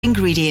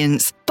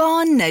Ingredients.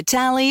 Bon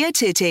Natalia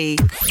Titty.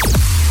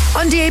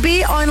 On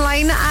DAB,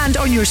 online and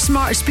on your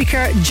smart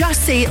speaker,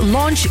 just say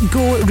Launch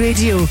Go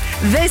Radio.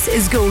 This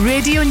is Go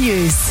Radio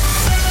News.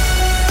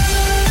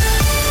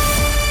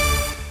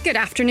 Good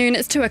afternoon,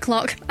 it's 2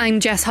 o'clock. I'm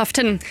Jess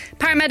Houghton.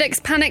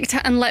 Paramedics panicked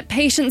and let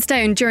patients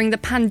down during the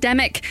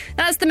pandemic.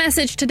 That's the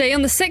message today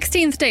on the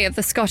 16th day of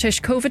the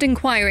Scottish COVID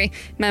inquiry.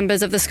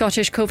 Members of the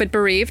Scottish COVID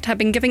bereaved have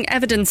been giving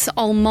evidence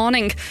all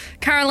morning.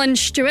 Carolyn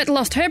Stewart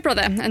lost her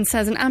brother and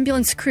says an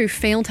ambulance crew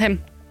failed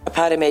him. A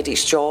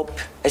paramedic's job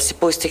is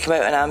supposed to come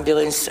out in an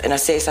ambulance and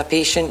assess a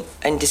patient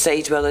and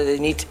decide whether they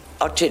need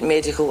urgent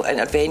medical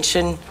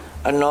intervention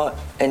or not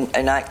and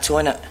act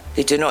on it.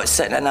 They do not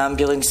sit in an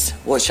ambulance,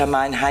 watch a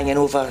man hanging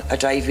over a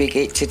driveway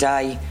gate to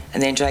die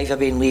and then drive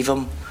away and leave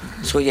him.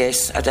 So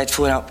yes, I did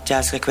phone up to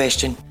ask a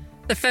question.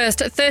 The first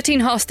 13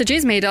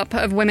 hostages, made up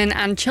of women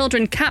and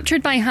children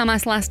captured by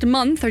Hamas last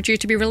month, are due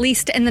to be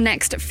released in the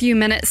next few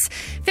minutes.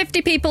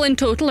 50 people in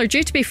total are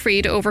due to be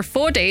freed over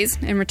 4 days.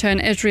 In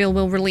return, Israel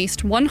will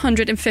release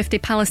 150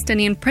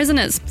 Palestinian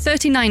prisoners,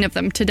 39 of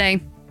them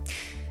today.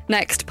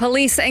 Next,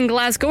 police in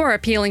Glasgow are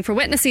appealing for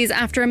witnesses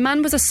after a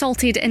man was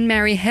assaulted in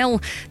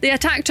Maryhill. The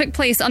attack took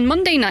place on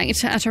Monday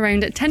night at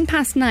around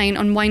 9:10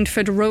 on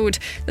Windford Road.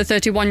 The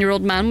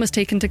 31-year-old man was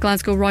taken to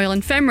Glasgow Royal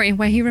Infirmary,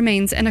 where he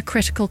remains in a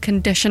critical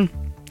condition.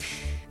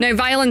 Now,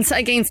 violence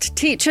against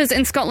teachers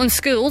in Scotland's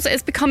schools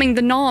is becoming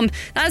the norm.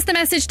 That's the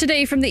message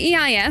today from the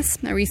EIS.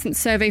 A recent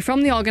survey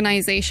from the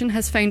organisation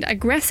has found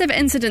aggressive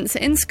incidents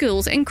in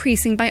schools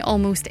increasing by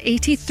almost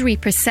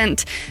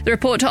 83%. The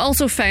report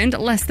also found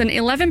less than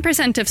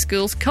 11% of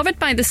schools covered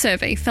by the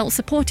survey felt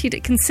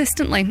supported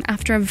consistently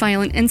after a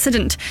violent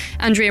incident.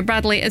 Andrea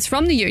Bradley is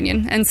from the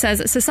union and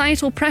says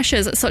societal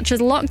pressures such as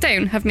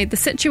lockdown have made the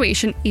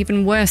situation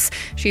even worse.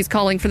 She's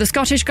calling for the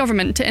Scottish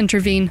Government to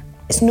intervene.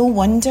 It's no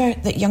wonder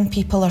that young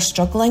people are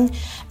struggling.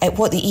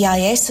 What the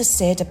EIS has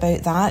said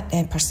about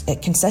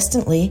that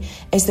consistently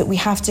is that we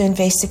have to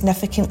invest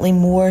significantly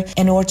more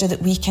in order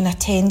that we can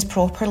attend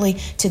properly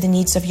to the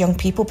needs of young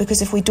people,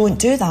 because if we don't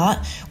do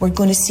that, we're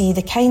going to see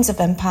the kinds of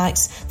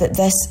impacts that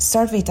this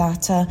survey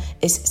data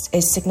is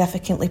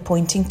significantly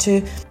pointing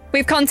to.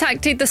 We've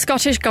contacted the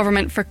Scottish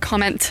Government for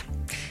comment.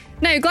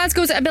 Now,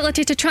 Glasgow's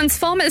ability to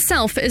transform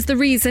itself is the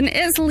reason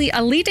it's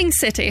a leading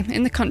city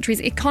in the country's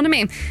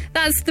economy.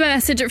 That's the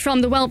message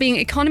from the Wellbeing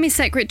Economy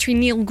Secretary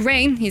Neil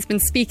Gray. He's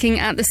been speaking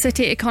at the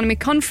City Economy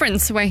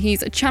Conference, where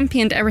he's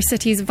championed our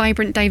city's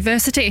vibrant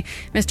diversity.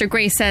 Mr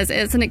Gray says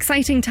it's an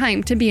exciting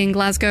time to be in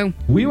Glasgow.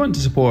 We want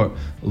to support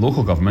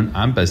local government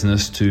and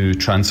business to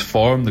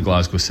transform the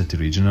Glasgow city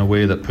region in a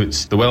way that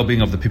puts the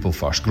wellbeing of the people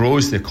first,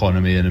 grows the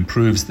economy and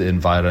improves the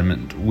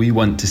environment. We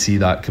want to see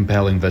that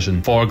compelling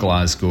vision for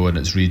Glasgow and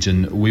its region.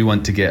 We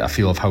want to get a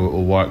feel of how it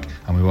will work,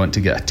 and we want to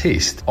get a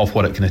taste of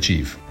what it can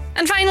achieve.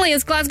 And finally,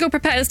 as Glasgow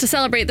prepares to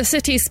celebrate the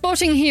city's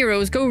sporting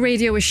heroes, Go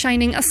Radio is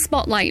shining a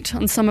spotlight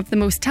on some of the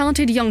most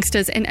talented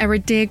youngsters in our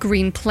Day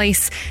Green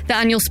place. The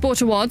annual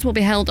Sport Awards will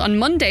be held on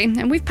Monday,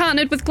 and we've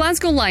partnered with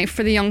Glasgow Life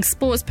for the Young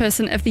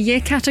Sportsperson of the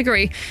Year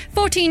category.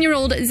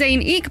 14-year-old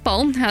Zayn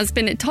Iqbal has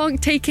been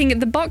taking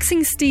the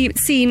boxing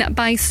scene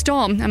by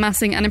storm,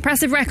 amassing an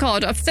impressive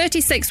record of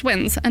 36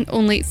 wins and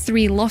only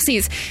 3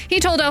 losses. He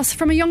told us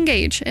from a young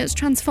age it's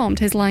transformed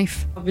his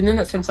life. I've been in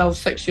it since I was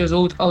 6 years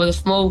old. I was a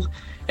small,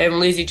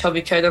 lazy,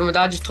 chubby kid, and my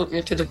dad just took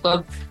me to the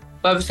club.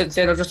 But ever since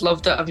then, I've just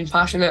loved it. I've been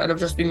passionate, and I've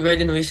just been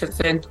riding away since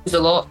then. It's a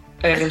lot,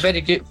 and I'm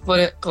very grateful for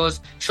it because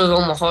it shows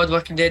all my hard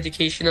work and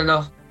dedication, and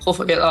I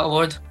hope I get that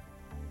award.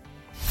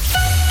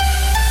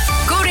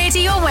 Go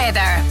Radio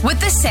weather with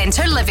the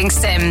Centre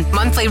Livingston.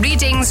 Monthly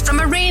readings from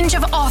a range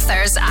of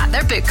authors at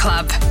their book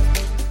club.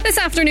 This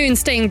afternoon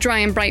staying dry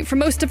and bright for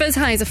most of us.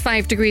 Highs of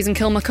 5 degrees in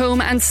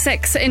Kilmacombe and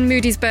 6 in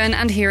Moodiesburn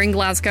and here in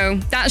Glasgow.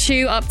 That's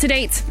you up to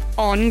date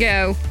on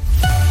Go.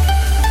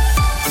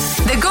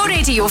 The Go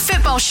Radio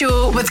Football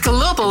Show with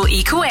Global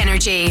Eco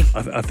Energy.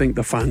 I think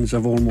the fans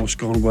have almost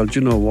gone, well, do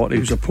you know what? It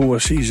was a poor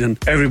season.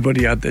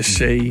 Everybody had this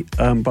say.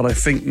 But I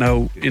think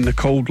now, in the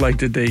cold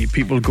light of day,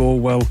 people go,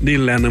 well,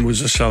 Neil Lennon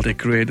was a Celtic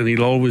great and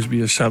he'll always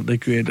be a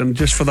Celtic great. And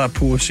just for that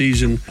poor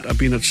season, I've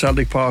been at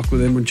Celtic Park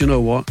with him. And do you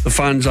know what? The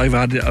fans I've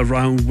had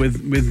around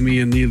with me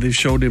and Neil, they've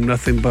showed him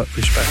nothing but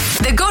respect.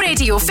 The Go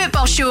Radio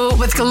Football Show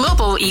with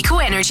Global Eco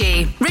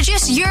Energy.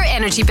 Reduce your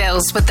energy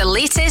bills with the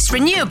latest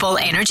renewable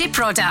energy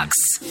products.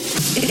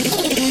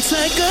 It's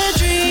like a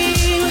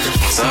dream.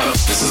 What's up?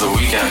 This is The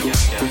Weeknd.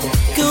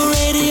 Go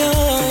Radio.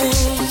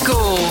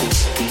 Go.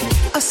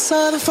 I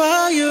saw the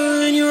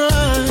fire in your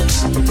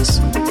eyes.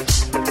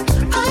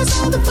 I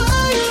saw the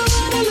fire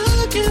when I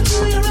look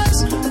into your eyes.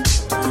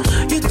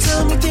 You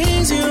tell me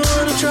things you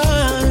wanna try.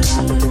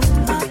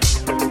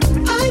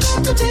 I know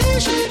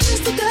temptation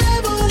is the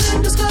devil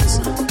in disguise.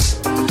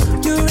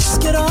 You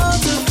risk it all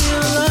to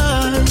feel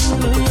alive.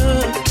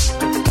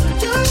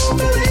 You're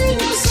offering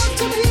yourself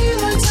to me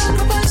like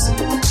sacrifice.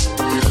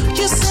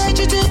 You said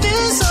you do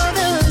this all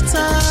the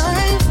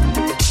time.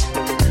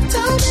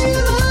 Tell me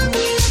you love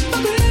me if I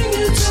bring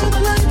you to the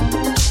light.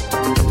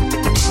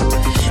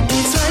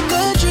 It's like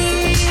a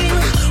dream.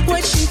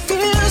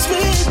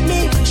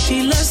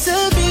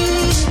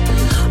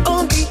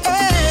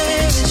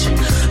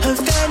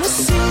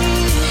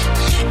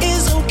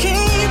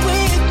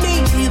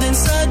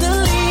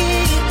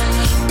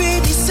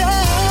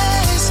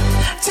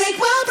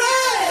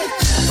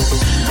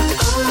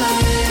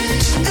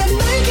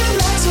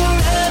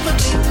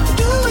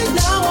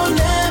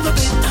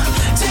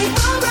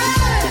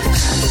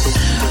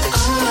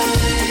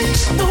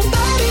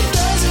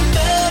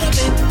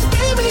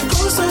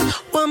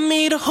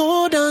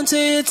 to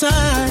your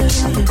time.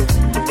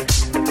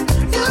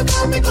 You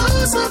got me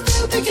close, I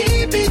feel the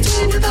heat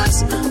between your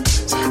thighs.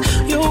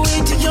 You're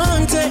way too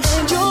young to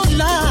end your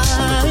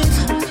life.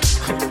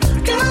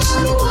 Girl,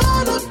 I don't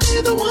wanna be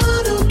the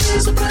one who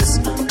pays the price.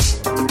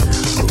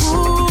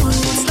 Ooh,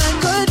 it's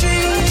like a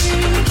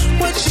dream.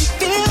 What she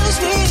feels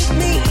with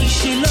me,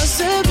 she loves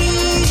to be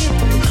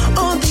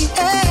on the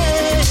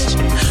edge.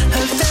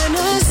 Her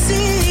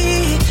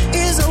fantasy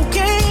is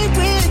okay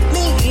with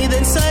me.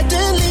 Then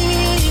suddenly,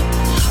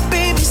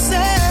 baby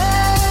says,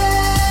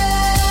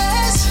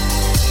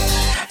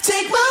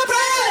 take my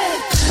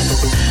breath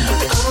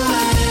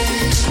away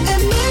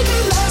and make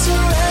it last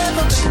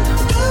forever.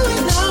 Do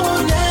it now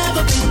or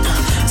never be.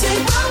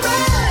 Take my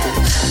breath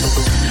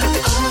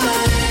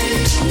away.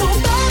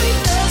 Nobody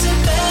does it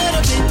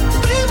better, babe.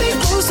 Bring me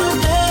closer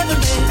every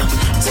day.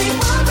 Take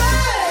my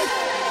breath.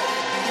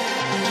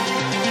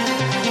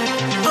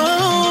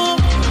 Oh.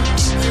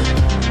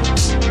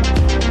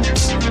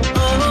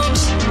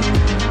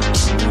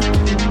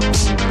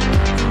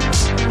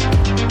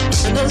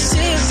 And I'm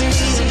serious.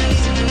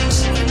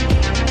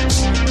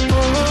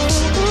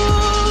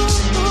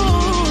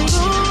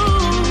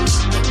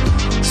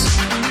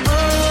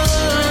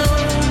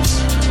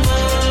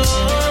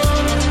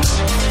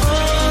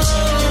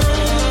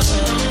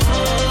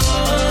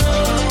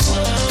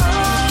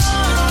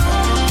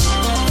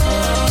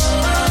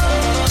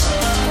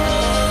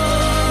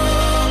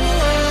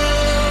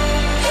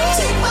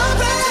 Take my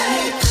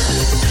breath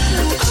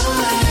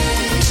away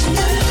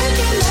and make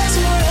it last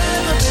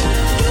forever.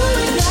 Do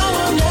it now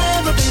or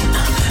never be.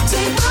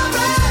 Take my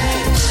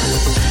breath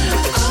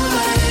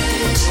away.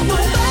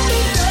 Nobody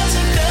does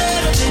it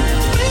better than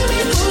bring me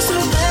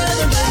closer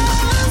forever.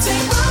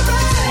 Take my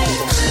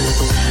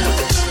breath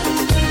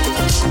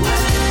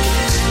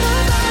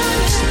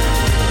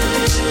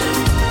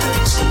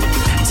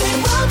take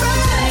my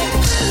breath.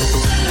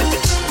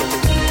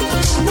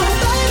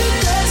 Nobody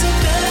does it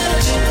better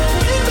than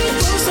bring me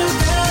closer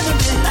forever.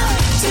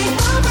 Take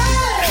my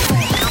breath.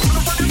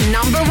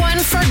 Number 1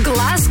 for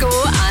Glasgow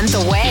and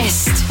the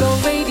West. Go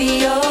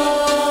radio.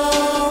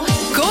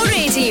 Go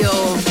Radio.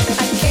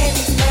 I can't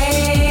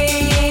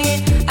explain.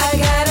 I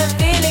got a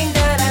feeling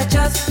that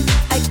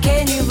I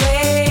can't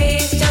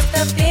erase. Just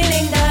a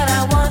feeling that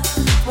I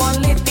won't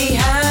leave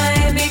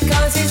behind.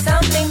 Because it's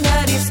something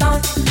that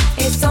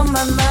it's on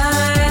my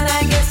mind.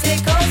 I guess it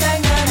goes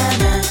like na na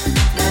na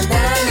na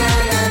na na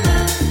na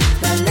na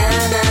na na na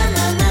na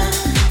na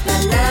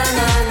na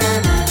na na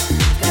na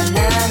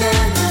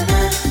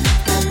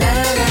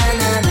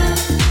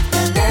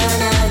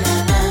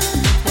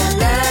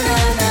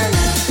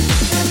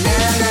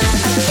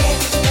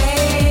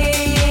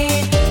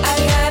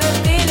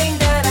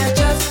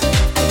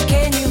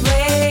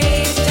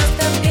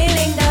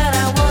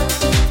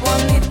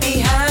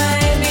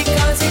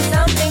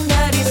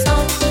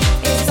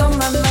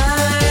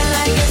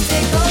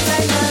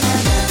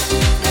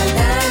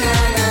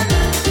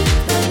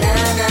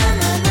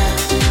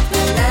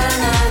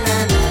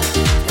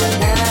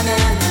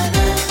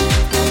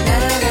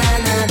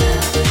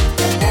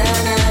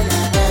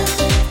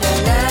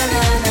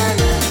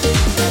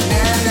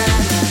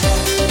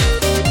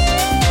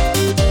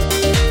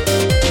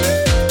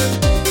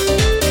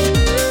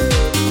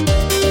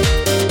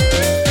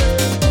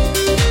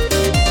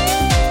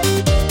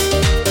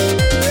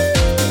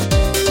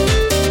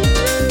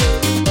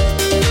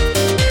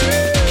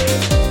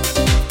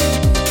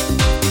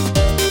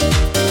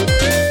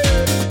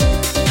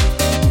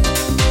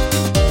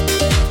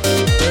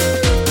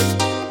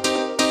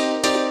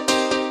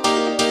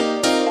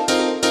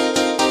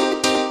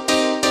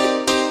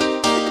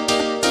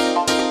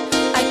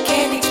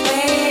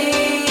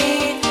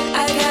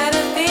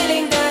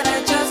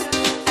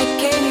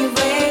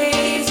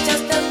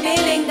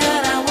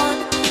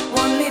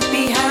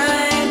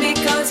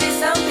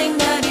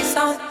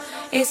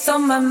It's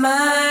on my mind.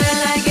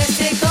 I guess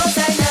it goes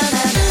like na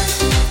na na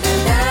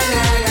na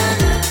na na na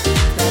na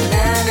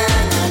na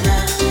na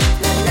na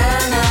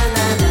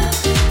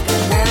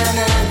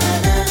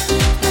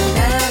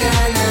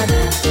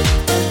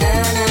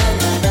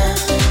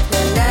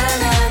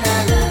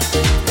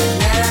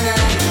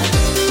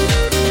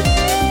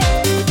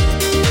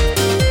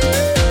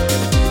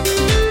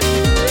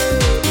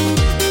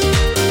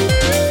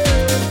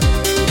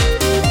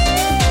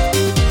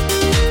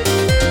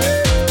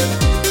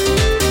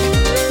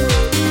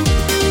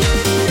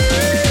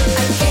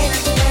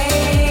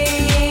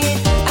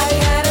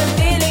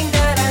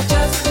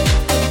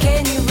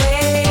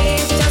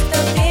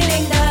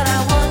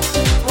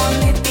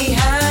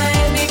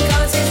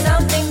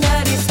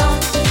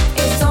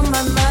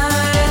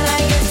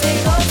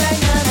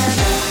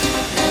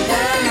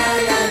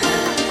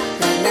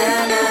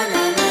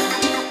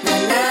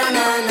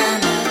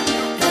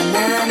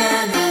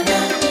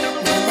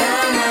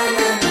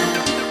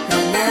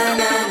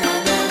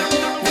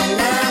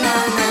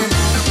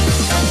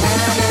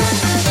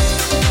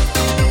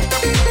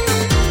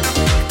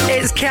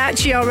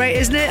catchy, all right,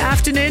 isn't it?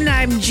 Afternoon,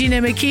 I'm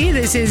Gina McKie.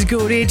 This is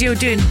Go Radio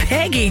doing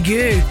Peggy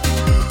Goo.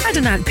 I had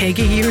an Aunt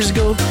Peggy years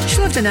ago. She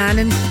lived in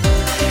Annan.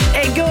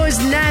 It goes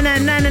na na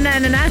na na na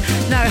na na.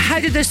 Now, how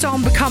did this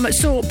song become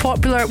so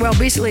popular? Well,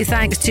 basically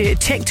thanks to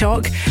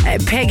TikTok.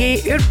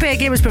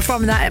 Peggy was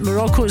performing that at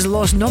Morocco's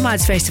Lost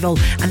Nomads Festival,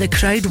 and the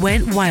crowd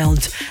went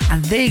wild.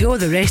 And there you go,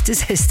 the rest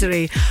is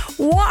history.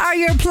 What are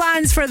your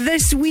plans for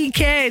this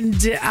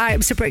weekend?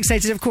 I'm super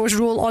excited, of course.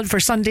 Roll on for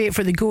Sunday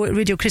for the Go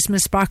Radio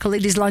Christmas Sparkle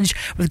Ladies Lunch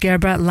with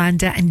Gerber,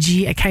 Landa and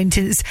G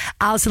Accountants,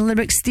 Alison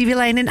Limerick, Stevie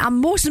Lennon, and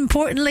most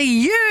importantly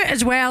you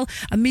as well,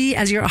 and me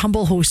as your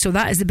humble host. So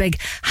that is the big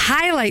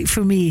highlight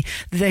for me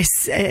this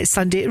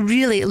Sunday.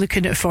 Really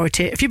looking forward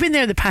to it. If you've been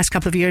there the past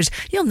couple of years,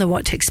 you'll know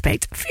what to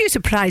expect. A few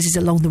surprises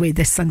along the way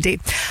this Sunday.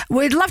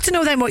 We'd love to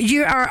know then what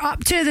you are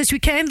up to this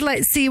weekend.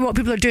 Let's see what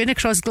people are doing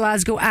across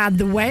Glasgow and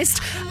the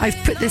West. I've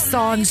put this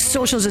on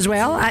socials as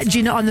well at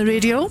Gina on the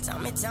Radio.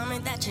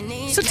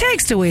 So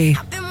text away.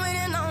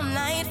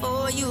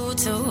 You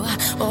too.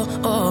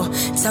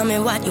 Tell me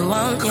what you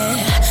want, yeah.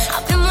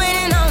 I've been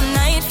waiting all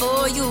night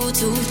for you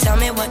to tell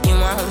me what you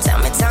want. Tell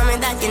me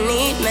that you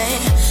need me.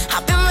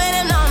 I've been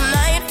waiting all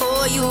night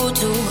for you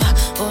to.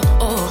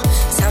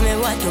 Tell me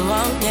what you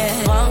want,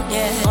 yeah. Want,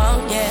 yeah,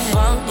 want, yeah,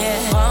 want,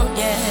 yeah, want,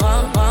 yeah,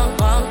 want,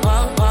 want, want,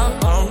 want, want,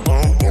 want,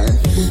 want.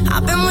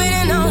 I've been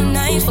waiting all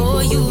night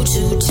for you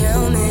to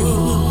tell me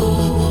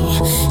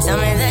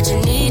that you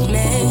need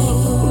me.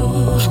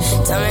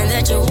 Tell me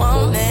that you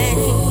want me,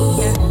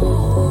 yeah.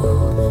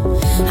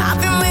 I've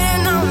been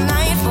waiting all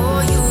night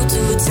for you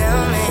to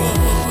tell me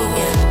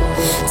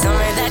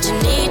that you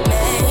need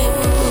me.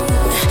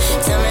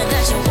 Tell me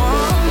that you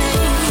want me.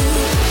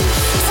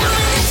 Tell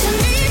me that you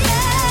need me.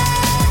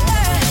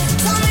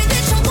 Tell me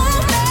that you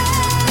want me.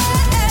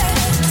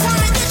 Tell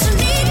me that you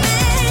need me.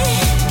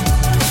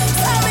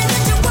 Tell me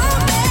that you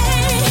want me.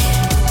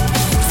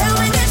 Tell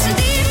me that you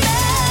need me.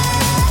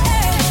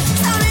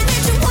 Tell me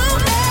that you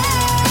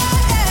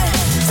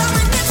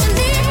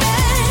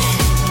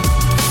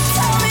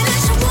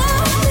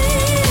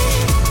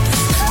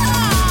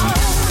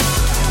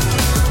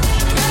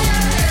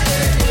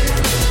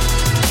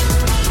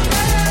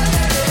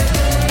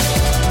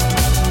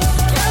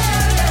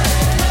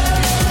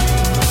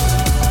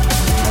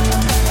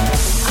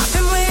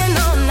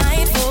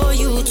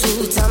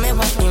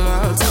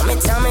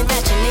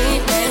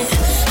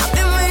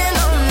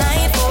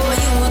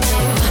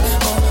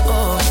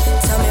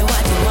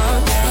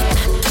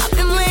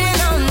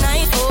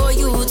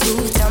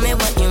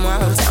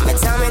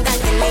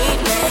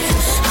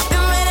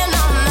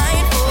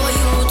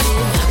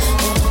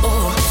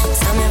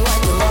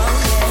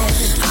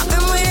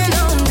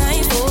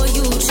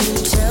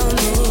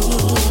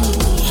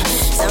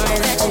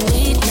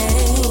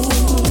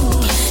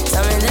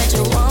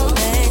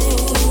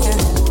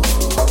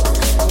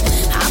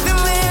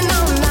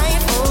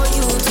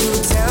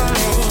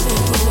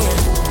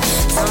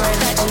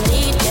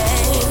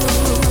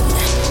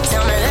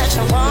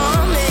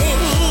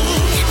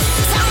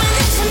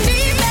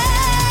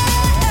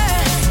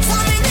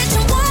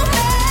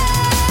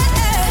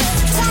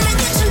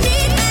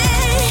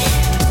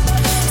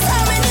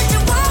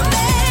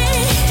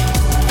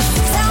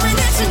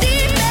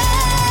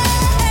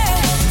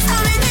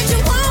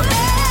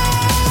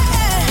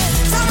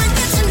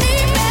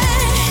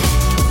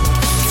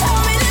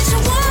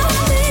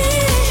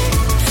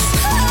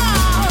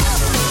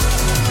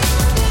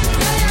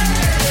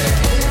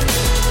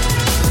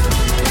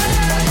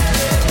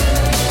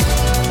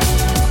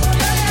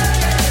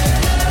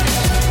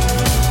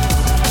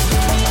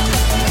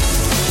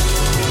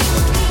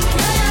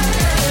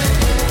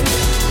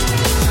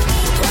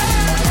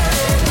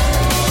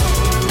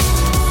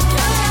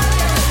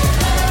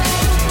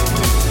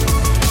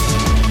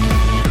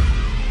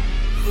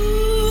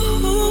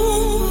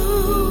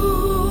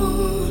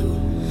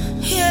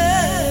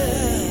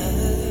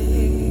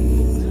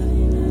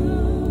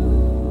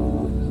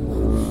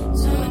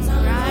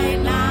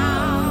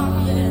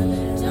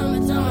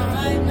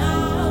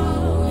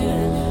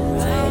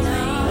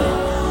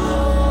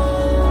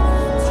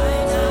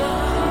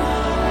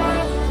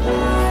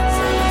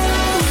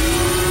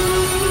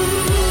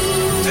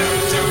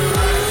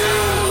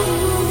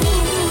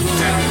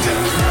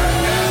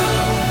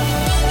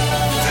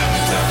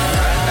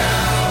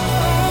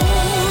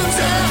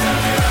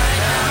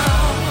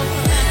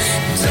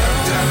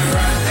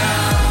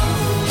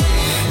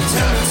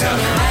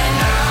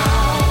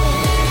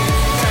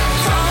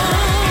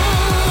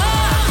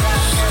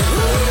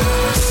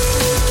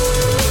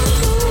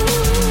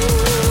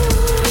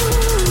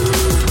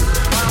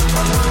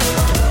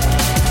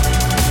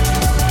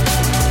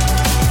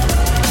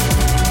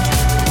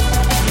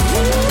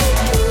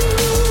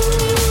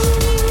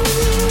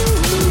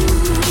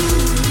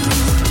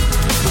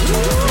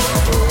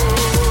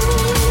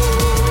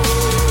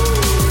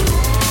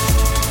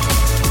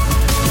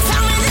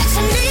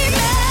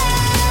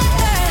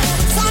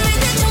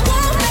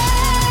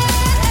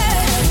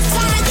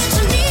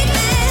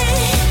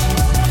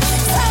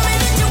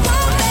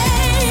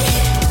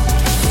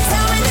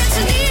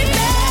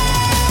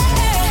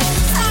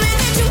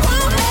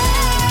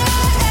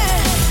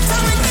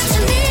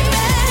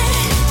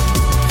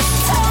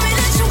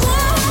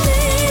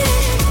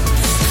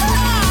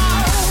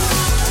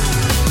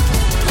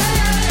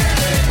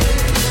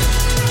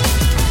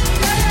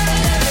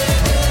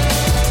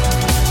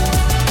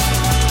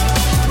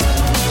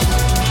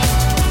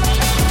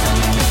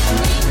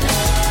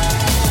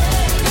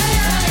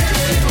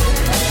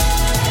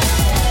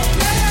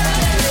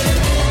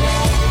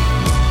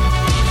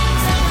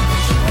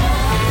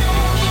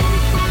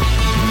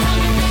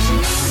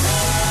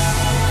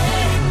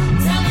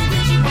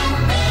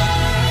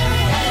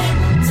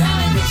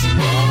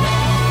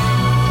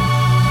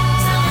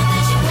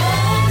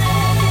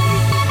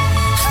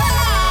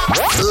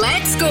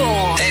Let's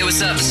go. Hey,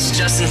 what's up? This is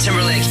Justin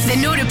Timberlake. The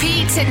No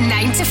Repeat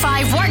 9 to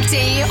 5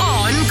 workday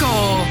on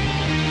Go.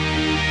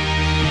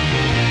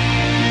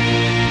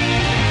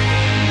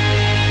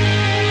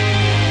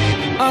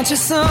 Aren't you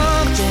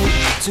something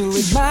to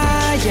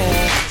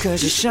admire?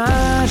 Cause you shine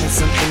at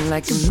something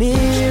like a mirror,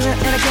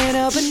 and I can't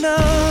help but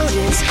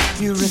notice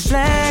you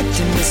reflect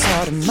in this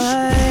heart of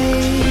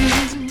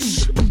mine.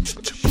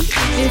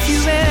 If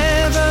you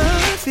ever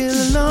feel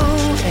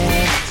alone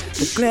and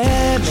the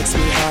glare makes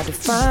me hard to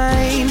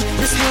find,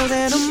 just know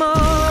that I'm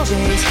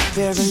always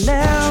very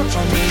loud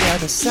on the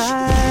other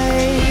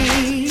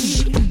side.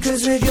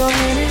 Cause with your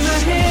hand in my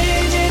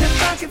hand and a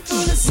pocket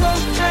full of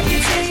soap, I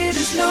can tell you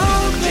there's no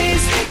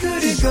place we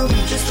couldn't go.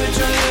 Just put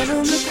your hand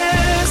on the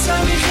past,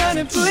 I'll be trying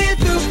to pull you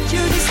through.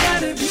 You just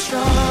gotta be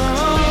strong.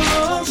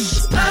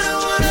 I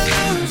don't wanna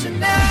lose you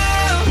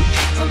now.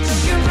 I'm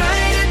looking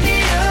right at the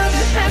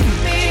other half of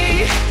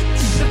me.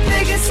 The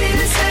biggest thing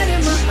that's set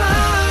in my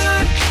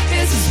heart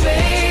is a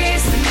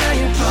space, and now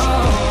you're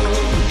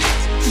home.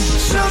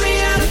 Show me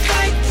how to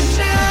fight for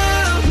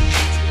now,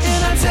 and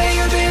I'll tell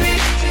you, baby,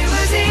 it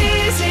was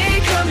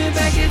easy coming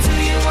back into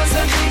you once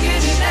I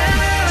figured it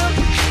out.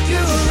 You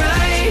were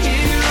right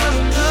here all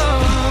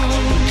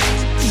alone.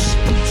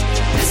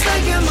 It's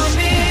like you're my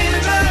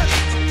mirror,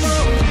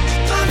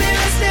 my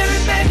mirror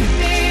staring back at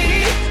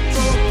me.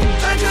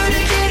 I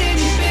couldn't get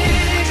any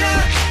bigger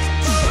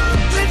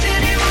with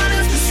anyone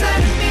else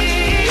beside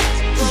me.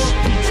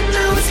 And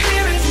now it's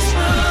clear as this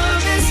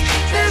promise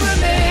that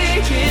we're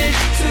making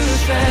two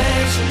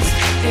reflections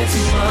into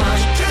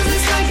one. Cause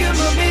it's like you're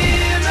my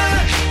mirror,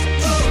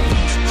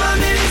 my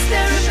mirror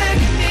staring back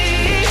at me,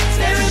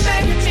 staring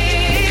back at me.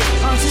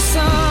 Aren't you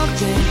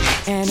something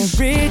and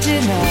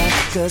original?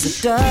 Cause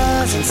it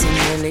doesn't seem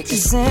really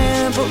as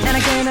simple, and I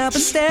can't help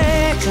but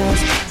stare,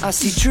 cause I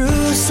see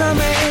truth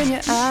somewhere in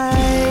your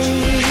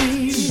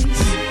eyes.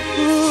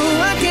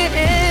 Ooh, I can't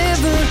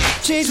ever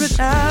change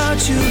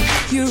without you.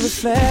 You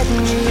reflect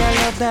me, I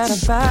love that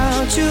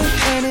about you.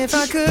 And if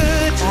I could,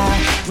 I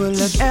would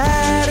look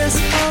at us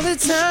all the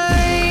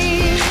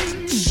time.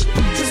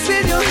 Cause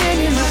with your hand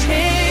in my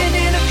hand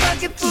and a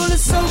pocket full of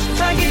soap,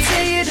 I can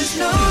tell you there's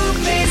no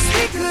place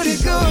we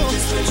couldn't go.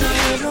 Just put your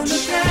head on the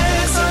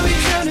past, I'll be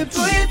trying to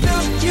pull you through.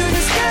 You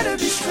just gotta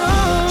be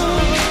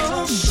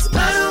strong.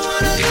 I don't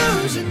wanna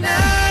lose you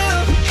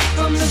now.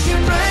 I'm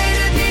looking right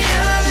at the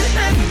other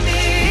half of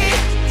me.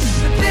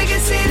 The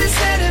biggest thing that's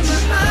set in my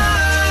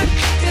heart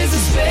is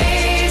a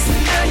space,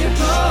 and now you're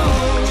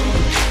home.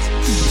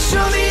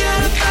 Show me how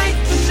to fight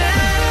for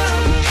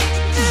now.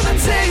 I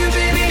tell you,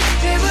 baby,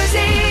 it was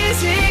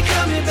easy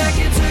coming back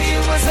into you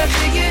once I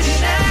figured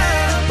it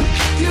out.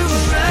 You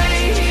were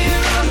right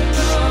here all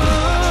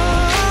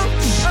alone.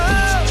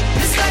 Oh,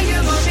 it's like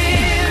you're my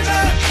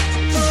mirror,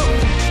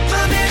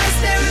 my mirror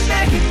staring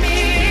back at me.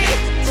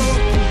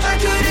 I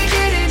couldn't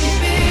get any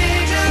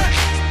bigger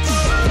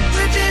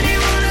with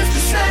anyone else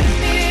beside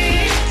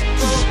me.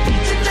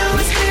 And now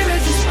it's clear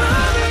as this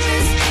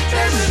promise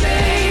that we're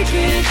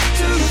making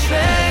two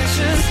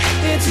reflections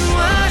into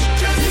one.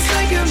 Cause it's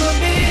like you're my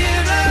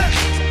mirror,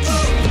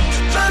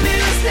 my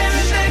mirror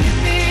staring back at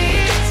me,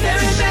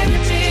 staring back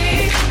at me.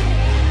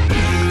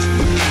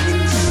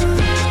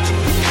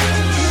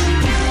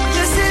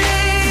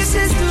 Yesterday's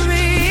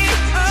history,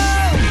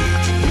 oh.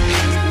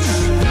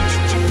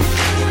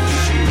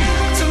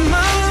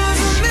 Tomorrow's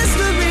a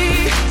mystery,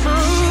 oh.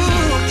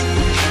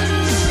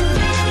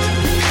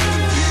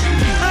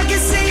 I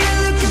can see you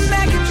looking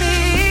back at me.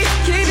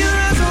 Keep your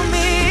eyes on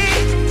me,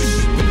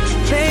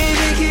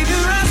 baby, keep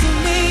your eyes on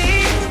me.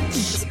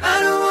 I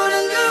don't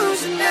wanna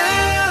lose you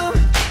now.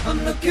 I'm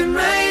looking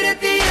right at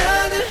the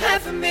other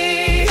half of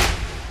me.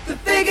 The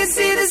biggest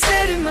thing that's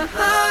set in my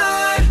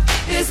heart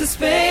is the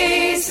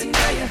space, and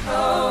now you're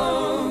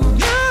home.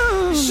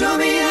 You show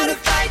me how to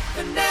fight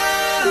for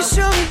now. You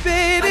show me,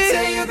 baby. I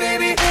tell you,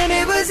 baby, and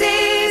it was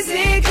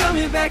easy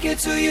coming back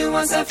into you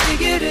once I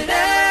figured it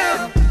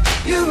out.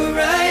 You were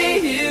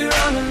right here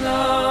all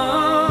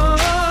along.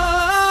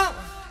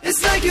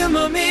 It's like you're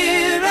my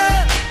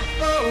mirror,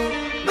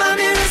 my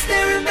mirror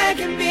staring back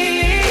at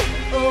me.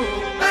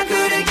 I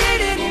couldn't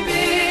get any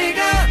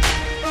bigger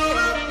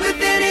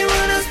with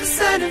anyone else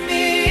beside of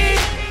me.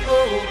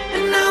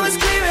 And now it's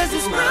clear as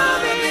this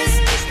promise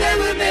that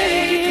we're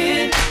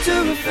making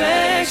two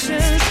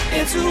reflections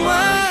into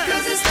one.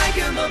 Cause it's like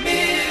you're my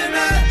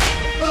mirror,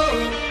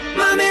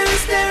 my mirror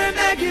staring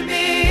back at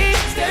me,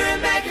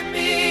 staring back at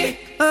me.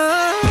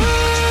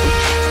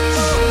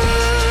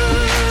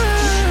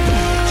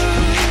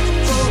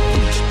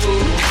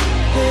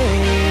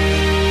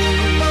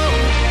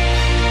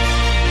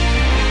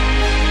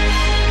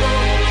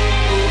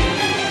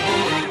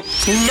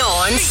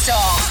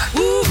 Non-stop.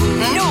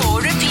 No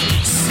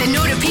repeats. The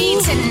No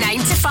Repeat 9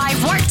 to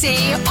 5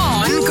 workday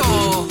on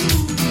Go.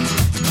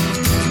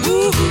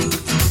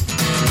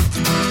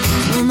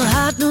 Well, my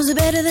heart knows it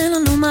better than I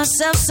know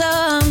myself, so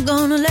I'm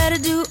gonna let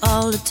it do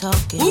all the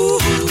talking.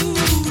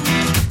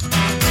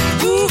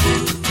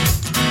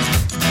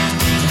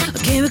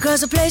 Came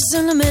across a place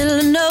in the middle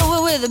of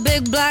nowhere with a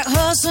big black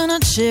horse and a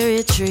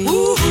cherry tree.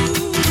 Ooh.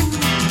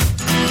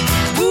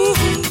 Ooh.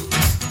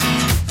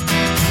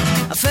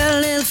 I felt a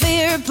little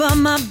fear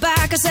upon my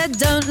back. I said,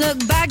 don't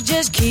look back,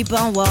 just keep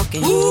on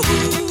walking. Ooh.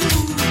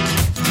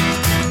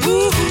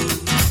 Ooh.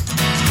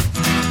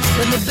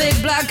 But the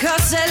big black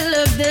horse said,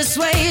 look this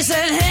way. He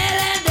said, hey,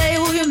 that day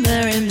will you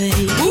marry me?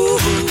 Ooh.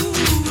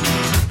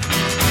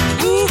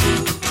 Ooh.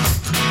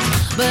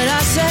 But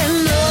I said,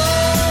 no,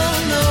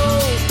 no,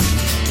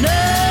 no,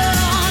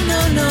 no,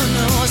 no,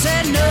 no. I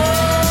said, no,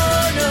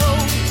 no,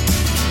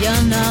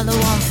 you're not the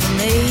one for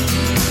me.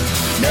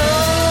 No,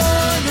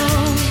 no,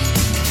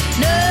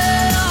 no,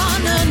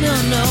 no, no,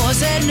 no. I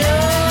said, no,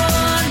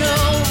 no,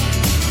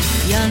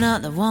 you're not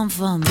the one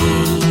for me.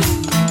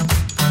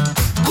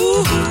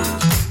 Ooh.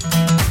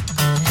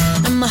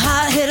 And my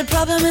heart hit a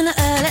problem in the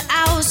early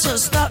hours, so I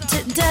stopped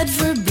it dead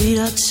for a beat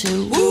or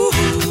two. Ooh.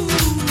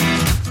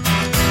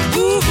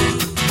 Ooh.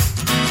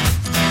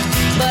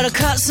 But I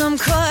cut some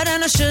cord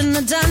and I shouldn't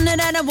have done it,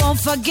 and it won't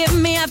forgive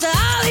me after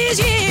all these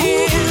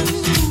years.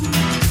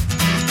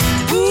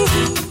 Ooh.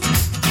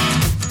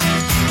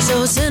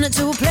 So I sent it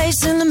to a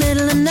place in the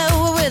middle of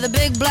nowhere with a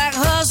big black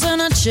horse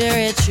and a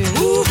cherry tree.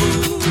 Ooh.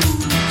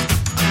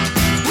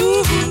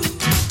 Ooh.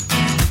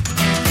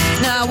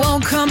 Now I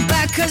won't come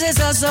back cause it's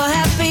all so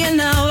happy, and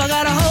now I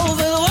got a hole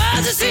for the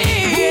world to see.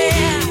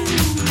 Yeah.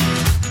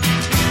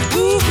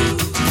 Ooh.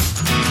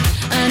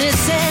 And it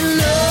said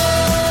no,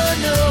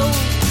 no,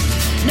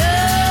 no,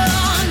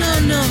 no,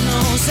 no, no.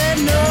 Said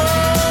no,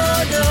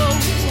 no,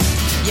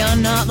 you're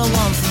not the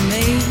one for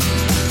me.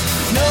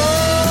 No,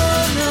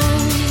 no,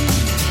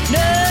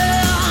 no,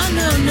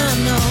 no, no,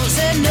 no.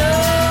 Said no,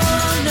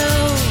 no,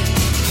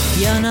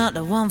 you're not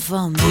the one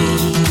for me.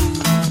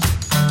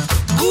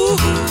 Ooh.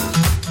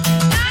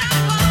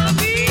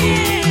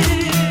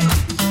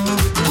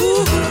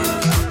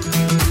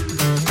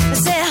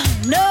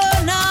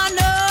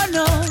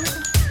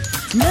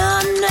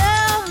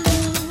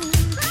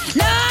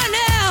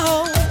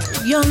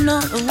 You're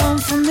not the one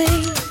for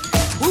me.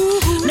 Ooh.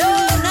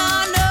 No,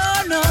 no,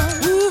 no, no.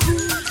 Ooh.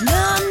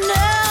 No,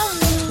 no.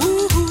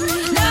 Ooh.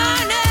 No,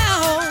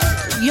 no.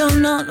 You're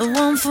not the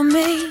one for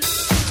me.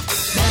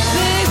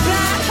 Big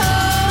black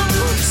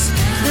horse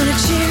and a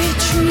cherry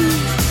tree.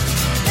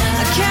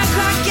 I can't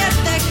quite get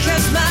that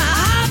cause my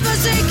heart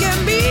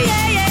forsaken me.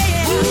 Yeah, yeah,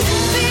 yeah.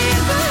 Big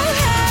black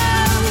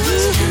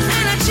horse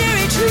and a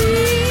cherry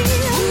tree.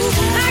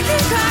 I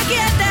can't quite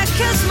get that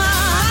cause my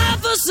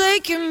heart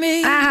forsaken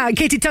me.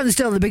 Katie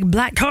Tunstall, the big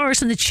black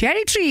horse and the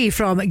cherry tree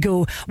from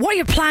Go. What are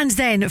your plans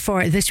then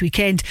for this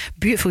weekend?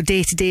 Beautiful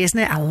day today, isn't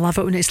it? I love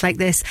it when it's like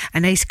this. A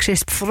nice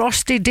crisp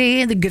frosty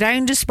day and the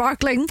ground is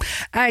sparkling.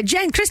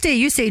 Jen Christie,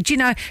 you say,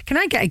 Gina, can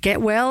I get a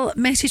get well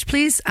message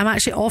please? I'm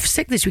actually off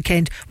sick this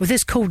weekend with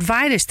this cold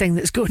virus thing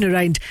that's going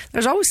around.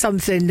 There's always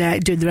something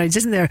doing the rounds,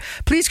 isn't there?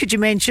 Please could you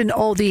mention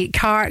all the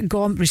car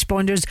GOM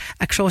responders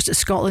across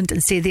Scotland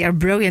and say they are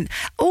brilliant.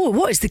 Oh,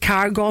 what is the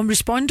car GOM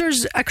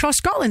responders across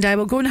Scotland? I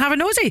will go and have a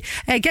nosy.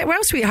 Get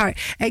well, sweetheart.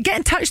 Get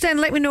in touch then.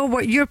 Let me know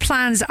what your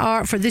plans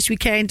are for this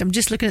weekend. I'm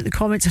just looking at the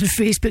comments on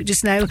Facebook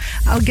just now.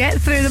 I'll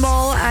get through them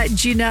all at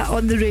Gina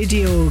on the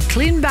radio.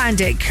 Clean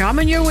Bandit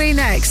coming your way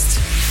next.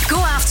 Go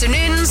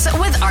afternoons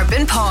with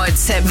Urban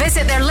Pods.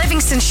 Visit their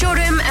Livingston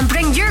showroom and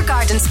bring your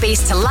garden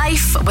space to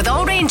life with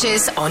all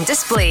ranges on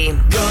display.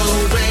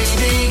 Go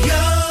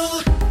Radio.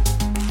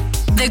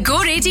 The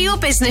Go Radio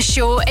Business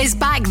Show is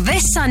back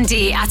this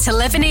Sunday at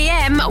 11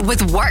 a.m.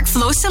 with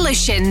Workflow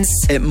Solutions.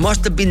 It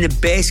must have been the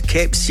best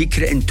kept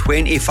secret in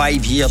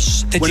 25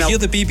 years. Did you hear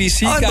the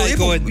BBC guy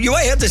going? You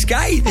heard the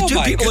Sky? The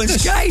two people goodness. in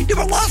Sky, they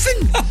were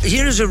laughing.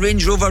 Here is a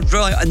Range Rover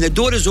and the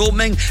door is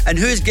opening and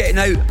who's getting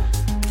out?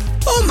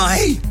 Oh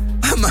my,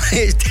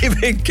 it's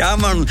David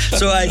Cameron.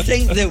 So I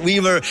think that we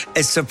were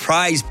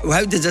surprised.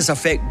 How does this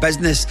affect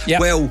business?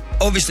 Yep. Well,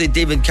 obviously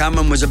David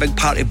Cameron was a big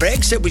part of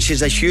Brexit, which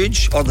is a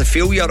huge, or the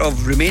failure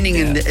of remaining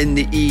in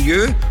the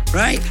EU,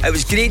 right? It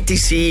was great to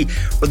see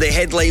what the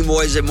headline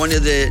was, and one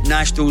of the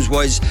nationals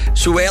was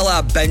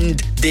Suella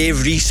binned, Dave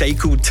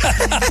recycled.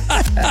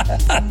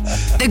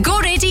 The Go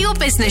Radio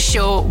Business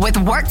Show with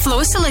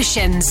Workflow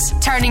Solutions,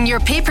 turning your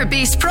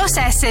paper-based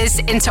processes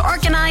into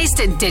organised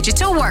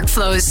digital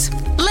workflows.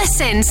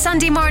 Listen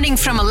Sunday morning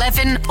from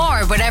 11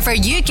 or wherever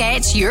you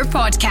get your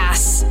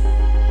podcasts.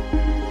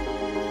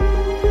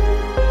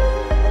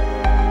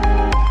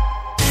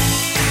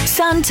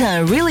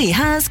 Santa really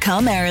has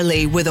come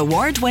early with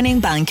award-winning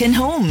Bankin'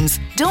 Homes.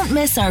 Don't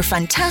miss our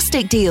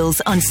fantastic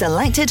deals on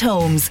selected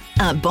homes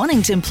at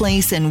Bonington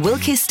Place in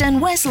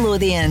Wilkeston, West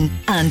Lothian,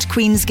 and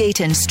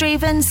Queensgate in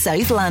Straven,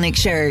 South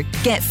Lanarkshire.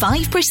 Get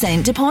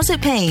 5%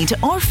 deposit paid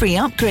or free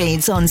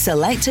upgrades on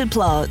selected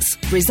plots.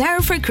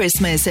 Reserve for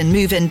Christmas and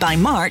move in by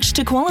March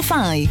to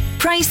qualify.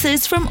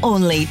 Prices from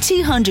only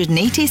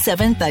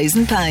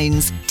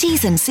 £287,000.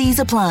 T's and C's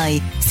apply.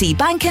 See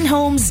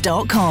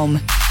bankinhomes.com.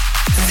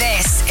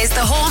 This is the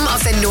home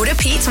of the no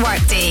repeat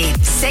workday.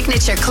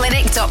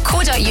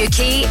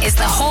 Signatureclinic.co.uk is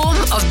the home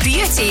of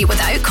beauty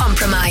without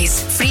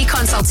compromise. Free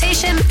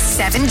consultation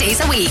 7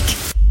 days a week.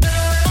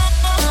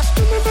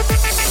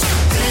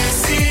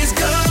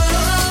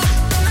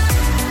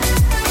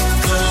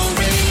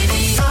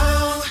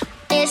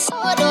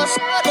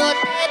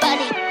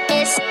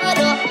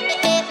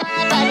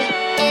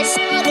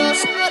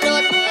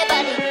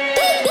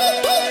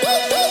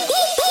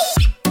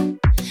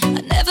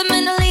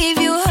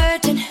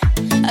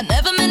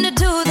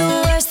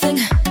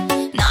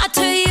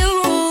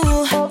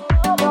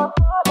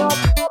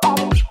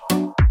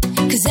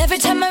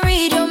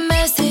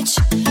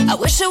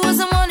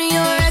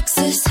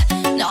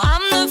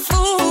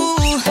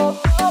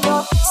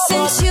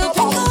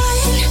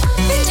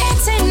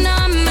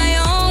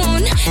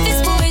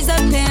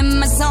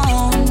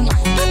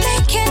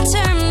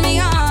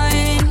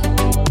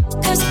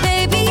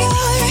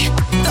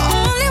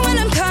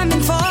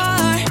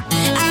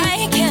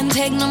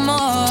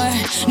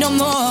 no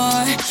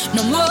more,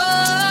 no more.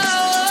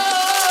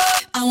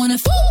 I wanna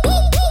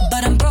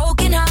but I'm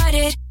broken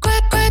hearted. Cry,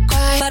 cry,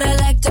 cry, but I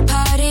like to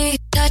party.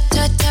 Touch,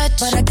 touch, touch,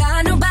 but I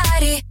got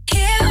nobody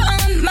here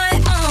on my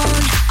own.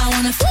 I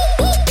wanna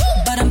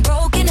but I'm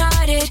broken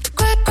hearted.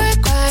 Cry, cry,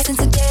 cry, since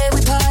the day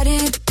we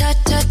parted. Touch,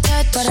 touch,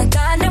 touch, but I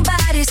got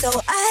nobody, so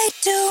I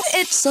do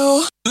it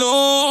so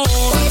low.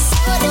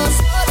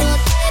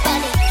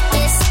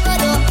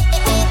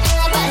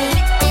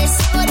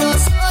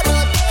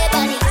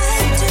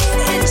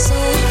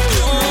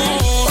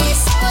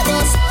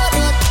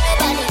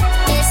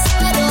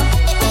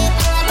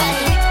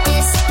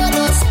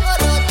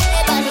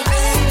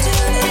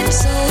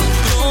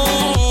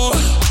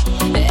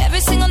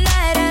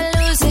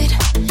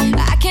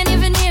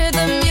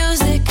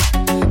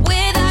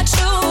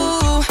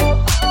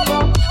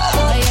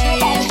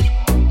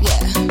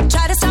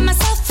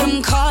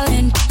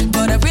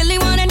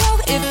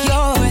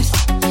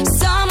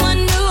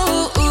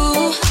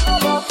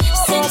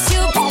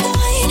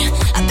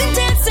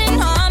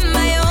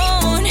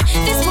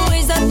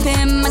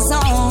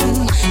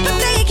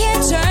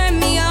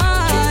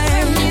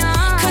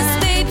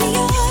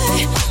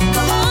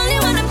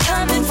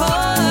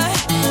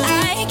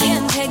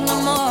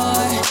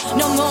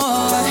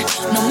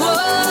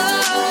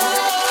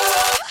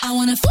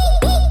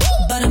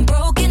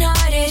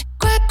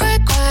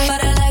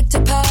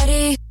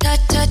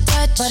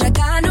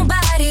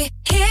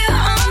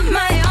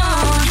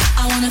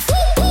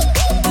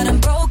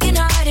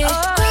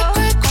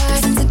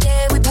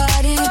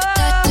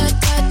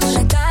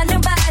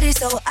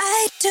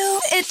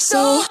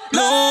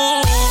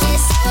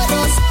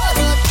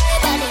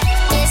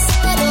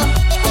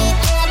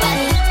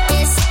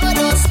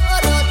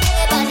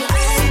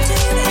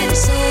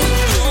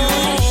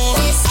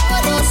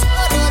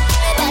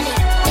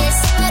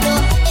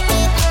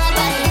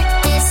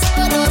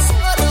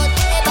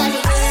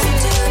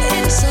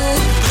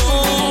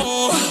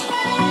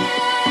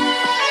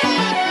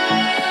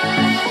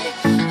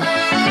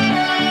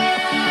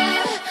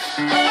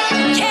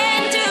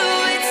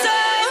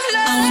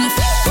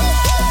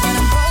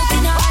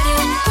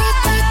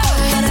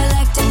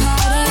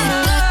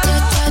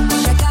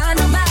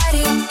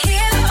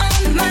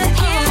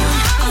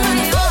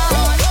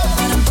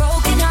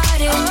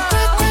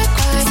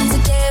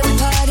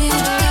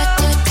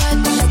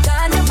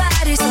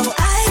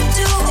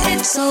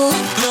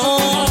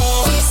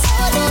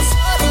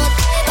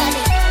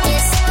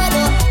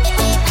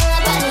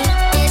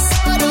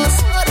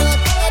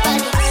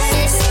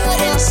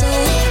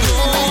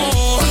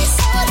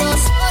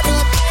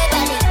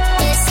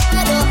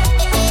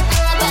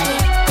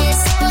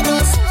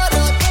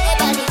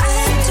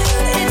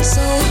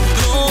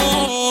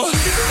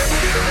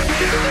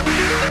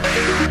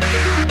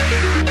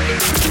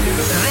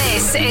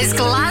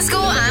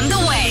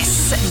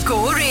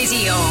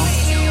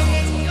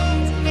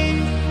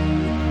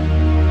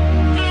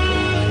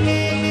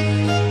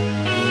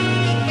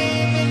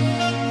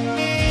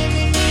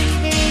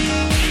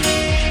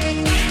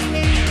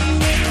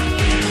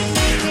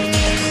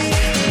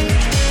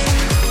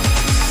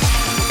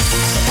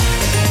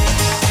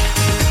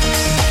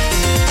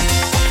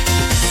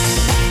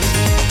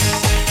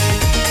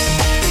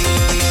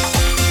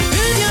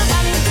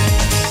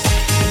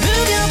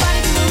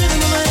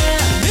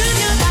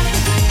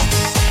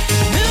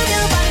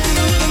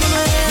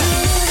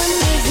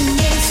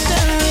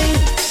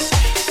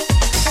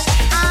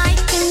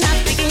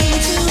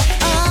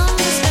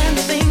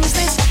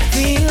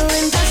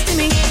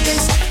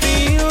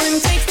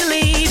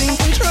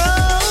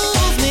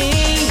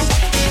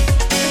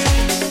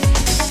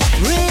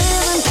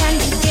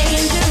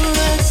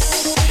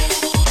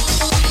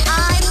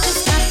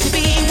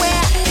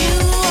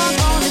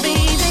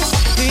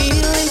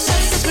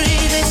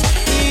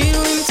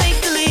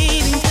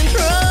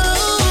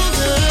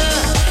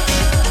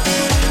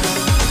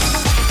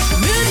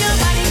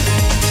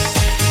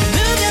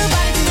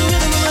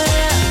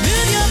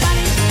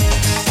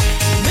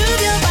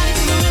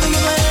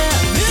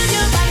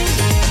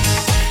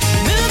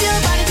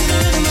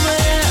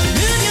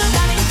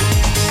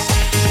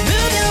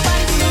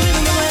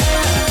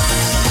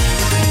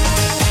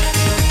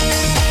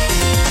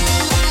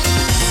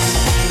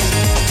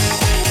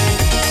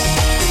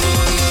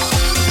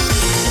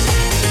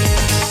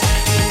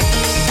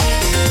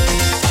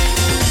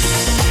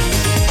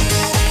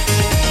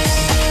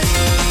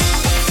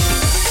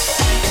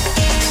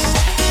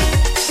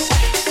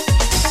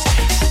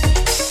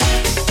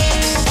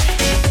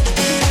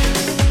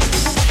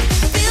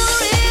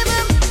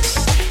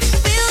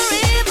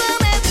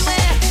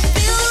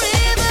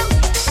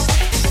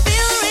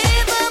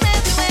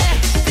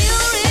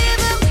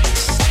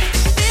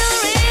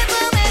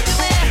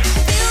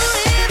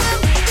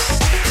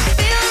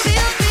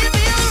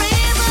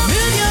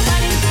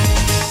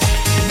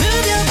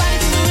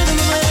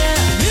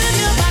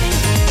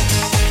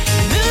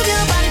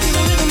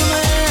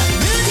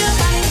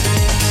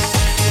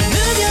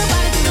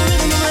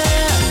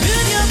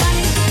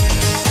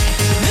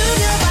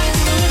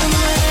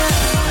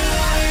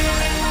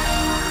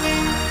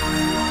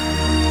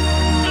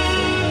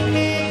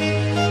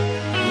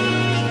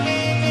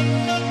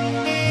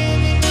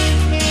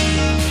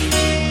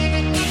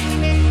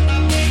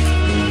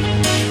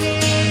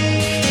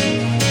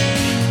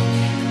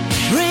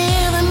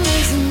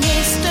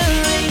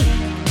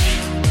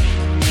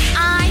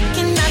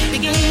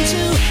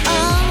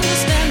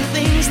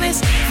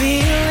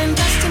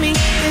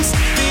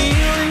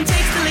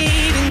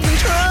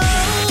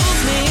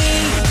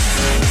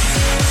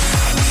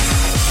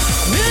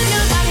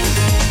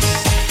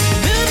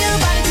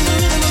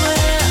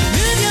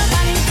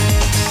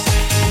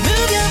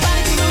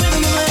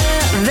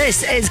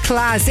 is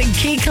Class,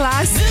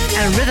 K-Class,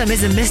 and Rhythm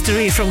is a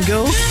Mystery from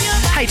Go.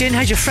 How you doing?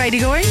 How's your Friday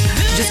going?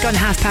 Just gone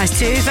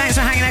 2:30. Thanks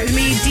for hanging out with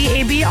me.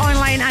 DAB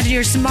online and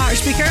your smart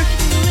speaker.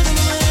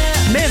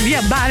 Move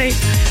your body.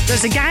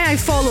 There's a guy I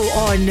follow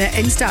on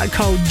Insta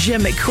called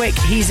Jim McKie.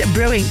 He's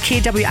brilliant.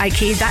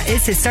 KWIK, that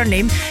is his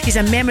surname. He's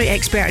a memory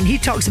expert, and he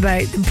talks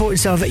about the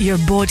importance of your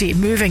body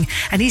moving.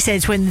 And he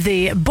says when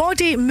the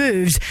body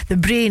moves, the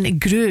brain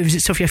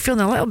grooves. So if you're feeling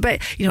a little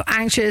bit,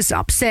 anxious,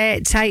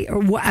 upset, tight, or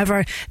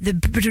whatever,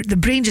 the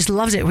brain just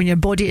loves it when your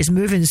body is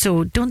moving.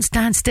 So don't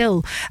stand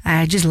still.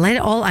 Just let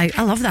it all out.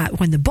 I love that.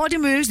 When the body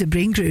moves, the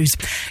brain grooves.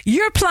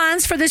 Your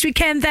plans for this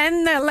weekend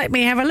then? Let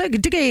me have a look.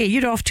 Dougie,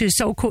 you're off to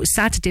Saltcoat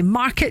Saturday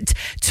Market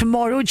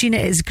tomorrow. Gina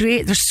is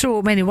great. There's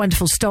so many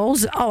wonderful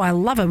stalls. Oh, I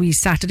love a wee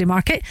Saturday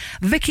market.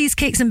 Vicky's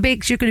Cakes and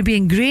Bakes, you're going to be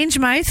in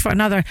Grangemouth for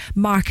another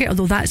market,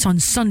 although that's on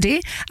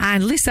Sunday.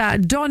 And Lisa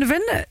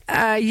Donovan,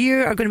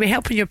 you are going to be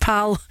helping your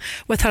pal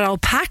with her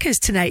alpacas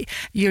tonight.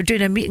 You're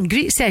doing a meet and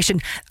greet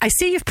session. I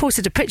see you've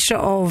posted a picture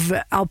of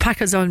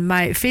alpacas on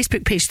my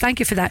Facebook page. Thank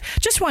you for that.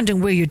 Just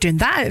wondering where you're doing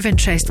that out of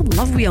interest. I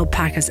love wee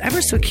alpacas.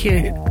 Ever so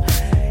cute.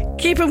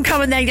 Keep them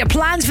coming then. Your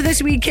plans for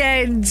this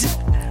weekend.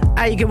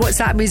 You can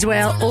WhatsApp me as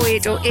well.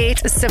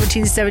 0808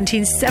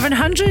 1717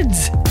 700.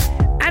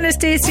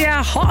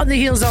 Anastasia, hot on the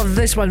heels of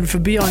this one for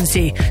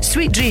Beyonce.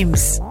 Sweet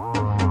Dreams.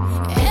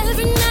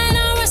 Every night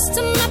I rest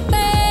in my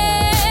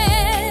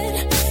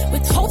bed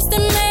with hopes that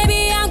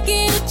maybe I'll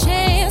get a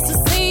chance to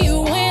see you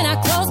when I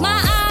close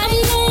my eyes.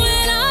 I'm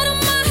going out of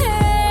my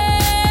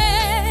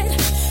head,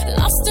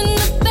 lost in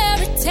the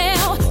fairy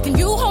tale. Can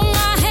you hold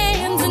my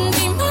hands and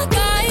be my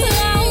guide?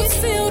 Clouds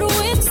filled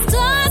with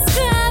stars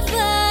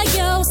cover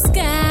your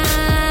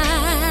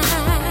skies,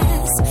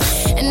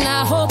 and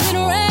I hope it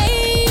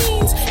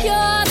rains.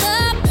 You're the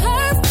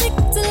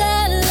perfect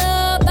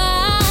lullaby.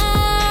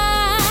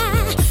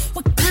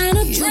 What kind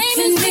of dream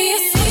is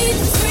this? Sweet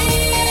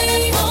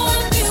dream or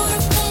a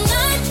beautiful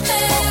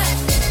nightmare.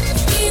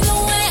 Either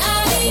way,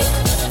 I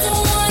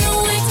don't wanna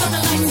wake up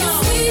like a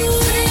sweet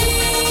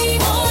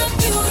dream or a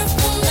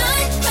beautiful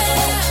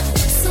nightmare.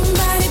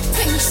 Somebody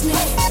pinch me.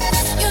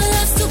 Your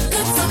love's too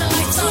good for the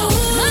lights on.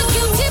 My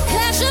guilty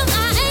pleasure,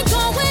 I ain't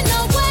going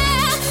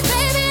nowhere.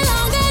 Baby,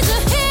 long as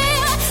you're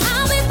here,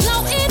 I'll be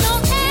floating on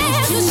air.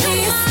 You should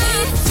be a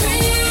sweet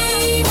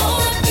dream or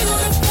a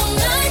beautiful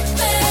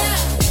nightmare.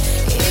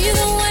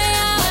 Either way,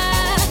 I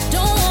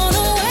don't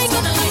wanna wake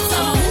up.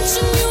 I'll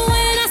mention you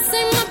when I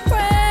say my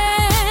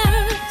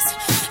prayers.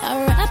 I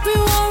wrap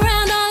you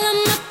around all of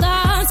my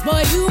thoughts.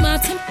 Boy, you my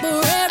temporary.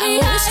 I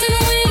wish that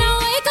when I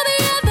wake up,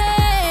 you're there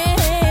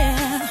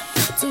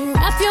to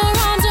wrap your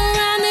arms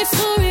around me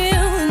for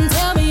real and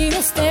tell me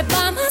you'll stay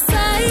by my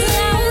side.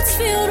 Clouds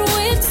filled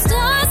with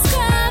stars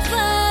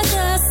cover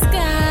the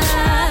sky,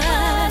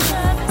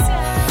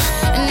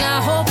 and I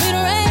hope it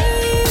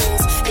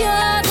rains.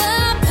 You're the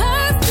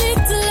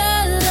perfect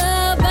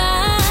lullaby.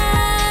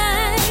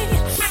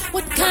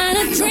 What kind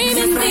of dream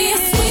is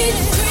this? Sweet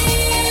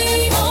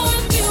dream or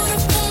a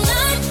beautiful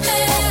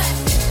nightmare.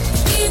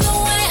 Either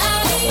way,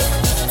 I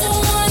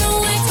don't wanna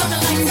wake up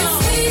like a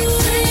sweet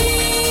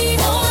dream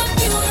or a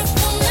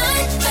beautiful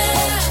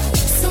nightmare.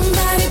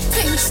 Somebody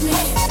pinch me.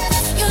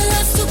 Your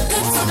love's too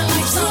good for the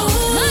lights on.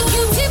 My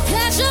guilty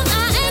pleasure,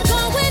 I ain't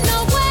going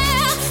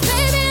nowhere.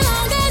 Baby,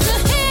 long as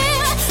you're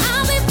here,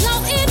 I'll be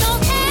floating on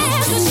air.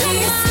 Could be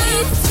a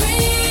sweet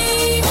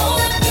dream or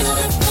a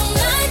beautiful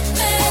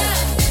nightmare.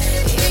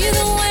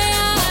 Either way,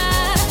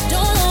 I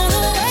don't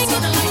wanna wake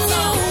up like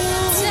you.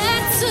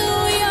 Tattoo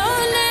your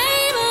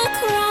name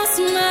across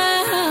my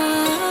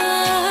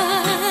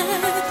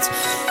heart,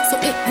 so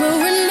it will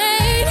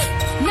remain.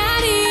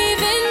 Not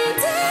even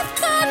death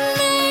could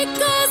make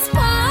us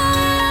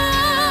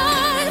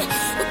part.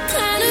 What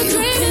kind of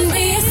dream can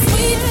be a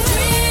sweet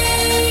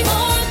dream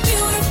or a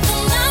beautiful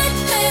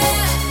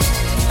nightmare?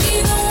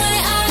 Either way,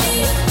 I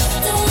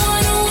don't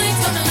wanna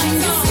wake up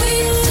like a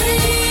sweet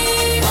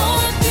dream or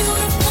a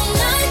beautiful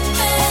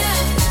nightmare.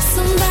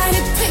 Somebody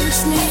pinch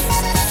me.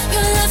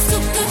 Your love's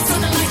too good for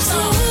the lights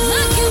on.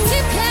 My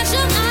guilty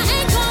pleasure, I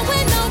ain't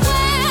going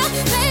nowhere.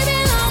 Baby,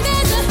 long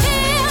as you're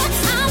here,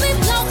 I'll be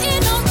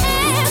floating on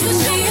air. Could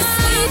be a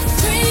sweet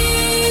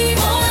dream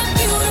or a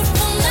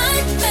beautiful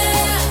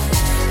nightmare.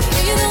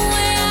 Either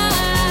way, I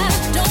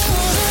don't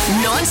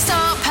wanna.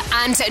 Non-stop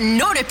and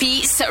no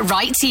repeats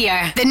right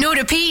here. The no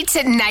repeat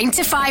 9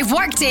 to 5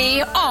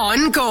 workday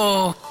on Go.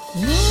 All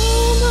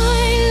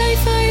my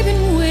life I've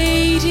been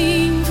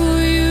waiting for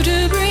you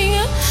to bring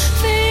a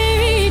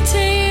fairy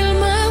tale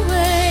my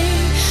way.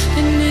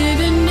 Been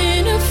living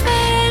in a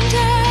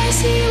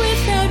fantasy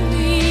without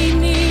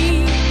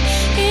meaning.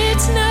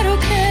 It's not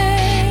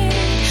okay.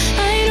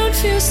 I don't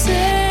feel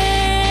safe.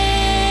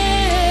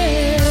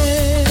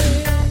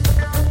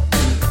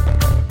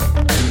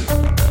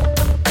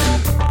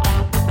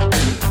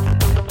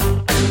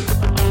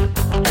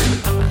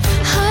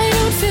 I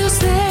don't feel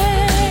safe.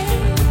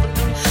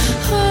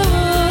 Oh,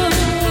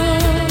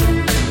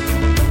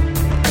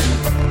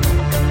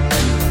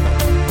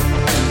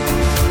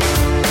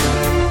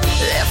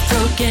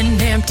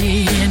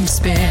 empty in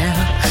despair.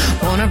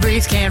 Wanna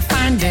breathe, can't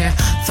find air.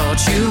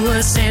 Thought you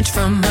were sent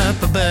from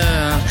up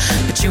above,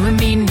 but you and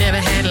me never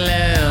had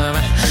love.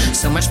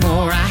 So much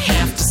more I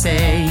have to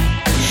say.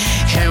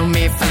 Help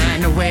me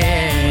find a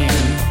way.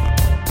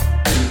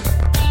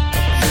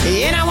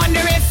 And I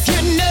wonder if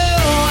you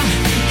know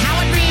how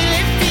it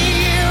really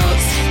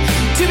feels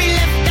to be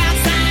left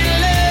outside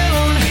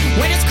alone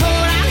when it's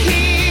cold out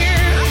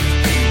here.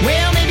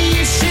 Well, maybe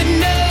you should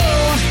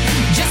know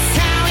just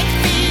how it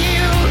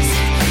feels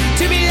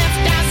to be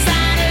left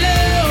outside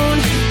alone,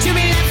 to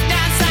be left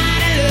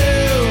outside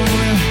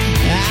alone.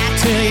 I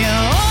tell you,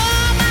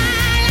 all my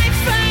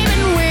life I've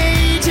been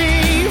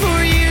waiting for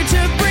you to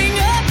bring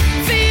a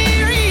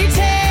fairy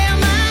tale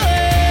my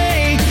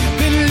way.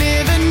 Been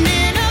living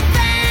in a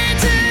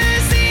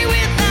fantasy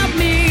without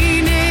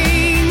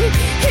meaning.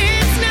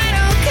 It's not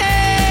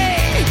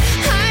okay.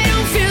 I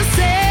don't feel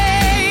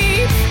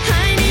safe.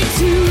 I need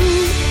to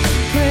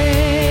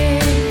pray.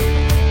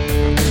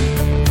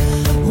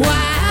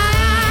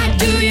 Why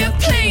do you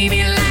play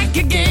me like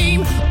a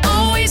game?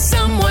 Always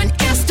someone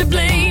else to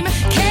blame.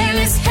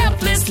 Careless,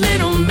 helpless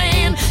little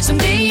man.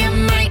 Someday you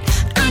might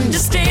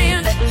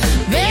understand.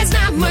 There's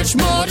not much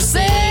more to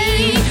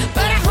say,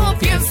 but I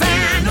hope you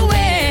find a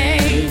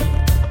way.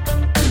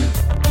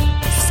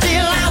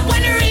 Still, I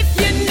wonder if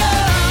you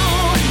know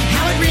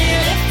how it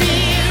really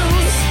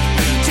feels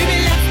to be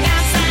left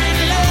outside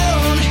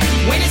alone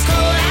when it's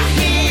cold out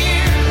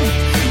here.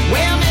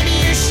 Well, maybe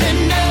you should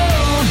know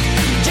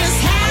just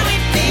how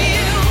it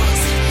feels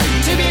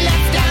to be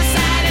left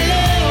outside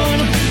alone,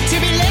 to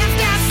be left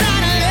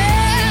outside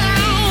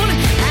alone.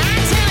 I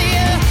tell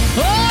you,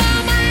 all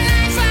my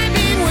life I've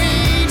been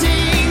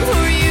waiting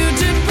for you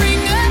to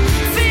bring a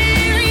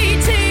fairy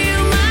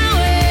tale my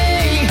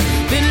way.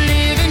 Been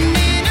living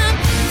in a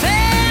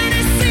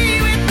fantasy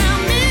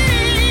without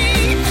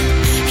meaning.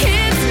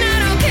 It's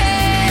not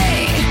okay.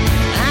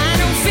 I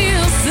don't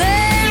feel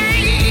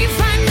safe.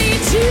 I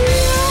need to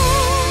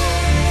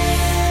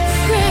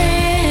pray.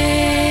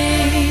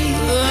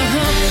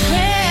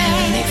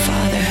 Heavenly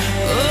Father,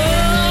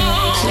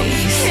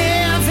 please,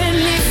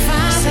 Heavenly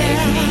Father,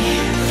 save me.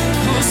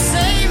 Oh,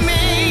 save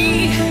me.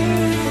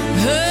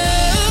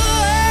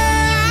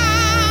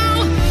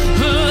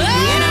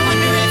 And I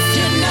wonder if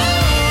you know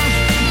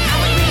how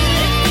it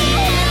really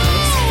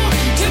feels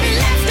to be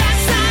left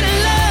outside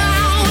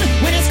alone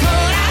when it's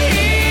cold out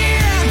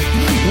here.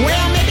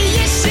 Well, maybe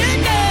you should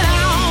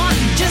know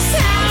just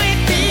how it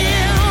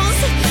feels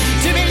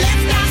to be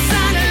left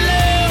outside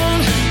alone,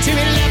 to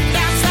be left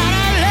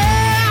outside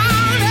alone.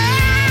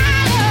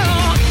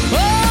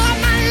 All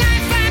my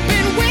life I've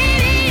been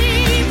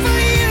waiting for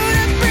you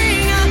to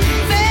bring a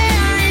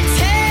fairy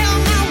tale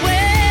my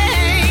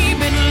way.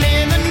 Been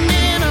living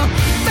in a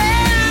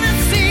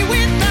fantasy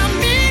without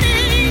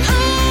meaning.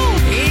 Oh,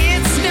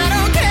 it's not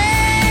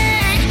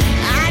okay.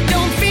 I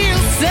don't feel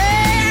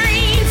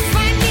safe.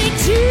 I need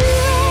to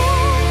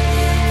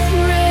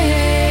pray.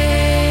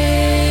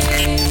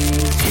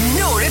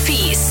 No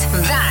repeats.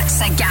 That's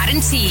a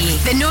guarantee.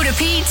 The no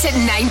repeats at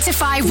 9 to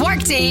 5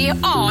 workday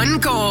on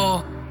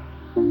Go.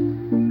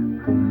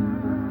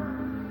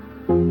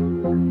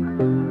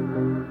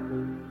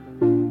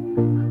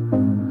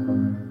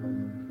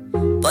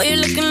 Boy,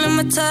 you're looking like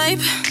my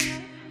type,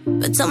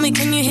 but tell me,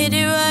 can you hit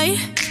it right?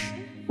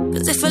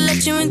 Cause if I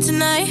let you in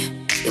tonight,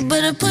 you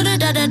better put it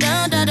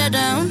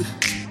down.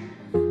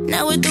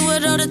 Now we do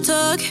it all the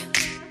talk,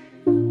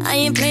 I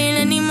ain't playing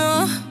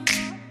anymore.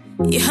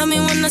 You heard me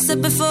when I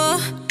said before,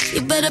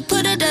 you better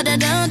put it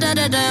down.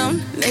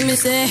 Make me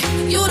say,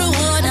 you the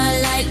one I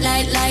like.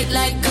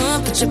 Come on,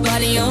 put your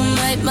body on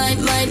might.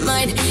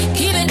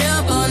 Keep it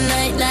up all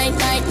night.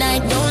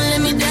 Don't let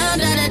me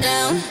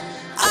down.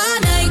 All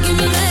night, give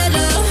me mad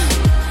love.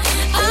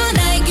 All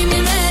night, give me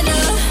mad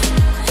love.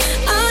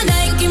 All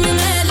night, give me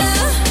mad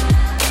love.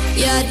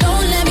 Yeah,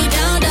 don't let me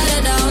down.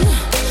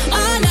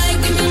 All night,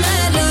 give me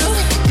mad love.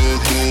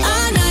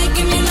 All night,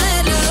 give me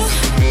mad love.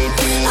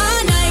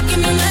 All night, give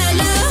me mad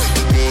love.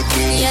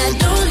 Yeah,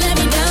 don't let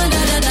me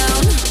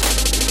down.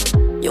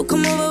 You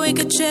come over, we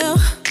could chill.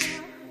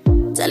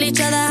 Tell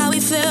each other how we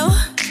feel.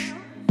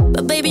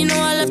 But baby, know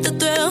I love the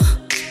thrill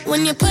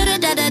when you put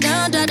it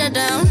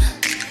down.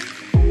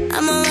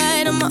 I'm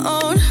alright on my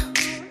own,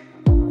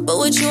 but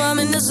with you I'm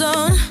in the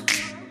zone.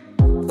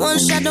 One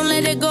shot, don't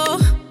let it go.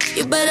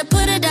 You better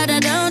put it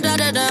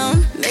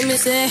down. Make me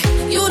say,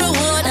 you the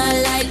one I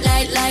like.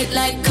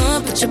 Come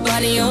on, put your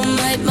body on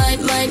might.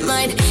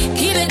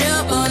 Keep it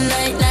up all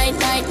night.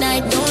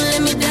 Don't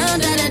let me down.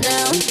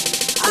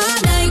 All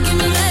night, give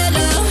me mad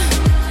love.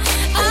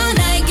 All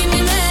night, give me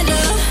mad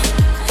love.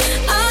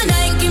 All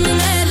night, give me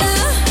mad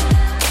love.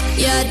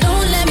 Yeah,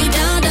 don't let me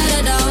down.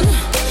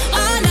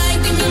 All night,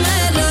 give me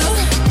mad love.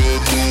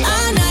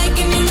 All night,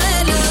 give me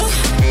mad love.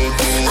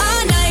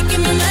 All night,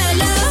 give me mad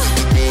love.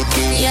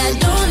 Yeah,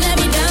 don't let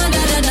me down.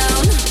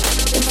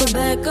 If I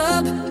back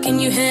up, can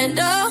you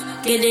handle?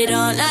 Get it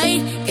all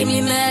night, give me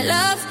mad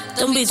love.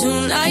 Don't be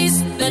too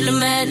nice, better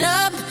man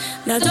up.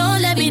 Now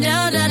don't let me down.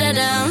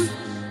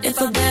 If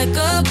I back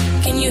up,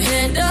 can you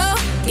handle?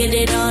 Get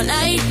it all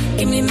night,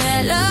 give me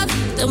mad love.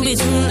 Don't be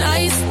too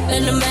nice,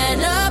 let the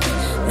man up.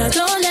 Now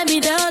don't let me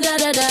down, down,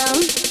 down, down.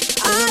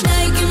 All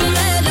night, give me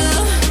mad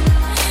love.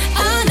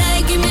 All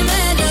night, give me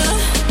mad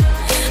love.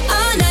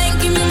 All night,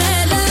 give me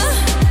mad love.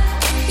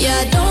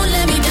 Yeah, don't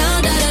let me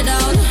down, down, down,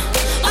 down.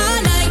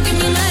 All night, give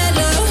me mad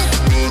love.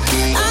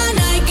 All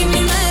night, give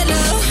me mad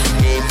love.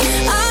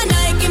 All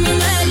night, give me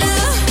mad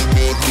love.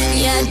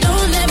 Yeah,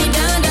 don't let me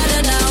down, down,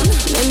 down, down.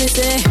 Let me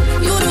say,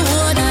 you the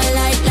one I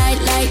like.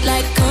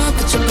 Come on,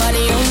 put your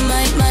body on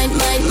mine.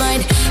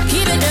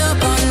 Keep it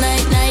up all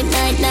night.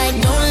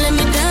 Don't let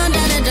me down,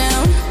 down, down,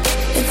 down.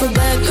 If we're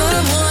back, you're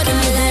the one in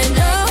my head,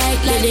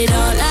 like, let it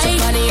all night.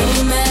 Body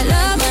on mad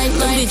love,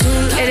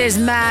 It is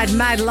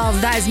Mad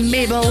Love. That is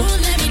Mabel.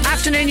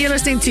 Afternoon, you're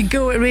listening to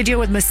Go Radio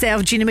with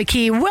myself, Gina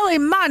McKie. Willie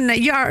Munn,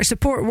 you're a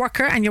support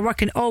worker and you're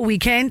working all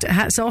weekend.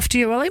 Hats off to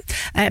you, Willie.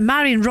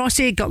 Marion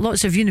Rossi got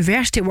lots of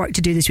university work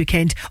to do this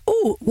weekend.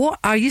 Oh, what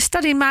are you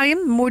studying,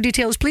 Marion? More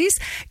details, please.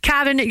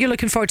 Karen, you're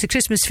looking forward to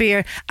Christmas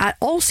fair at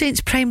All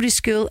Saints Primary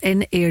School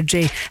in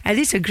Airdrie.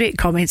 These are great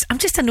comments. I'm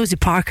just a nosy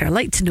Parker. I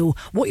like to know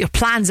what your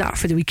plans are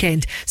for the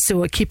weekend.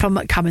 So keep them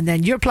coming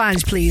then. Your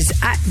plans, please,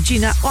 at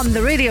Gina on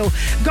the radio.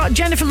 Got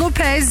Jennifer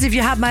Lopez, If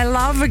You Had My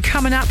Love,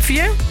 coming up for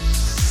you.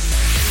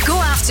 Go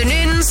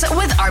afternoons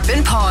with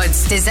Urban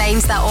Pods.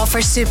 Designs that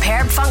offer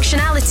superb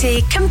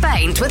functionality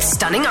combined with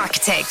stunning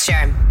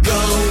architecture.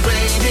 Go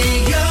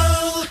Radio.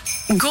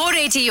 Go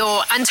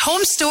Radio and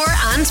Home Store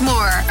and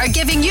more are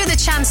giving you the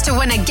chance to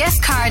win a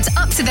gift card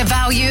up to the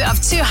value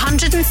of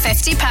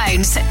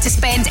 £250 to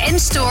spend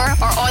in-store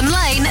or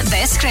online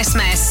this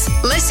Christmas.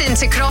 Listen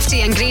to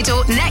Crofty and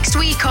Grado next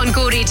week on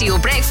Go Radio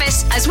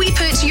Breakfast as we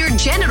put your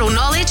general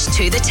knowledge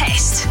to the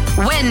test.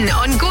 Win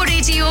on Go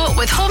Radio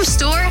with Home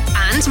Store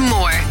and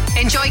more.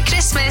 Enjoy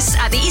Christmas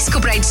at the East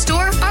Kilbride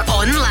store or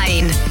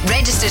online.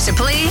 Register to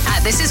play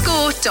at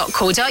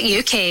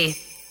thisisgo.co.uk.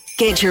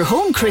 Get your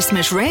home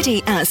Christmas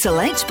ready at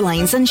Select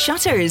Blinds and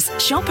Shutters.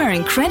 Shop our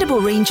incredible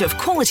range of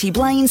quality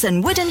blinds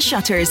and wooden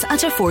shutters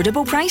at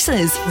affordable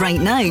prices. Right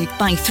now,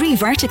 buy 3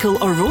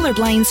 vertical or roller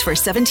blinds for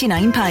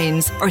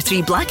 £79 or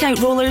 3 blackout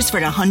rollers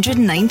for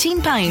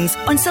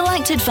 £119 on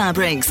selected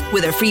fabrics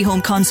with a free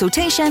home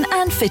consultation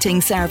and fitting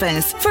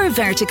service. For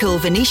vertical,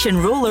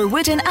 Venetian, roller,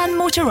 wooden and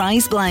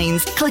motorised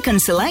blinds, click on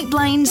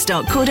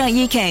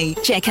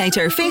selectblinds.co.uk. Check out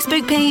our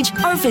Facebook page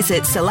or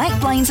visit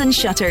Select Blinds and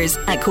Shutters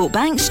at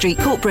Coatbank Street,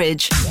 Coatbridge.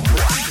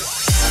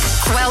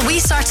 While we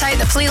sort out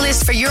the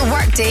playlist for your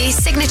workday,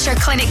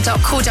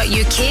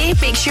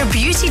 signatureclinic.co.uk makes your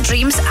beauty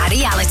dreams a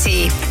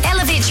reality.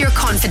 Elevate your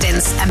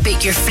confidence and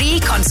book your free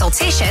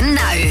consultation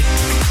now.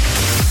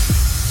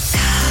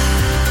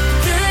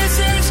 This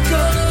is Go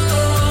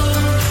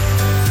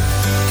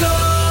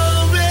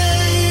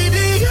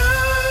Radio.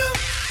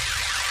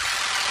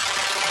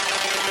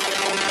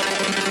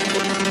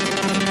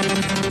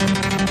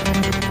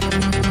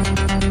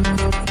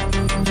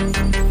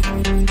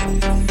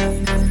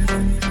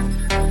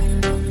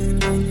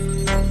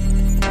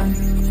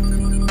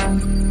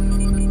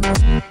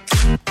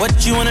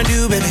 What you wanna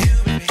do, baby?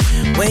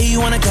 Where you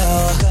wanna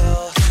go?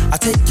 I'll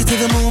take you to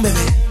the moon,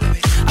 baby.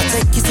 I'll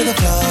take you to the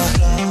floor.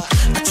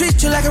 I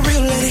treat you like a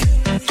real lady,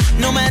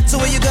 no matter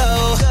where you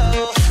go.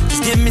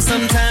 Just give me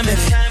some time, baby.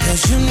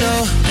 Cause you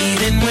know,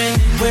 even when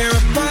we're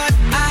apart,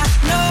 I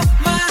know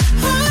my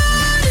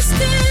heart is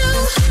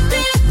still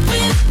there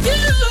with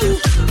you.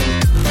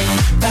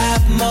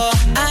 5 more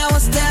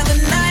hours till the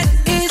night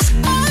is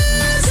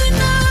ours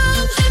and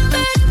I'm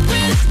back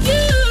with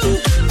you.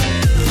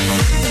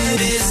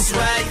 This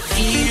right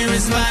here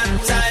is my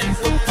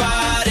type of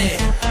party.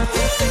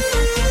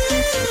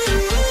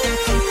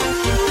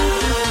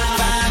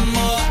 5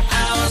 more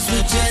hours,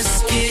 we're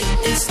just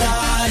getting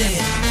started.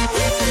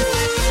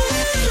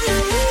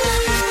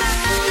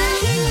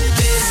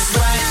 This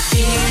right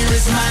here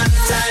is my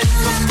type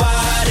of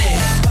party.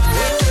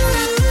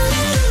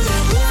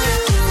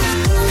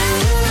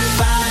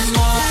 5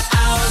 more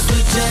hours,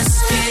 we're just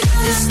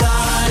getting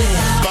started.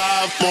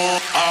 5 more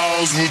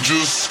hours, we're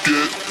just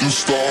getting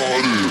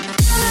started.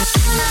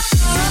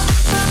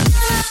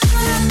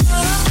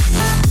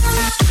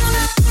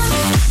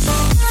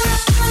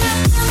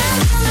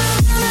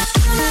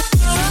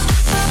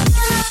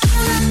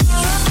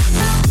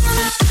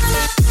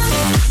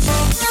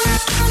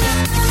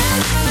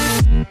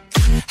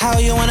 How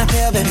you wanna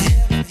feel, baby?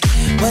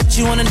 What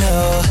you wanna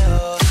know?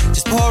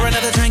 Just pour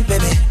another drink,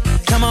 baby.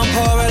 Come on,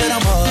 pour a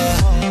little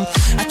more.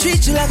 I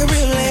treat you like a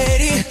real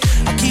lady.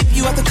 I'll keep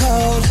you out the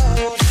cold.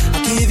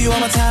 I'll give you all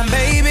my time,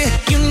 baby.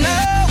 You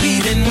know,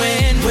 even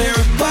when we're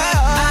apart,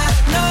 I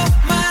know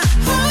my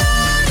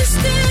heart is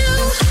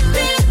still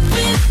there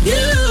with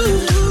you.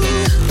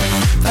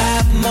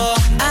 5 more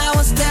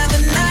hours till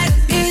the night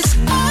is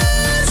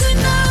ours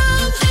and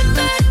I'm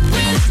back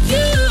with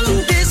you.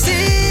 This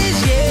is,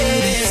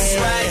 yeah. This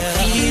right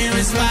here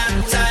is my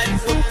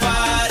type of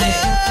party.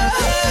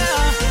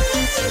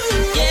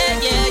 Yeah,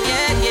 yeah,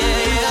 yeah,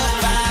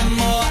 yeah. 5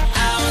 more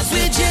hours,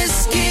 we're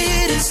just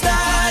getting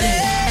started.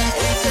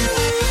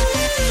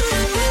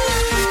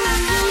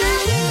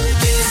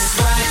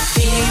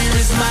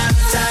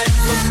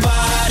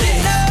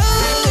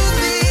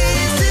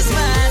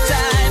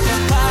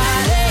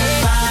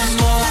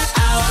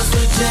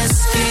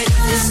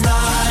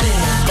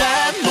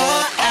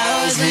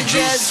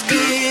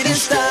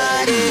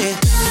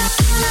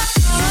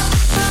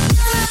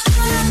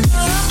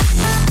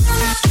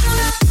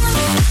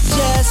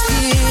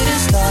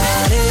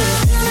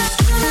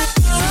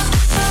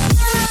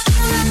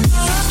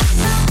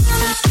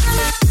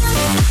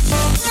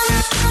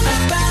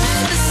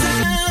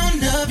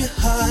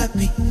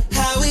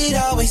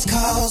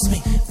 calls me,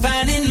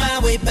 finding my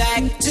way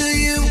back to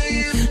you.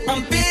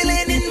 I'm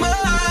feeling it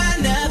more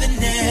now than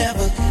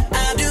ever.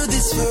 I'll do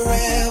this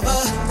forever,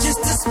 just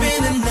to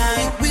spend the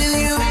night with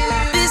you.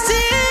 This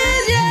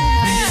is,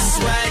 yeah. This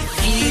right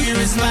here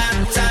is my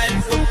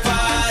type of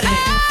party.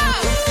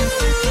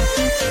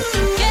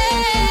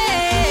 Yeah.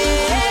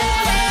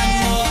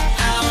 5 more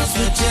hours,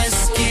 we're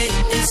just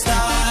getting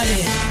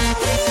started.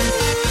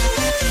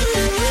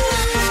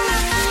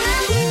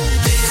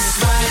 This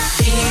right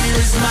here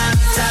is my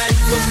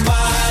type of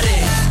party.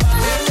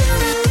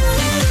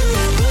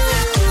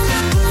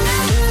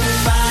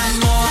 5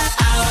 more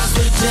hours,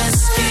 we're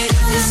just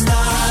getting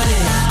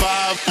started.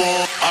 5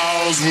 more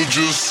hours, we're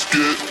just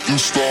getting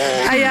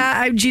started. Hiya,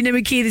 I'm Gina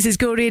McKie. This is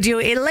Go Radio.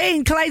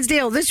 Elaine,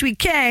 Clydesdale, this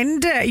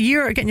weekend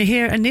you're getting your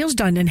hair and nails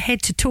done and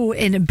head to toe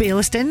in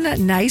Baillieston.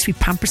 Nice, we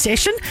pamper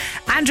session.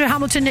 Andrew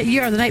Hamilton,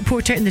 you're the night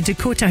porter in the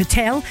Dakota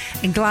Hotel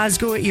in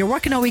Glasgow. You're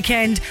working all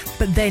weekend,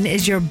 but then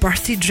is your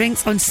birthday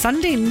drinks on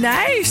Sunday.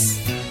 Nice.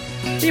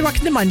 You're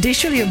working the Monday,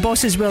 surely your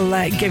bosses will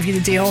give you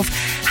the day off.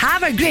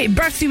 Have a great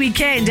birthday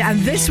weekend,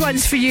 and this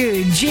one's for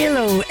you,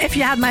 J-Lo, If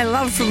You Had My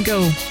Love from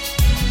Go.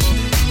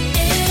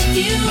 If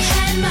you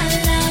had my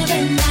love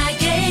and I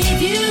gave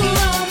you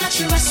all my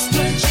trust,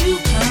 would you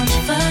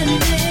comfort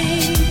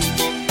me?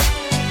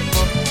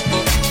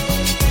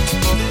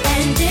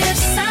 And if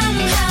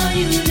somehow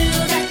you knew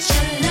that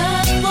your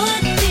love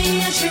would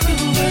be untrue,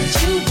 would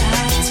you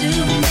lie to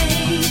me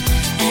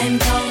and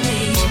call me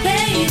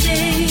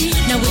baby?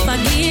 Now if I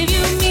give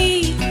you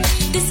me,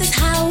 this is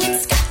how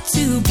it's got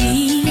to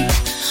be.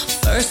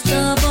 First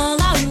of all,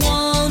 I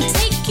won't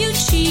take you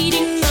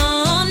cheating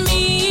on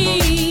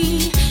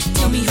me.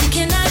 Tell me, who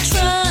can I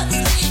trust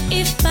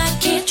if I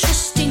can't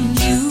trust in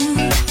you?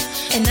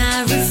 And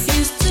I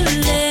refuse to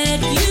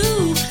let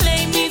you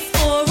play me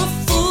for a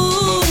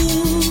fool.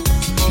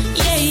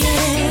 Yeah,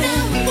 yeah.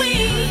 Now we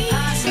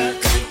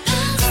could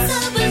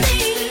possibly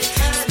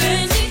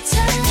spend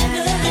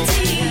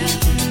eternity.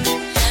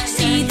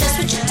 See, that's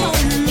what you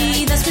told me,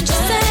 that's what you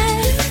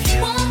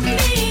said. Want me,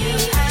 you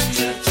have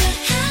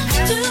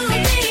to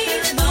be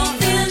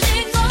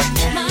fulfilling all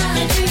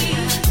my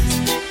dreams.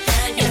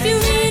 If you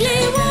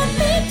really want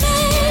me,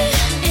 babe,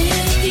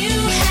 if you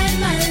had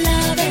my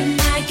love and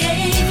I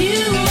gave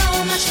you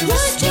all my trust,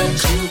 would you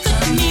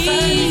comfort me?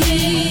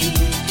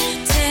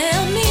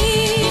 Tell me,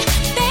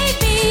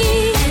 baby.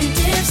 And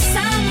if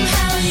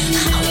somehow you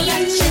knew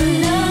that your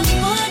love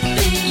would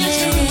be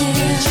untrue,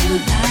 would you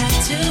lie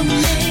to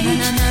me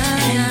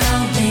and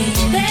call me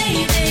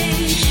baby?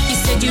 You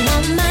said you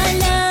want my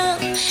love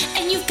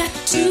and you've got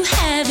to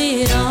have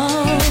it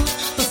all,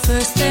 but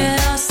first there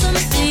are some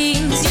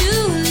things you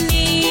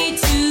need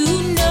to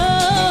know.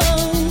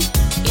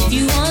 If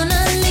you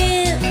wanna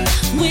live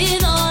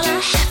with all I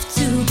have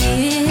to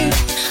give,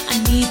 I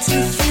need to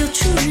feel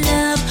true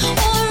love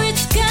or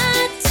it's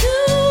got to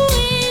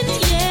end,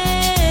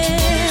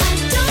 yeah. I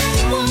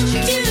don't want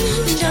you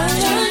to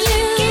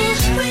get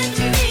with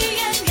me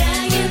and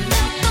get up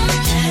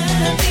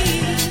unhappy.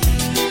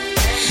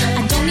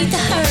 I don't need the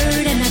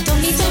hurt and I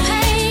don't need the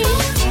pain.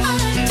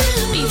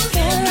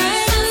 Before I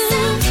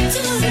love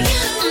to you,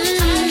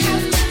 I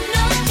have to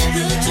know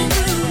the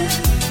truth.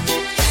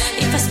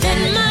 If I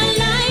spend my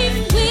life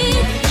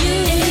with you,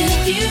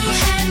 if you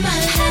had my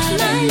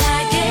love and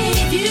I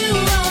gave you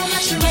all my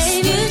trust,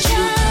 would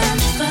you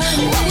comfort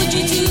me? What would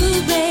you do,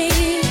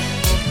 babe?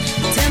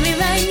 Tell me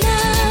right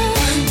now.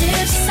 And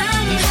if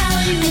somehow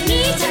you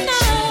need to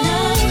know,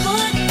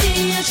 would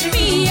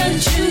be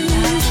untrue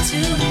to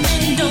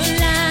me, don't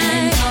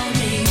lie,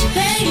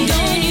 baby.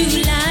 Don't you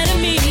lie to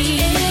me.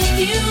 If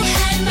you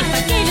had my love,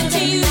 I gave it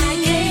to you, I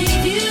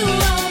gave you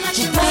all my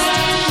trust.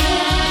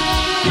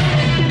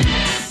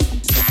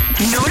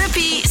 No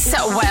repeats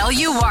while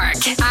you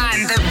work.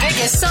 And the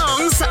biggest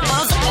songs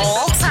of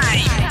all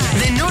time.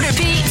 The No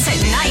Repeats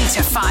at 9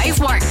 to 5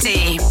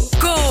 workday.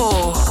 Go!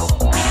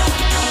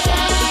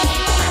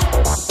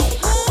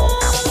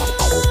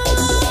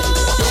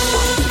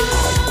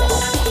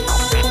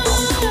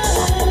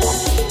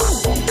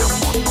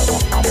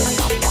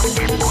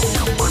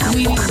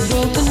 We've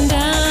broken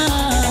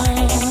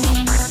down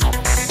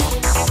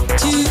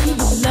to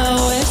the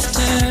lowest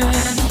turn.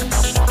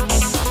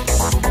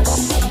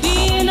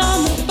 Being on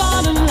the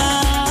bottom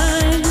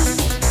line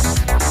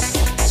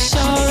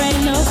sure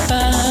ain't no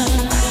fun.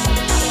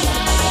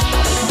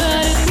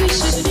 But if we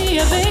should be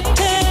a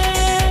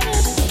victim,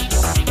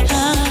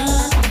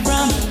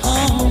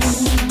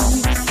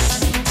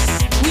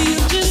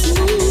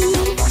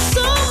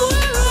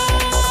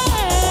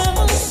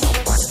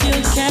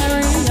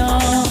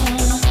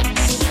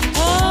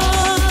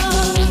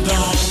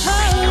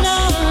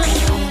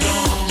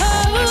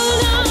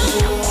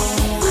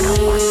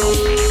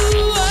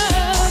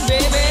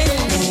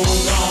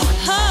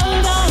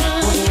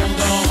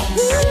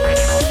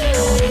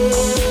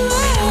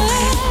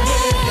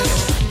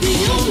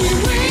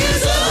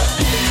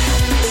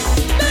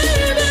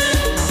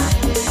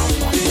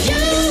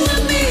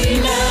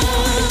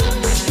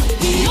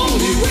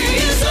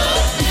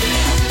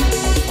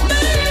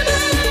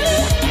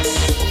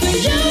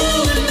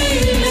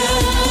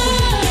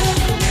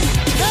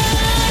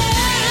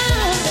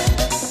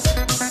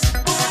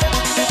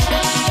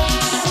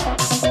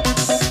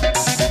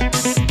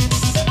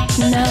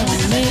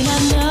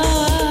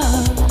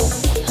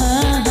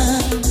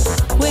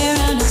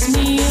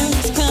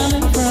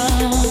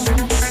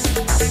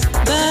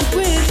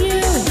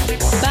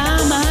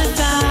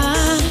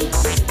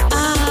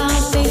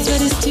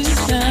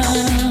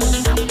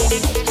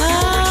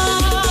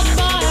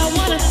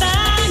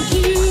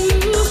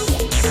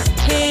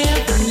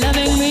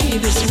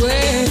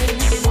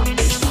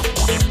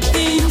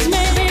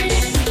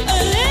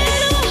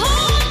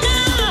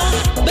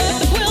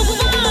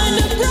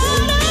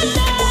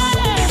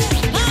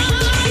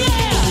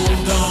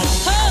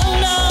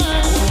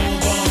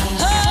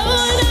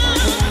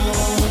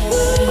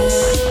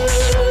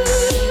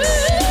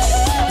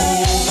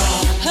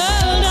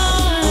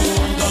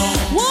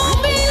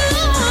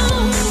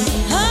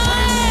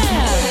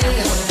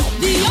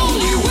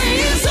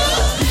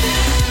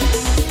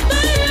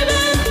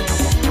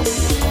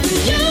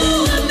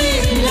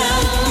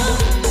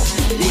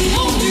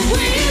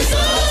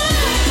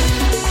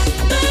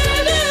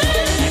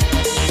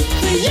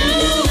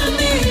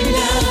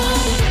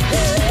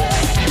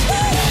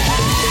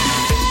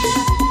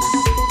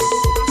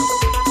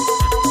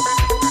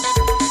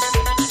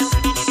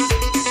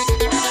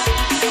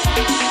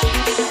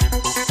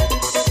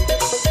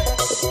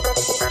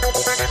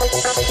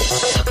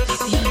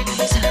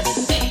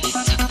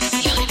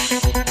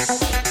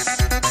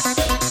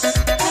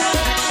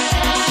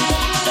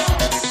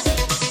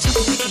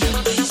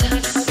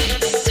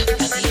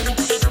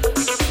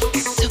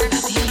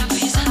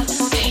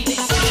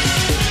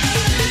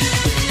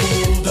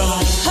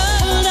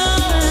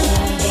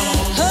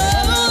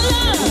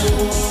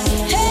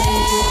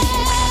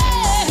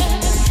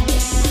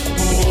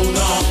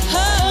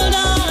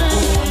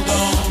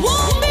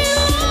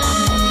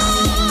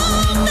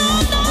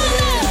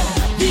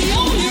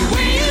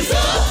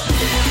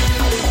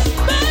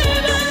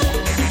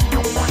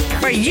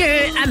 you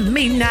and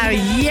me now.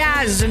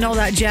 Yes, and all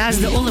that jazz.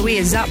 The only way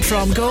is up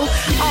from Go.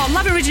 Oh,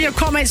 love reading your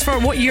comments for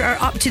what you are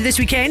up to this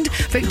weekend.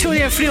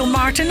 Victoria Friel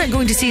Martin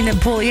going to see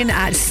Napoleon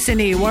at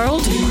Cine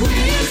World.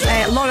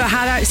 Laura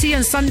Hara, see you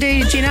on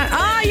Sunday, Gina.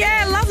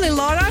 Yeah, lovely,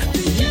 Laura.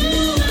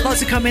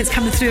 Lots of comments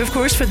coming through, of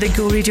course, for the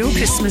Go Radio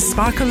Christmas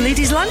Sparkle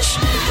Ladies Lunch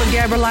from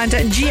Gerber Landa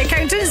and G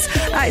Accountants.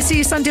 See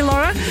you Sunday,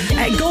 Laura.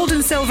 Gold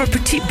and Silver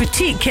Petite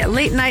Boutique,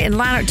 late night in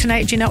Lanark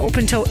tonight, Gina,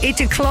 open till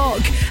 8 o'clock.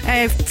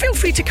 Feel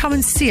free to come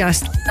and see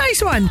us.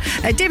 Nice one.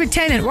 David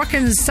Tennant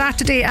working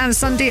Saturday and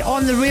Sunday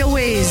on the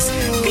railways.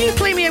 Can you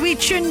play me a wee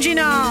tune,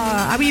 Gina?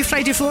 A wee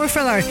Friday floor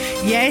filler?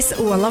 Yes.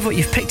 Oh, I love what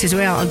you've picked as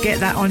well. I'll get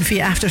that on for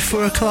you after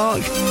 4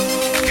 o'clock.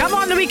 Come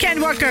on, the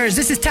weekend workers.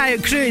 This is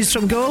Tayo Cruz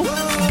from Go.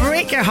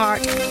 Break Your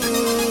Heart.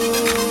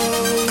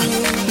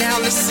 Now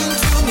listen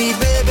to me,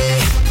 baby.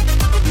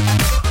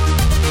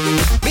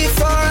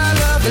 Before I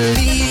love and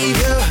leave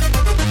you,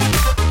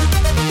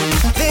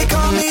 they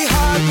call me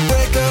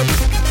heartbreaker.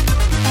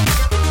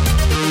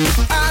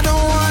 I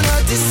don't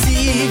wanna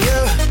deceive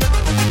you.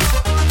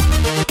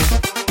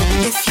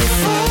 If you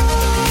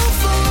fall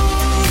for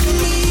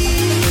me,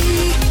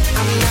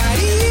 I'm not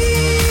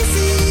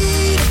easy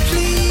to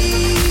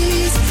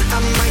please. I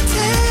might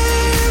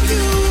tear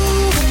you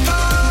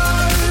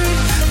apart.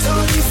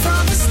 Told you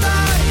from the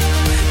start,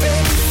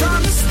 baby, from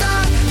the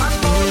start. I'm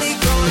only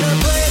gonna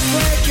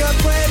break your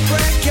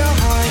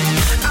heart.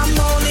 I'm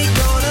only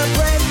gonna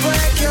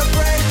break your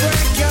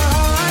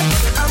heart.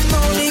 I'm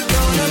only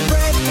gonna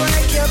break your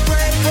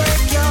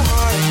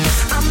heart.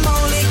 I'm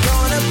only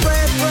gonna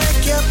break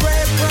your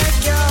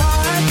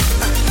heart.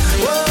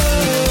 Whoa,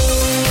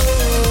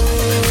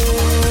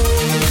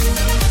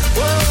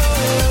 whoa.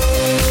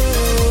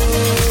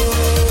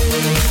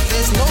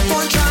 There's no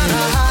point trying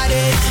to hide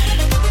it.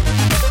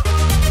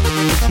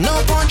 No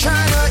point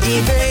trying to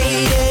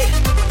evade it.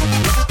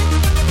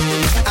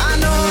 I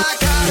know I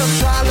got a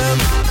problem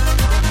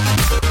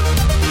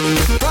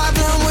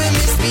with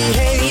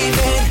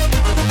misbehaving.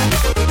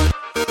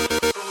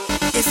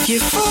 If you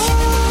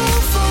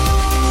fall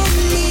for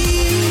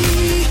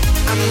me,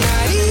 I'm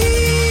not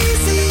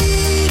easy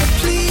to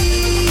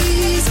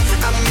please.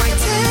 I might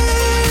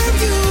tear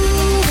you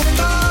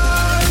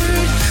apart.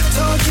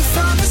 Told you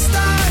from the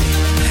start,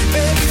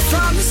 baby,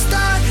 from the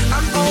start.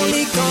 I'm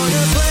only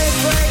gonna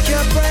break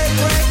your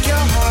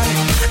heart.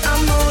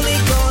 I'm only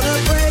gonna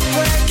break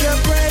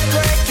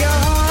your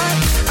heart.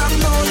 I'm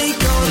only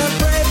gonna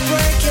break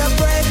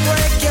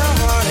your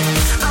heart.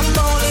 I'm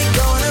only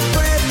gonna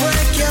break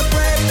your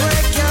heart.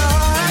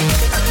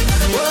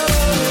 Whoa,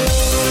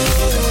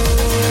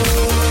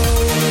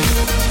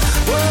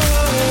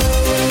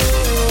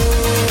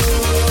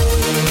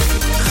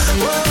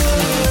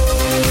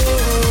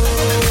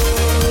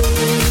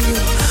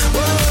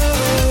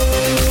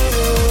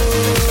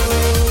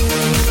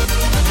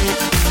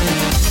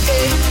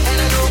 and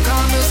I know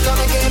karma's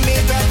gonna get me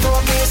back for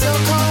being so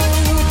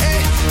cold.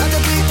 Like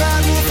a big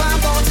bad wolf, I'm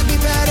born to be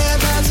bad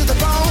and bad to the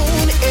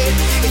bone.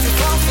 If you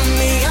fall for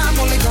me, I'm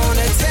only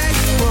gonna tear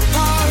you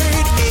apart.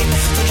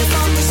 Told you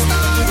from the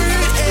start,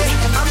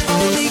 I'm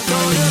only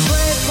gonna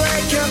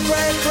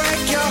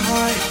break your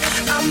heart.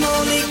 I'm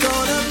only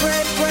gonna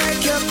break your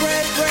heart.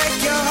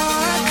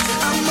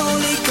 I'm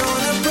only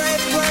gonna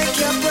break your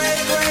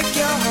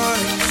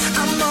heart.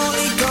 I'm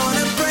only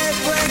gonna break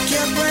your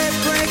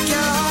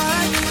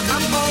heart.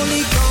 I'm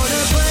only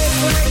gonna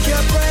break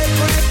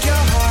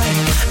your heart.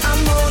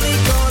 I'm only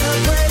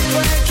gonna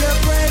break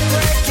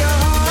your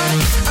heart.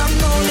 I'm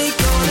only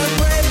gonna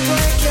break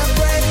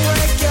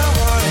your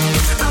heart.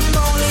 I'm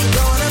only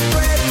gonna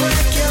break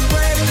your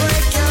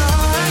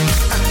heart.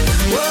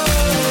 Whoa,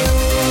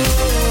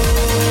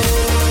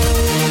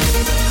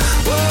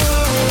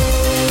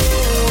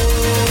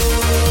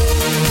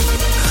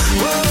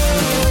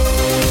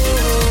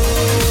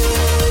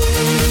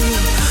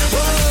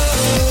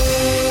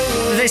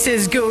 This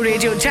is Go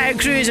Radio. Tayo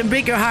Cruz and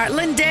Break Your Heart.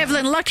 Lynn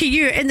Devlin, lucky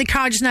you, in the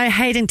car just now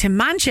heading to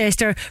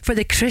Manchester for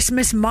the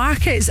Christmas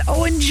markets.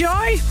 Oh,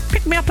 enjoy.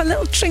 Pick me up a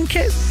little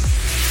trinket.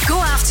 Go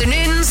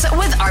afternoons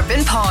with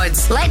Urban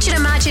Pods. Let your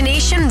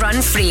imagination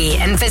run free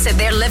and visit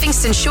their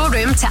Livingston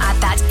showroom to add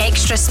that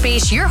extra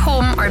space your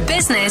home or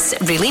business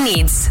really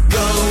needs.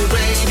 Go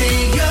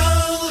Radio.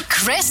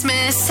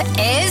 Christmas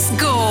is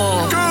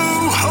go. Go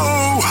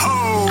ho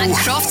ho. And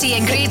Crofty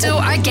and Grado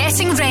are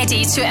getting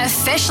ready to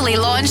officially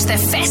launch the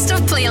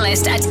festive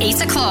playlist at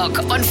 8 o'clock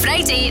on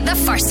Friday, the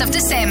 1st of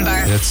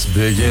December. It's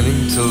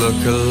beginning to look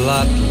a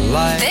lot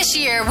like... This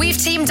year, we've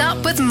teamed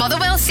up with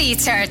Motherwell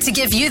Theatre to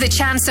give you the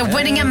chance of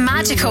winning a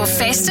magical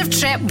festive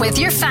trip with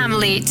your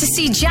family to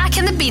see Jack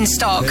and the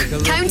Beanstalk,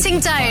 counting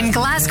down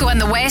Glasgow and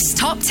the West's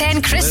top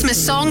 10 Christmas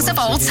songs of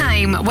all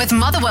time with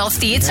Motherwell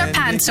Theatre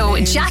Panto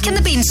Jack and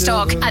the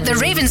Beanstalk at the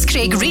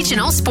Ravenscraig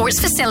Regional Sports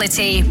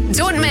Facility.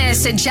 Don't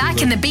miss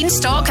Jack and the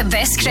Beanstalk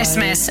this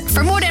Christmas.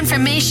 For more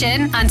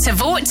information and to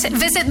vote,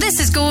 visit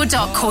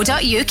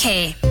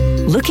thisisgo.co.uk.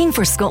 Looking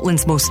for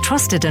Scotland's most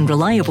trusted and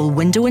reliable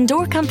window and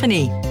door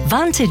company?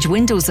 Vantage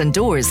Windows and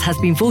Doors has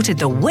been voted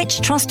the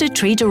Which Trusted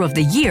Trader of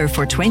the Year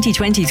for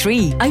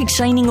 2023,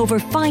 outshining over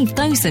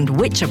 5,000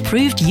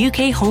 Which-approved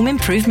UK home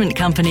improvement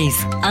companies.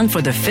 And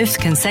for the 5th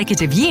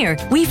consecutive year,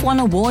 we've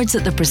won awards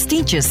at the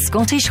prestigious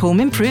Scottish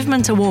Home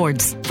Improvement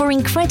Awards. For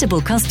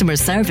incredible customer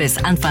service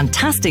and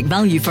fantastic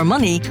value for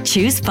money,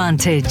 choose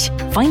Vantage.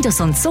 Find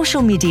us on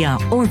social media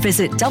or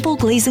visit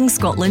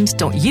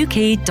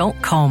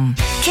doubleglazing.scotland.uk.com.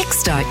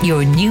 Kickstart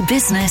your new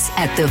business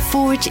at the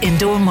Forge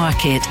Indoor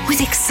Market.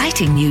 With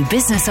exciting new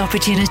business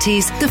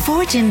opportunities, the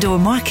Forge Indoor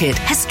Market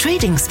has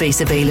trading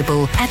space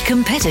available at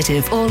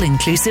competitive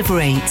all-inclusive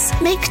rates.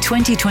 Make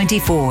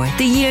 2024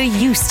 the year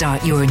you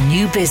start your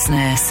new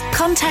business.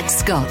 Contact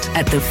Scott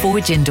at the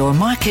Forge Indoor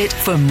Market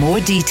for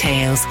more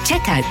details.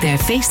 Check out their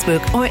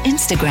Facebook or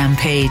Instagram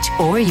page,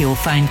 or you'll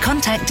find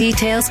contact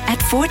details at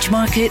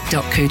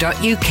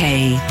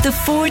forgemarket.co.uk. The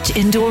Forge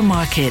Indoor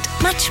Market,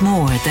 much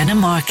more than a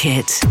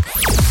market.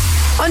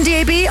 On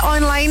DAB,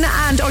 online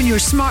and on your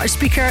smart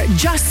speaker,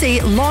 just say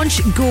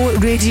launch Go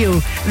Radio.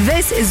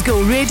 This is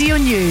Go Radio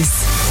News.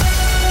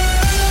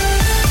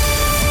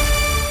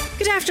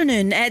 Good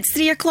afternoon, it's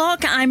 3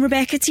 o'clock. I'm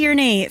Rebecca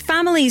Tierney.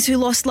 Families who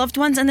lost loved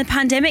ones in the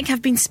pandemic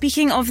have been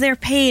speaking of their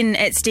pain.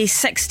 It's day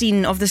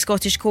 16 of the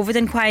Scottish COVID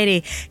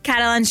inquiry.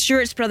 Carol-Ann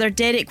Stewart's brother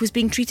Derek was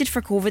being treated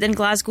for COVID in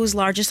Glasgow's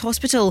largest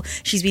hospital.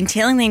 She's been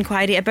telling the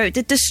inquiry about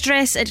the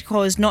distress it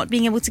caused not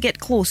being able to get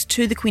close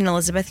to the Queen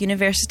Elizabeth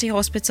University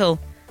Hospital.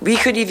 We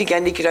couldn't even get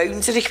in the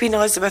grounds of the Queen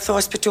Elizabeth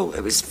Hospital.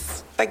 It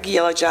was big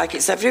yellow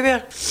jackets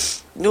everywhere.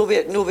 No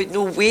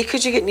way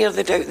could you get near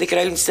the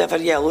grounds to ever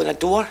yellow in a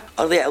door,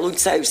 or let alone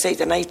sit outside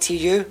an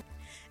ITU.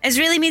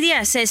 Israeli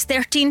media says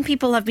 13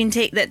 people have been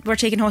that were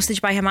taken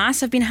hostage by Hamas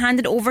have been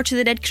handed over to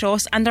the Red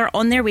Cross and are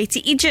on their way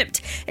to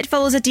Egypt. It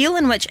follows a deal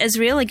in which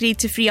Israel agreed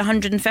to free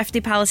 150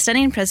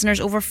 Palestinian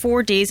prisoners over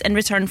 4 days in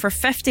return for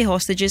 50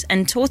 hostages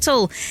in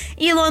total.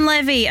 Elon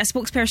Levy, a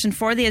spokesperson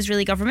for the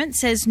Israeli government,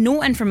 says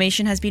no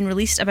information has been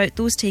released about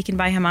those taken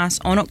by Hamas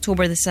on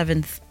October the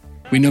 7th.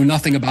 We know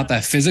nothing about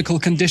their physical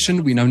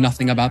condition. We know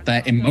nothing about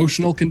their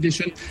emotional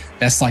condition,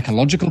 their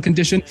psychological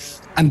condition,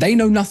 and they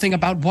know nothing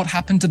about what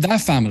happened to their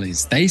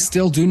families. They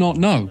still do not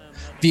know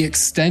the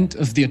extent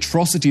of the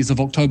atrocities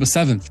of October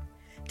 7th.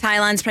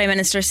 Thailand's Prime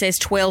Minister says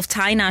 12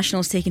 Thai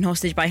nationals taken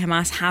hostage by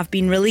Hamas have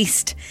been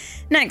released.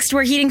 Next,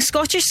 we're hearing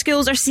Scottish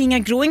schools are seeing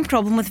a growing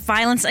problem with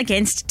violence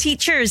against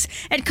teachers.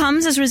 It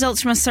comes as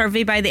results from a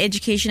survey by the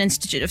Education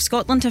Institute of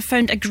Scotland have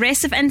found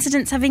aggressive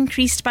incidents have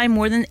increased by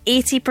more than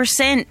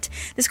 80%.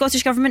 The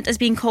Scottish Government is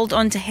being called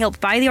on to help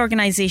by the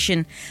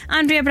organisation.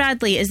 Andrea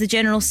Bradley is the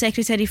General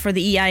Secretary for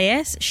the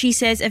EIS. She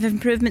says if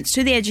improvements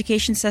to the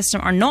education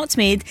system are not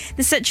made,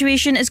 the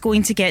situation is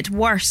going to get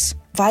worse.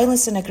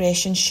 Violence and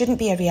aggression shouldn't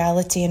be a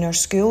reality in our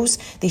schools.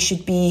 They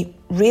should be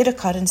rare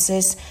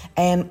occurrences,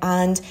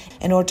 and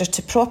in order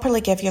to properly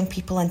give young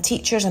people and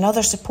teachers and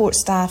other support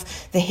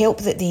staff the help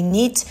that they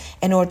need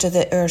in order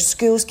that our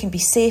schools can be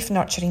safe,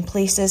 nurturing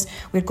places,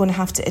 we're going to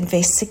have to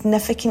invest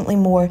significantly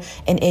more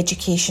in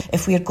education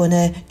if we're going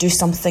to do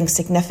something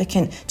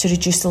significant to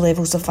reduce the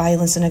levels of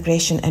violence and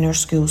aggression in our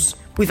schools.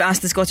 We've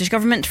asked the Scottish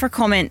Government for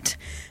comment.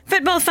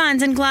 Football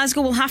fans in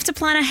Glasgow will have to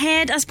plan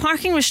ahead as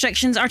parking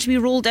restrictions are to be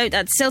rolled out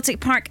at Celtic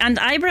Park and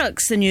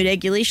Ibrox. The new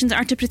regulations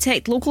are to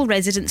protect local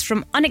residents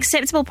from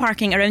unacceptable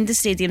parking around the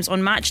stadiums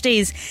on match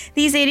days.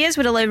 These areas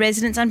would allow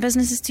residents and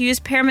businesses to use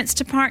permits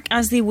to park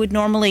as they would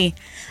normally.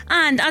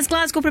 And as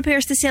Glasgow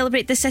prepares to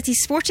celebrate the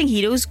city's sporting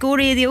heroes, Go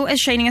Radio is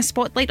shining a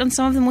spotlight on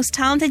some of the most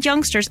talented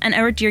youngsters in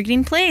our dear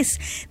green place.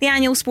 The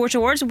annual Sport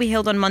Awards will be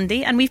held on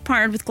Monday, and we've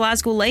partnered with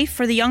Glasgow Life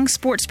for the Young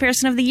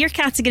Sportsperson of the Year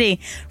category.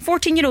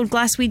 14-year-old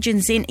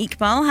Glaswegian Zayn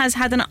Iqbal has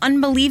had an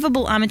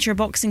unbelievable amateur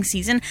boxing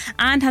season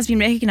and has been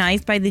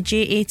recognised by the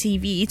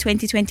JATV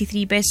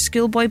 2023 Best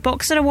Schoolboy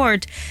Boxer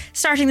Award.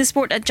 Starting the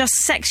sport at just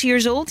 6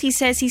 years old, he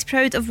says he's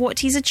proud of what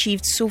he's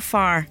achieved so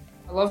far.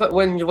 I love it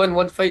when you win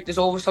one fight, there's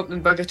always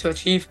something bigger to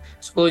achieve,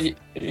 so you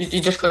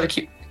just got to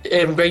keep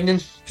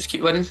grinding, just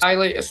keep winning.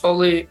 Highlight is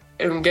probably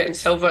getting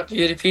silver at the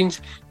Europeans.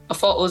 I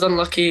thought I was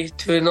unlucky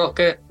to not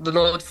get the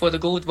nod for the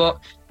gold, but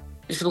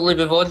you should only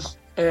move on.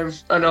 And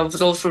I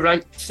was also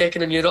ranked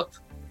second in Europe.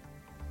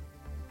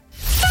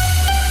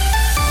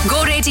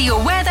 Go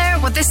Radio weather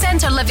with the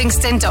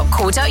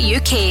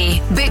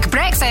centrelivingston.co.uk. Book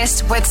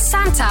breakfast with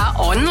Santa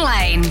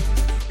online.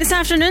 This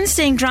afternoon,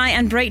 staying dry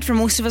and bright for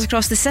most of us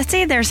across the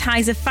city. There's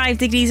highs of 5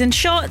 degrees in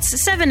Shotts,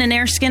 7 in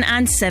Erskine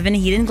and 7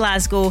 here in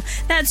Glasgow.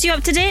 That's you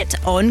up to date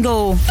on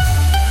Go.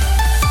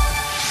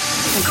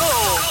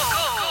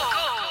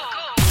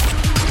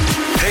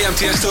 Hey, I'm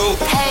Tiesto.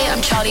 Hey,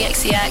 I'm Charlie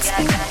XCX.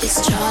 It's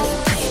Charlie,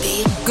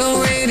 baby.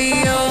 Go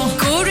Radio.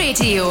 Go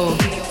Radio.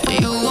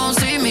 You won't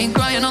see me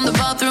crying on the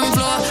bathroom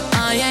floor.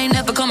 I ain't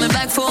never coming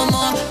back for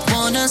more.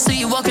 Wanna see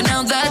you walking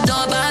out that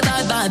door. Bye,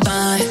 bye, bye,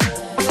 bye.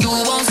 You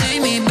won't see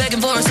me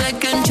begging for a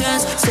second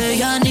chance.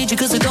 Say I need you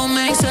cause it don't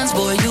make sense.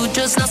 Boy, you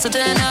just lost a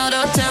 10 out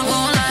of 10.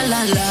 Won't lie,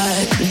 lie,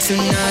 lie.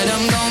 Tonight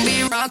I'm gonna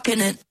be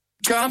rocking it,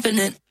 dropping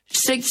it.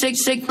 Shake, shake,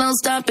 shake, no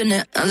stopping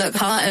it. I look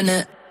hot in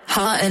it.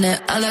 hot in it.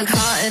 I look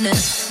hot in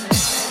it.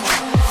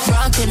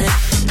 Rocking it,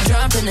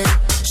 dropping it.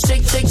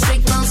 Shake, shake,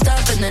 shake, non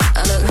stopping it.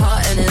 I look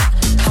hot in it,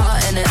 hot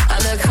in it. I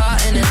look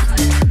hot in it.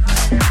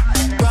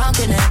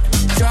 Rocking it,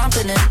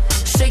 dropping it.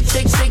 Shake,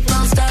 shake, shake,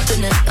 non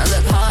stopping it. I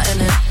look hot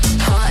in it,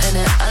 hot in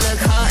it. I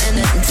look hot in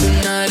it.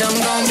 Tonight I'm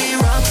gonna be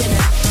rocking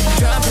it,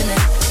 dropping it.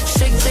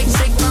 Shake, shake,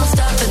 shake, non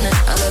stopping it.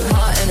 I look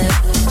hot in it,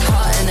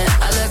 hot in it.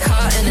 I look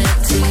hot in it.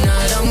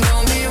 Tonight I'm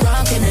gonna be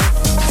rocking it,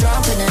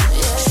 dropping it.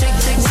 Shake,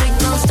 shake, shake,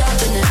 non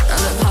stopping it. I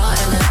look hot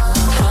in it,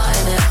 hot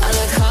in it. I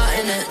look hot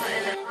in it.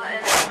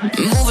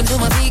 Moving till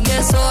my feet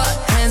get sore.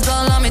 Hands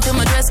all on me till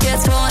my dress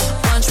gets torn.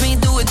 Watch me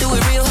do it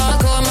real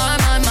hardcore. My.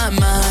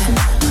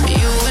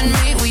 You and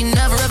me, we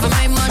never ever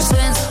made much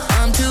sense.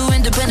 I'm too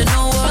independent,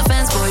 no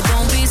offense. Boy,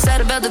 don't be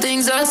sad about the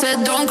things I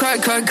said. Don't cry,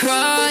 cry,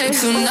 cry.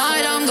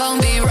 Tonight I'm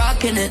gonna be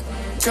rocking it,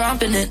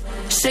 dropping it.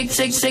 Shake,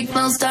 shake, shake,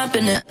 no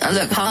stopping it. I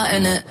look hot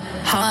in it,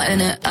 hot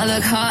in it. I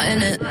look hot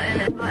in it.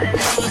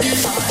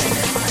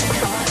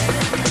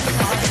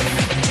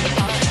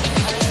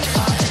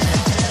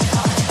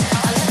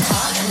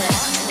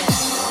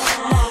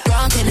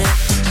 Rocking it,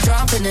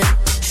 dropping it.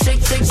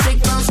 Shake, shake,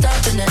 shake, no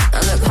stopping it. I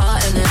look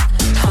hot in it,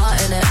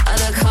 hot in it. I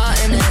look hot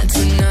in it.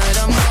 Tonight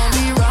I'm gonna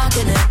be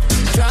rocking it,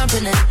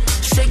 dropping it.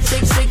 Shake,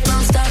 shake, shake, no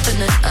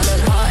stopping it. I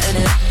look hot in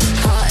it,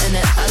 hot in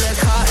it. I look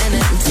hot in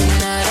it.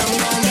 Tonight I'm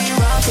gonna be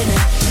rocking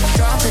it,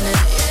 dropping it.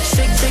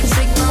 Shake, shake,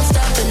 shake, no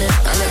stopping it.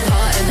 I look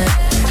hot in it,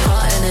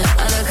 hot in it.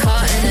 I look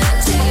hot in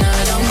it.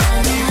 Tonight I'm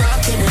gonna be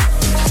rocking it,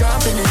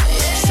 dropping it.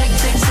 Shake,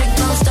 shake, shake,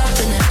 no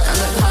stopping it. I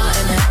look hot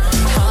in it,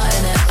 hot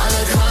in it. I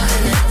look hot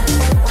in it.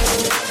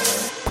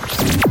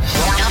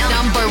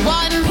 Number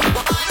 1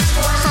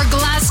 for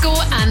Glasgow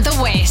and the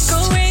West. Go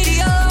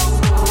radio.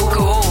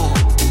 Go.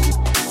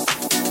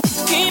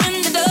 Came in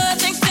the door,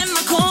 thinks in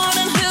my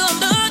corner, who I'm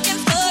looking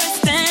for is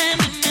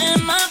standing in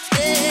my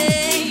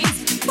face.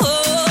 Oh,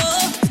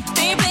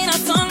 they played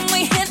our song, we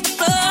hit the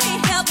floor, he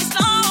held the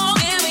song,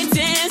 and we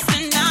danced the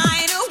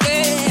night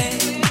away.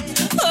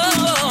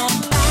 Oh,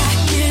 I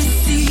can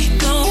see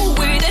the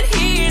way that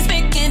he's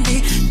making me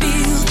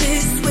feel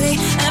this way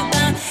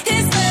about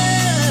his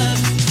love.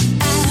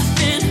 I've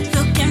been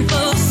looking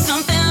for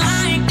something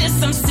like this,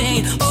 I'm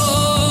saying, oh.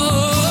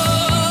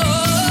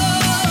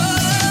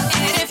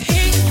 And if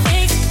he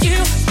makes you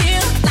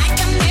feel like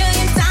 $1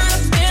 million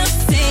bills,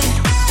 say,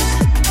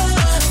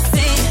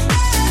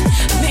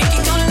 make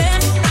it go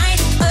left,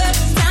 right, up,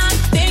 down,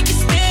 make it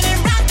spin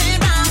and rock and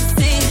round,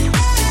 say.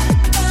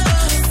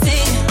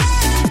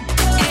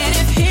 And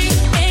if he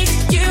makes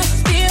you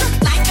feel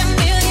like $1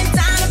 million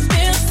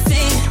bills,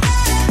 say,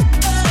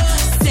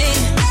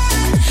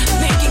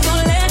 make it go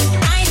left,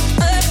 right,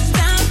 up,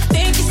 down,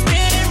 make it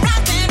spin and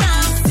rock and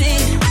round, say.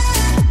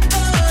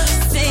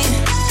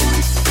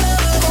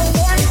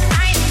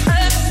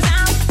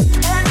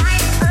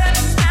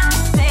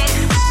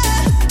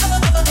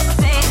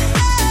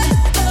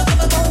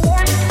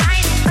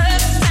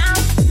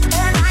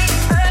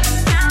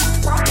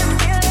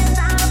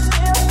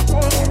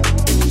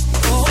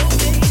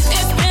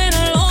 It's been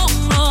a long,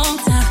 long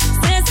time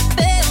since I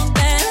felt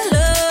that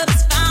love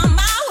has found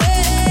my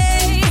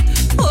way.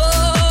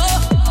 Oh,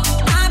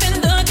 I've been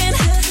looking,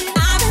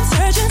 I've been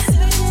searching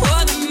for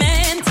the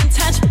man to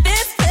touch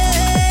this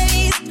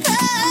place. I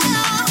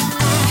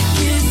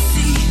can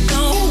see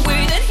the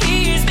way that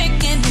he's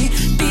making me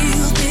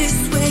feel this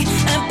way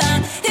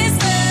about his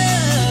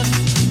love.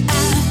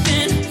 I've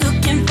been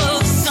looking for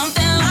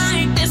something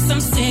like this, I'm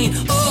saying,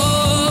 oh.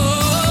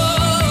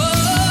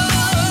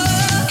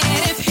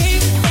 And if he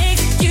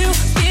makes you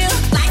feel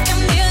like $1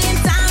 million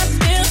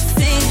bills,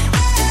 say,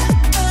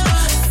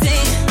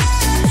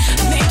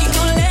 make it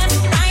go left,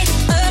 right,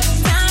 up,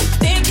 down,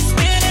 make it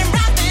spin and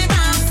rock and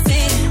round,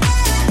 say.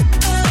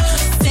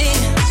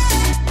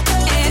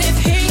 And if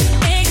he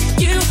makes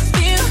you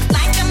feel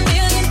like $1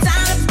 million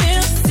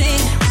bills, say,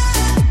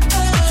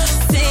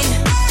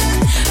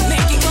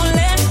 make it go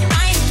left,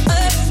 right,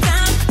 up,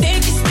 down,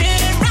 make it spin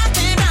and rock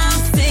and round,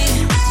 say.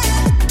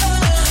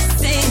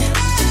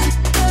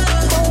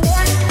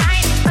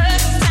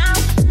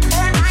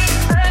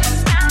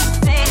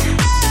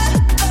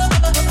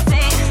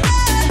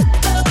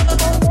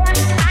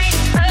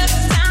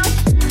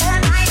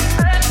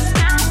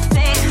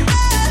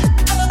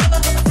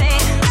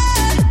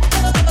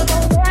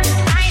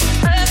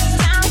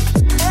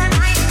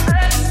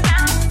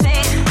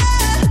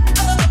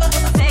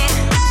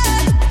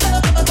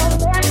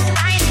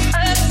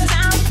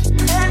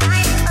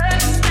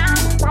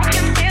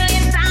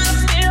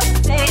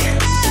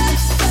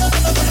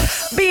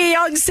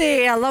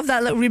 Beyonce, I love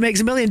that little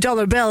remix, $1 Million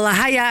Bill.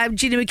 Hi, I'm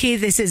Gina McKie.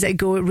 This is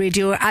Go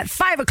Radio. At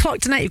 5 o'clock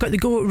tonight, you've got the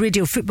Go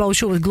Radio football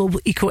show with Global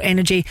Eco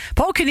Energy,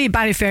 Paul Cooney,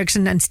 Barry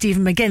Ferguson and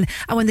Stephen McGinn.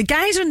 And when the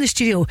guys are in the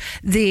studio,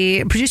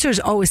 the producers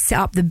always set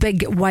up the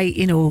big white,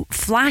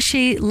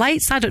 flashy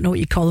lights. I don't know what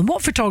you call them,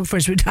 what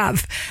photographers would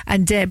have.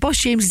 And Boss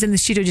James is in the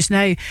studio just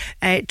now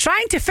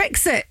trying to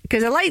fix it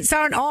because the lights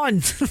aren't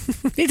on.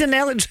 Need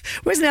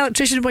where's an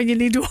electrician when you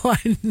need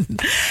one?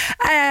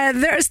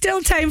 There's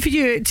still time for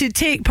you to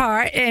take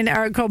part in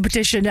our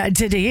competition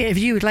today. If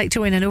you would like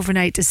to win an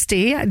overnight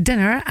stay,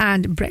 dinner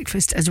and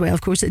breakfast as well,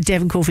 of course, at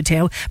Devon Cove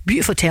Hotel,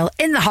 beautiful hotel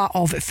in the heart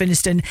of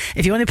Finniston.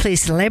 If you want to play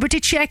Celebrity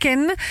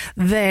Check-In,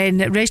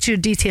 then register your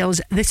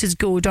details. This is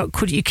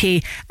go.co.uk,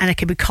 and I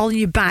can be calling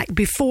you back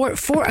before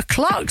 4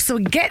 o'clock, so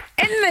get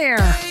in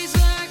there.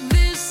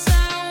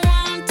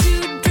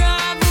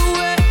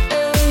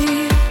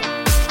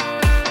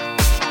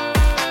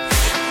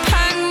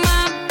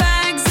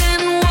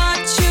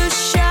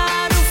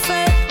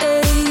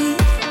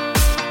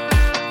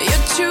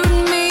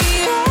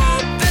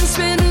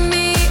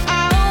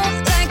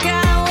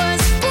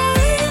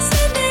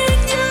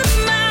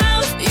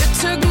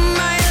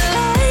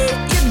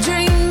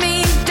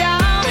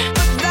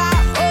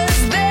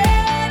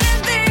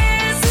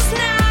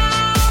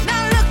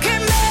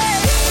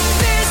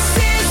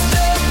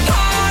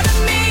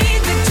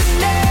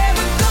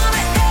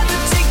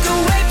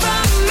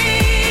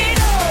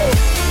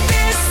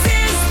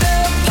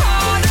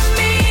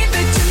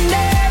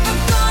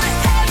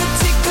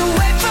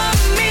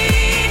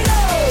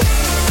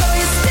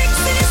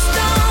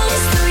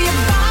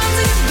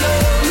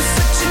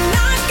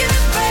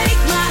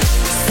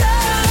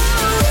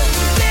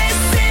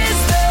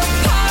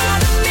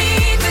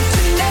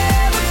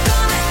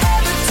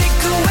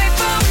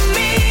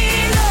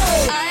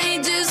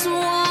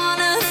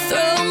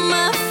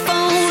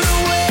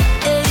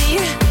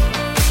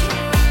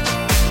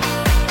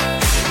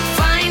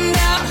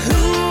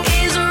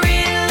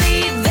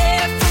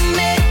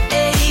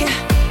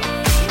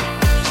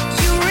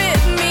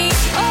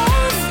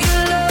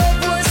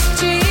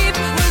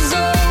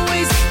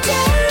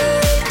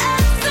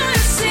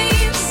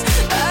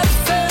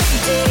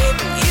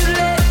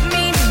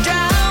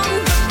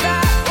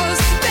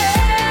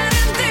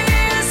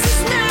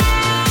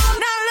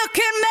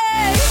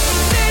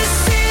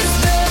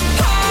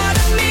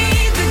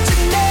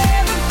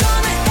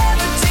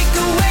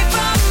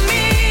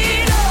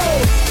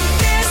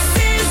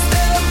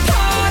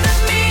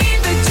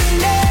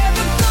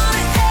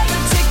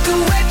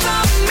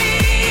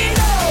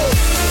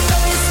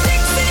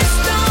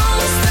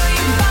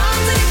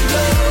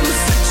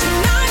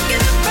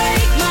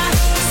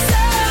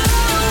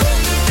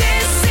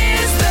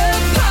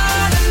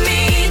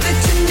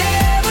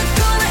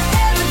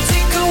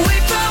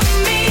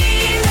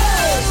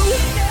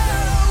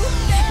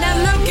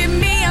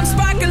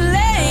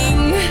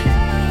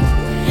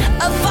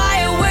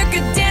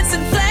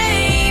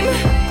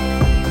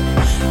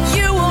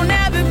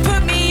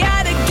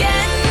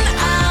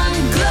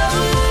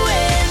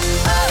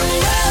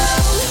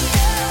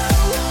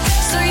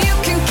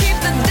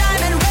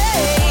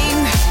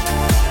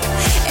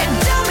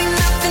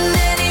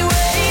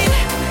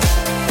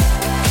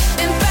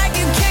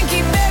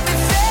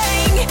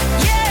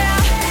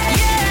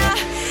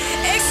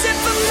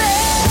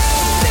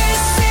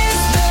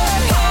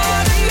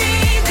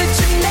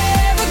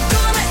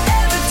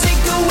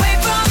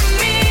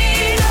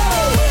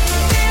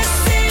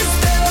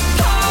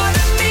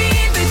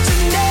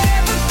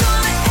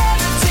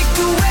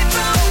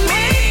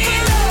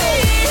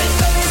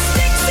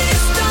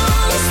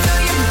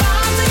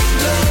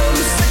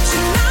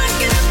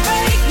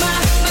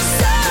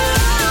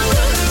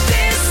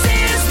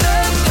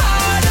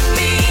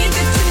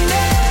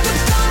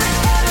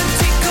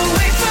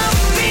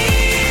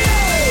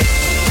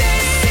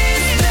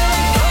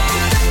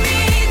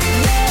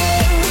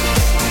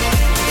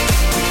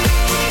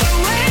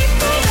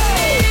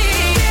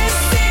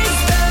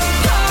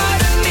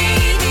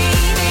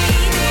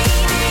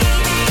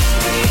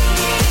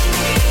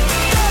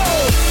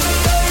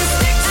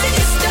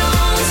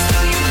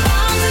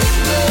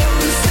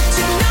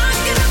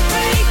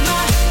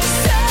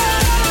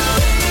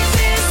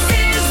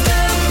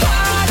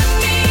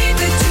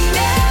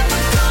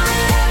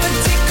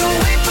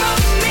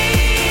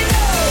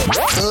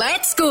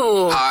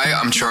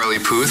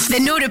 The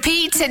no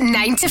repeat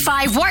 9 to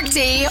 5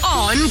 workday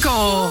on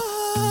Go.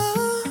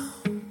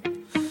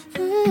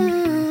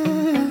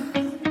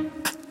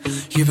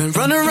 You've been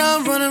running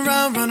around,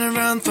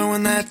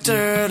 throwing that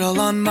dirt all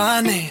on my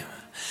name.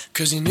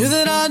 'Cause you knew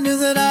that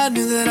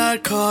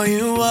I'd call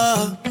you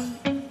up.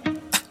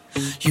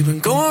 You've been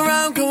going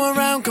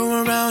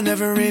around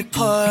every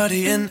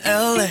party in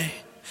LA.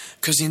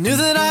 'Cause you knew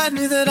that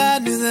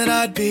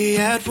I'd be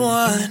at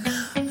one.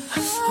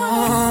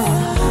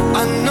 Oh,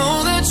 I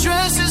know that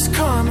dress is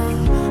karma,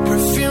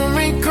 perfume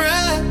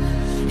regret.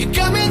 You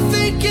got me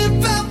thinking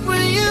about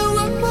when you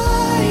were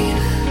mine.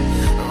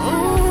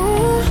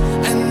 Oh,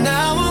 and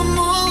now I'm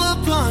all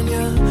up on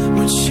you.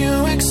 What you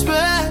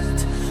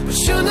expect? But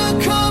you're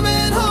not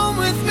coming home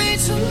with me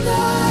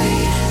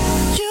tonight.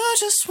 You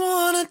just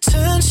want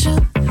attention.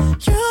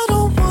 You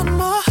don't want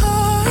my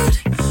heart.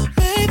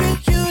 Maybe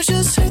you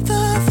just hate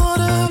the thought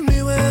of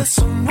me with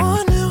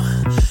someone new.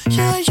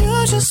 Yeah, you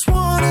just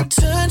want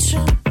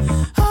attention.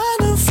 I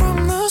knew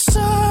from the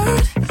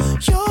start.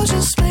 You're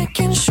just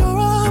making sure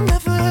I'm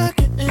never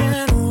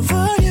getting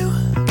over you.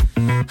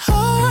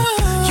 Oh.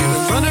 You've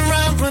been running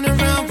around,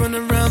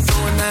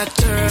 throwing that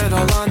dirt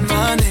all on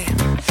my name.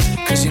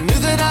 'Cause you knew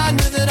that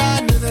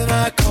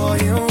I'd call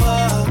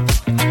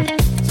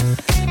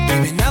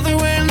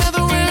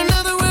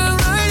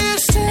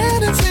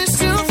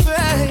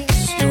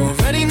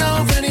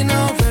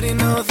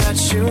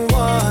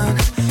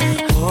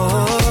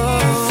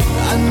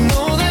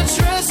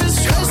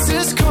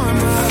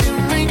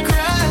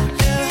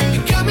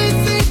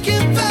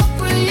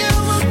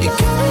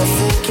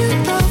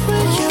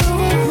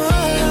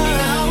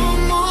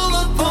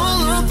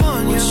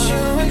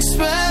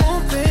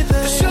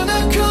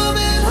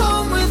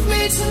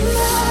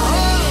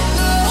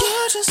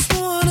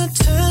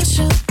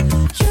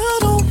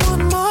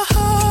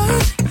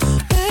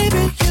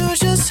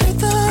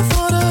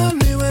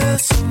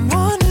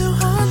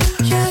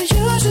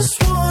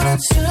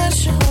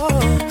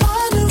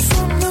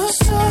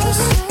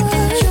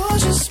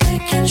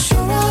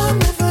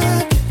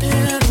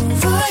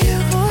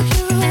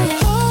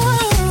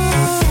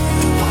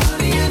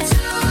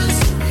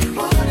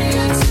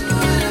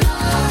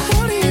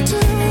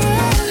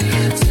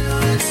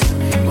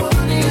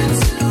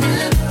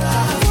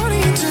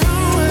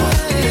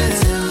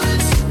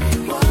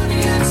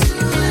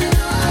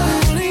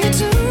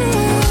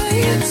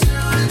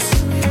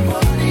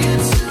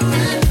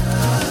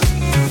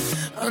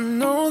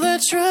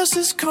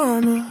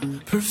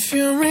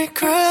perfume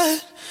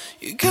regret.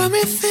 You got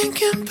me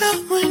thinking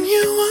about when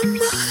you were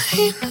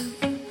mine.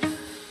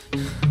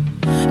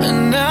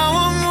 And now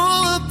I'm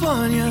all up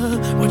on you,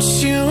 what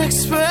you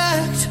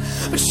expect.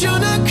 But you're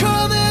not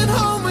coming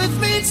home with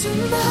me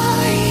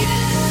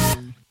tonight.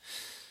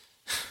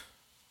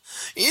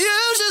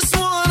 You just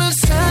want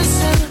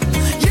attention.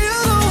 You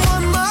don't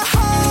want my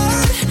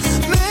heart.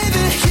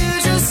 Maybe you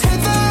just hit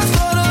the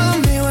thought of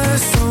me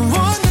with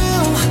someone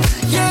new.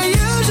 Yeah,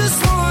 you just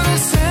want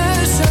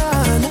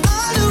attention.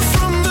 I knew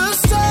from the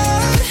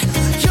start.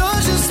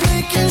 You're just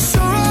making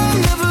sure I'll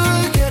never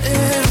get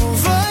it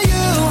over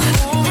you.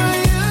 Over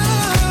you.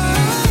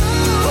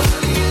 What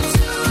are you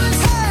doing?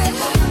 Hey,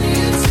 what are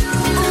you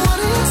doing? What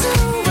are you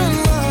doing,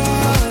 love?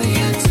 What are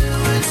you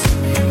doing to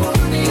me? What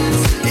are you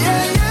doing?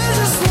 Yeah, you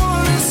just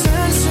want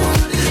attention.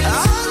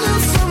 I knew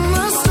from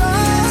the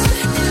start.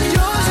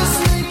 You're just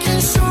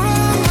making sure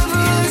I'll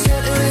never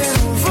get it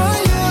over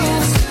you.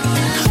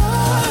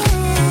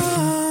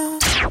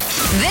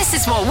 This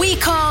is what we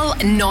call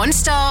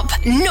non-stop,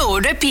 no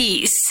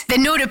repeats. The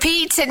no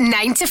repeat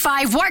 9 to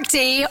 5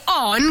 workday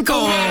on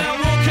Go. When I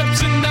woke up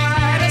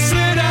tonight, I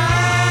said I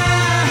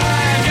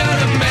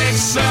gotta make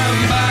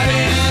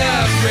somebody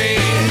love me.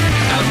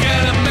 I'm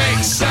gonna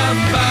make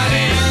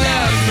somebody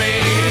love me.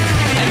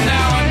 And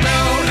now I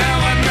know, now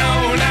I know,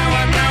 now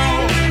I know,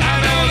 I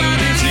know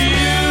that it's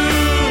you.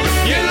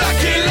 You're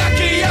lucky,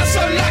 lucky, you're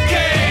so lucky.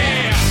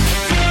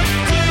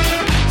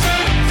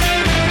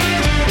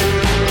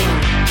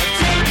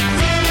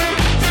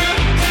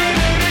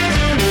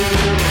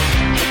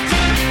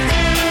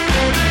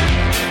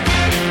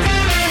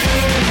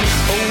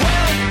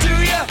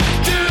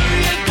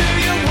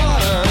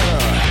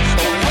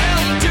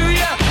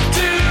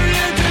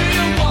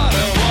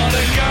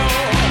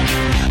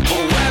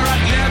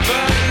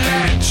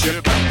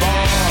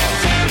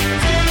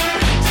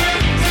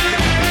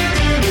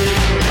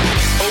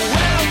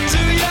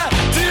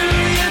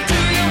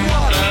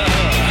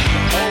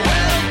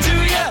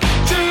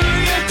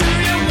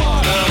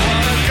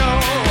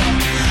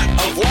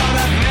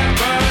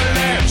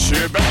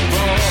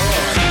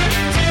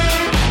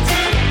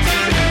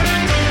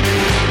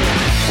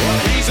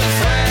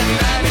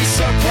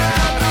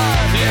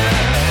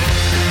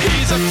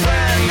 A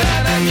friend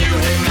and I knew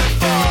him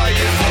before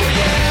you, oh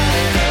yeah.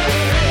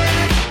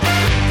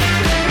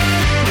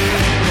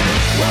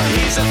 Well,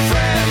 he's a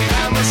friend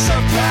and we're so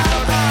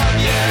proud of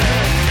you.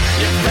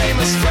 Your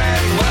famous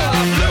friend, well,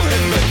 I blew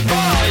him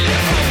before you,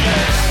 oh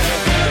yeah.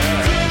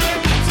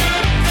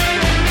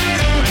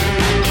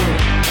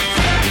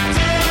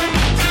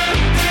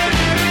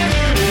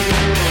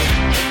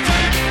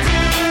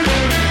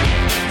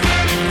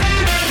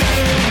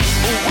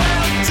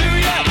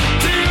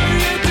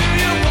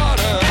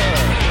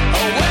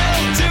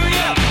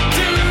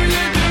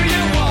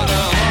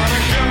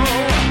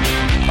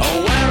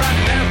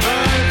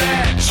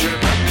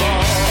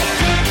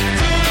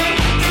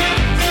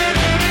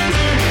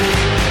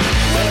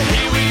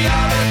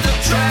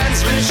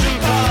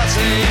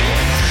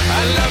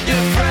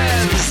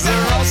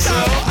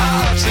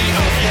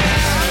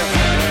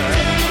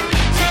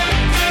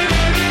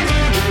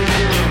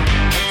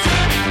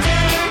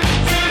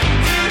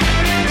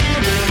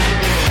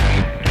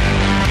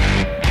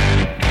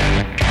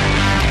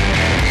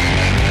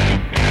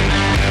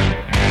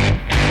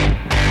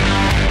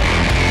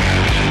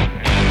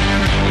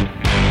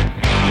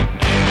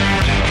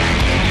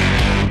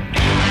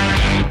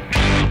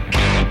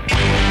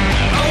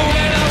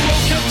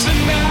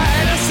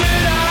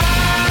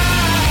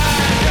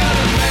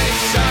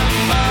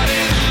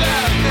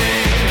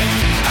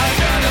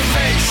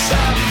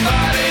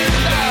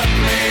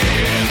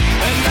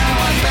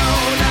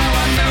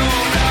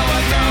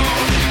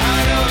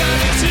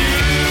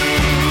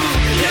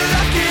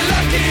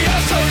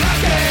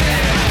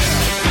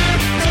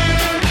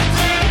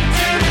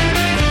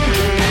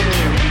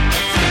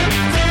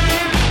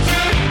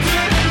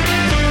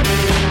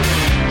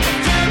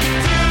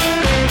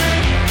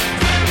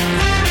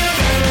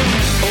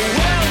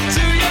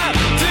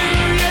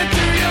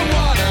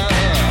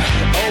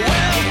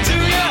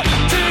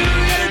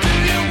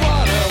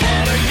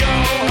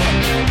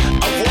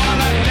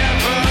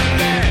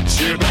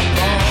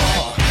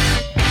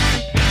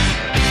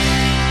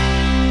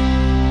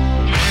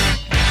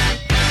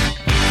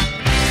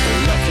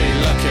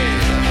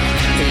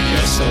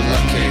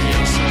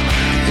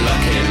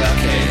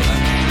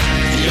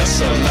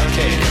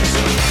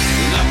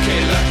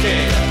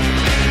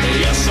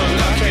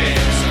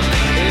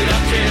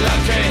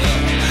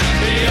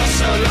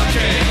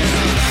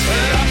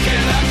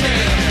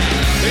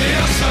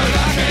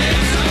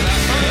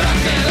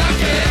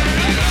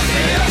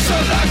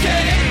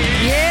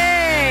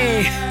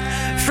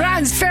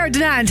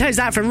 And how's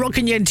that for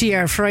rocking you into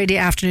your Friday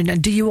afternoon?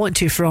 And do you want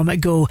to from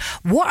Go?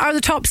 What are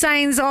the top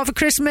signs of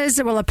Christmas?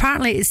 Well,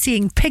 apparently it's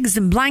seeing pigs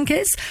and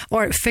blankets,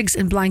 or figs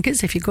and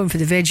blankets if you're going for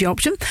the veggie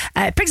option.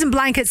 Pigs and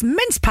blankets,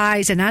 mince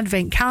pies and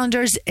advent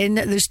calendars in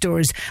the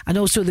stores. And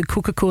also the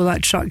Coca-Cola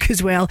truck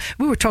as well.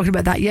 We were talking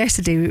about that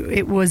yesterday.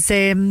 It was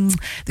the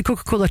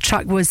Coca-Cola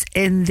truck was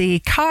in the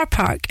car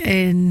park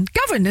in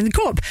Govan, in the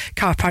Co-op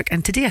car park.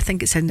 And today I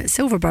think it's in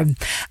Silverburn.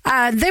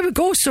 There we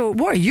go. So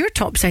what are your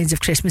top signs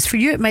of Christmas? For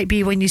you, it might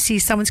be when you see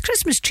someone's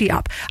Christmas tree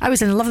up. I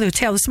was in a lovely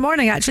hotel this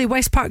morning, actually,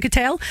 West Park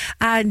Hotel,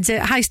 and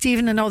hi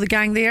Stephen and all the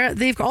gang there.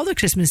 They've got all their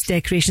Christmas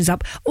decorations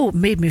up. Oh, it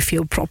made me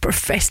feel proper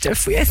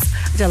festive. Yes,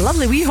 it's a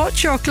lovely wee hot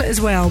chocolate as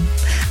well.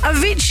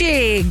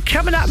 Avicii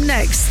coming up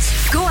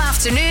next. Go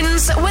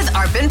afternoons with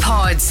Urban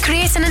Pods.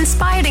 Create an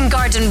inspiring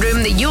garden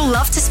room that you'll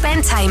love to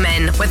spend time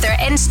in with their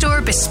in-store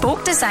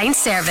bespoke design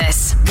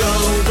service.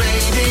 Go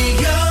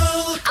Radio.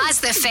 As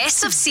the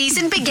festive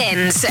season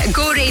begins,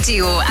 Go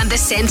Radio and the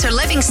Centre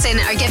Livingston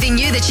are giving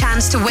you the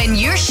chance to win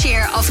your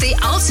share of the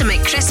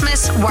ultimate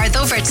Christmas worth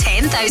over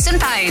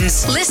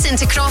 £10,000. Listen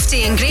to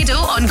Crofty and Grado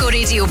on Go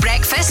Radio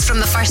Breakfast from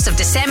the 1st of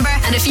December,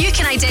 and if you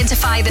can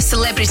identify the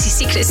celebrity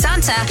Secret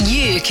Santa,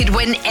 you could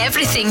win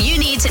everything you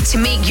need to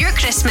make your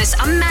Christmas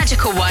a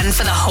magical one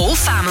for the whole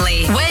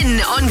family. Win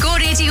on Go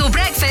Radio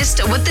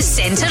Breakfast with the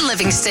Centre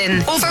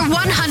Livingston. Over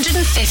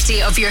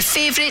 150 of your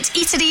favourite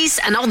eateries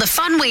and all the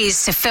fun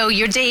ways to fill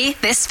your day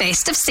this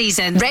festive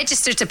season.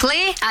 Register to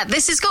play at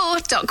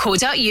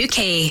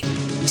thisisgo.co.uk.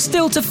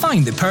 Still to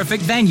find the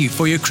perfect venue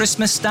for your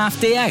Christmas staff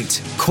day out?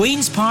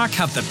 Queen's Park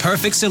have the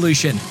perfect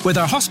solution with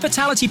our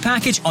hospitality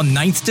package on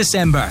 9th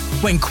December,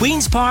 when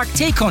Queen's Park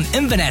take on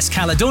Inverness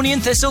Caledonian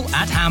Thistle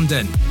at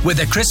Hampden. With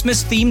a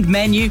Christmas themed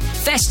menu,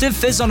 festive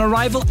fizz on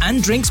arrival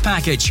and drinks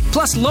package,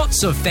 plus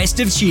lots of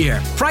festive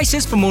cheer.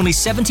 Prices from only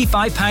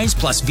 £75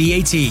 plus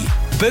VAT.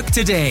 Book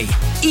today.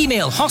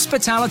 Email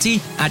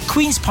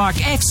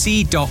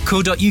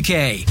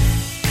hospitality@queensparkfc.co.uk.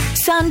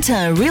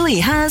 Santa really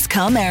has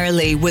come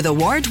early with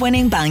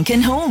award-winning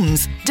Bankin'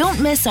 Homes. Don't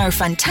miss our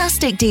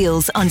fantastic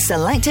deals on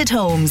selected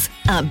homes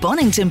at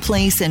Bonington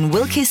Place in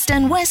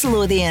Wilkeston, West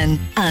Lothian,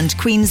 and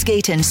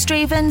Queensgate in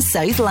Straven,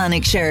 South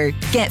Lanarkshire.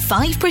 Get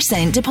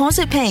 5%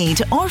 deposit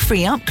paid or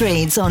free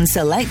upgrades on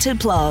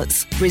selected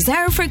plots.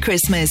 Reserve for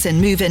Christmas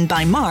and move in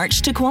by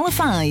March to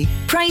qualify.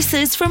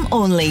 Prices from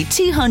only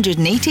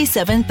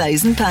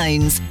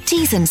 £287,000.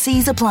 T's and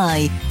C's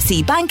apply.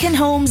 See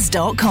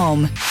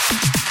bankinhomes.com.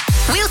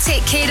 We'll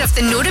take care of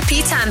the no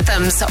repeat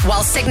anthems,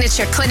 while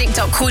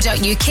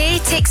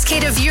signatureclinic.co.uk takes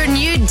care of your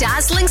new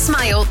dazzling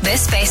smile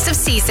this festive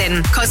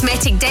season.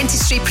 Cosmetic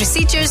dentistry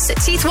procedures,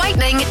 teeth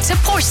whitening to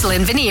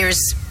porcelain veneers.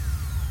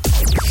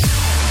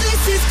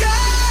 This is Go.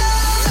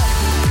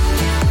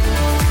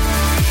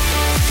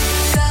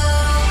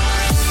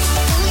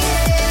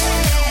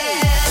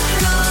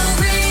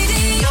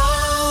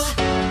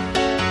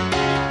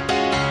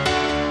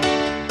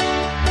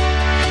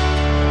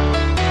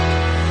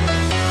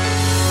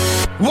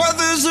 Well,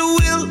 there's a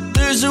will,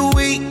 there's a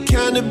way,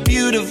 kinda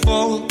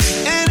beautiful.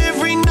 And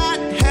every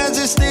night has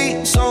its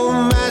day, so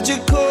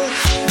magical.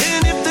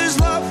 And if there's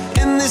love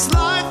in this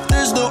life,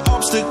 there's no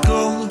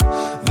obstacle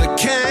that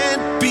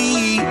can't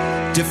be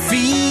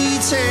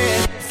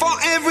defeated. For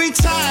every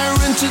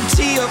tyrant to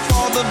tear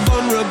for the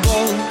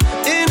vulnerable.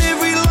 In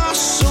every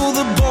loss, all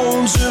the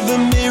bones of a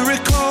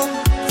miracle.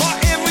 For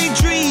every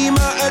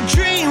dreamer, a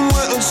dream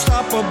we're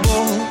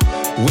unstoppable.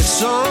 With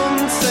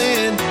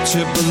something to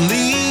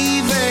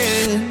believe in.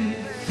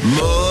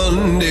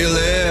 Monday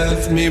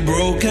left me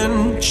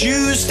broken.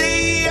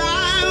 Tuesday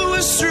I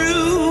was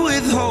through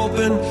with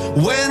hoping.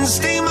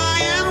 Wednesday my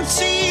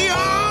empty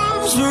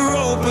arms were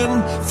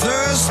open.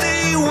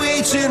 Thursday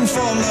waiting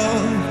for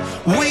love,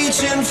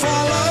 waiting for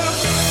love.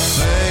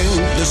 Thank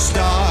the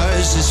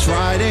stars it's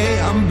Friday.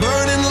 I'm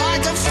burning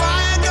like a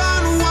fire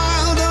gone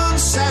wild on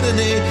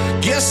Saturday.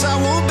 Guess I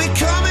won't be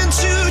coming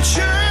to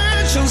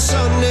church on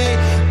Sunday.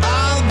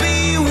 I'll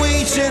be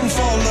waiting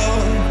for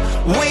love,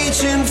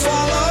 waiting for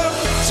love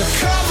to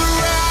come around.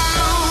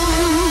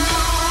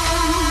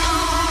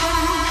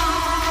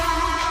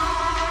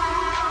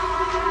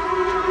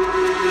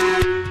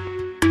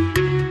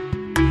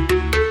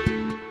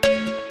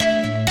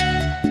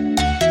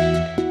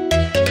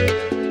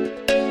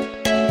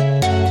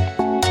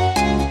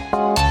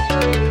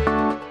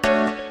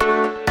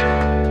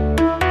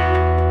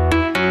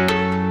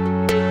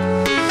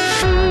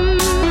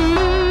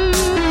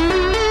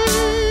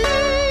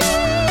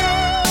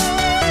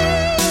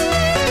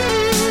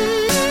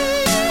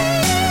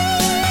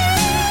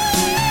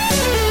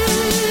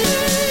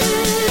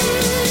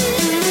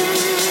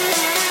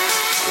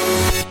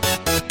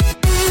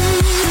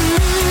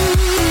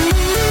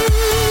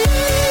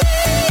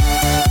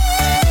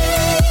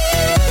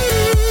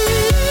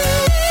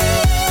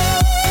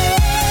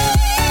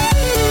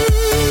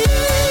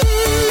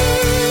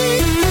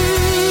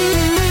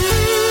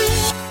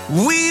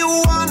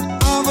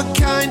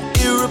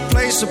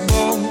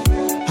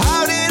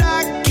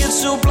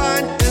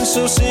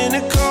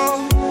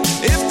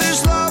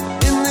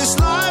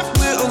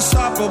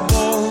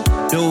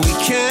 No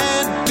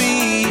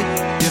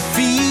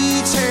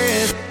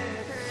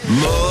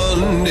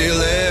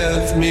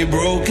me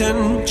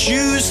broken.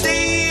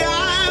 Tuesday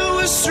I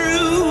was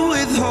through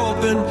with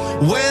hoping.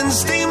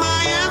 Wednesday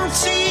my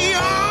empty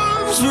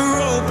arms were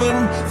open.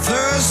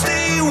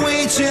 Thursday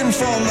waiting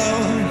for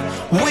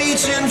love,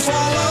 waiting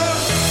for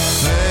love.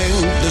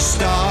 Thank the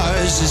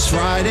stars it's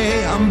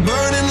Friday. I'm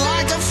burning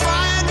like a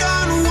fire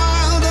gone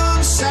wild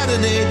on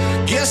Saturday.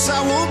 Guess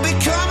I won't be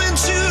coming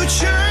to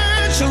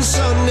church on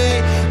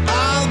Sunday.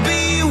 I'll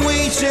be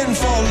waiting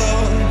for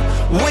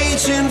love,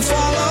 waiting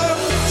for love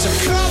to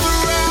come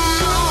around.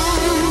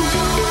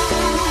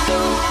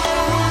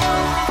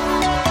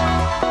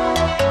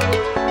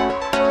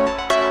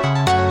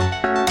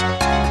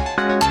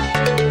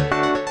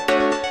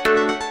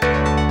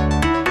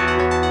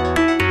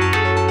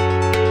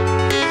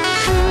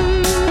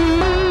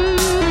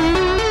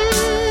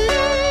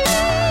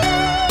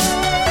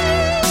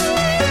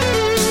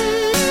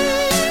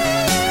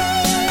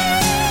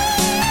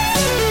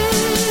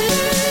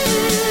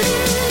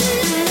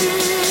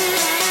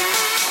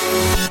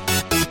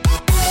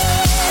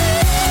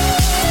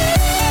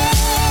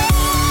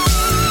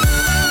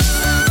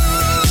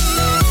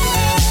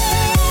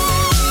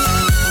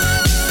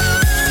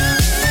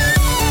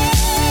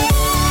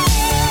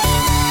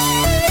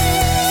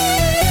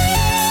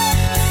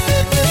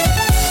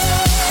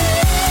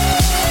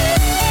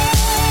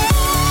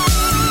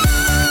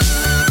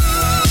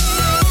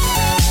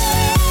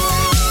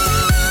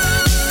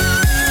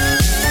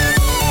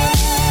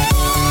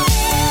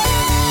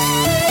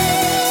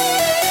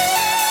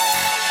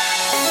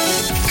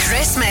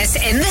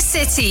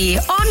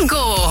 On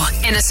Go,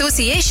 in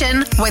association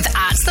with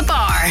At The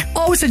Bar.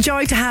 Always a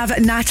joy to have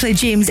Natalie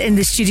James in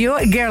the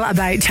studio, Girl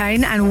About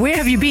Town. And where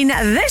have you been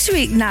this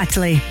week,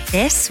 Natalie?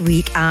 This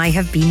week I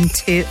have been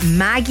to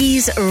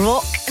Maggie's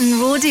Rock and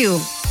Rodeo.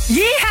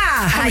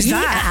 Yeah! How was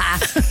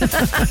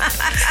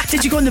that?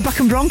 Did you go on the Buck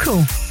and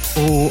Bronco?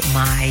 Oh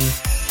my,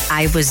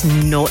 I was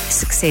not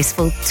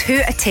successful.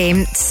 2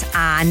 attempts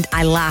and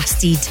I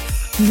lasted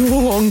no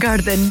longer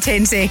than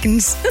 10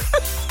 seconds.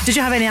 Did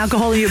you have any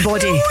alcohol in your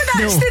body? No,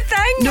 that's the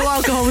thing. No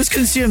alcohol was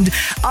consumed.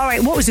 All right,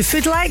 what was the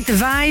food like? The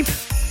vibe?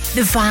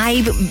 The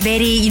vibe,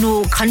 very,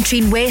 country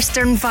and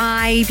western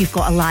vibe. You've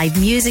got a live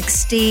music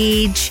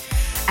stage.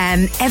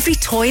 Every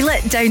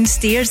toilet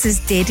downstairs is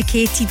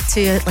dedicated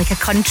to like a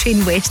country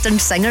and western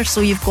singer.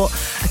 So you've got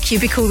a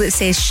cubicle that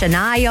says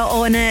Shania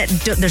on it.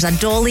 There's a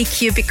dolly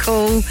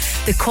cubicle.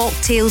 The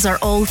cocktails are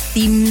all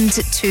themed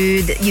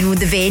to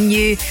the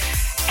venue.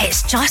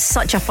 It's just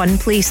such a fun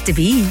place to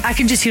be. I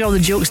can just hear all the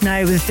jokes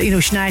now with,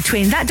 Shania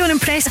Twain. That don't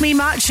impress me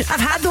much. I've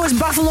had those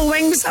buffalo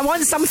wings. I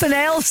want something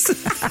else. No,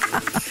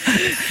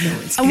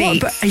 it's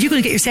great. Are you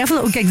going to get yourself a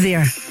little gig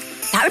there?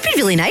 That would be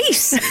really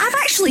nice. I've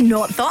actually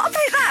not thought about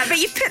that, but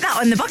you've put that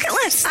on the bucket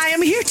list. I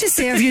am here to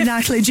serve you,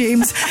 Natalie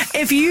James.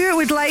 If you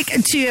would like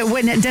to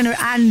win dinner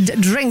and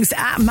drinks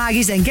at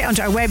Maggie's, then get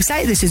onto our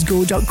website. This is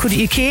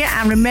go.co.uk.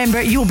 And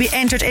remember, you'll be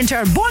entered into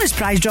our bonus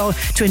prize draw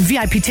to win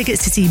VIP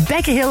tickets to see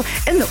Becca Hill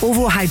in the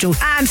OVO Hydro.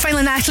 And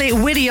finally, Natalie,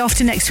 where are you off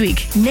to next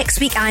week? Next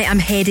week, I am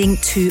heading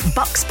to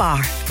Bucks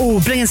Bar. Oh,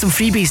 bringing some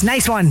freebies.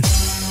 Nice one.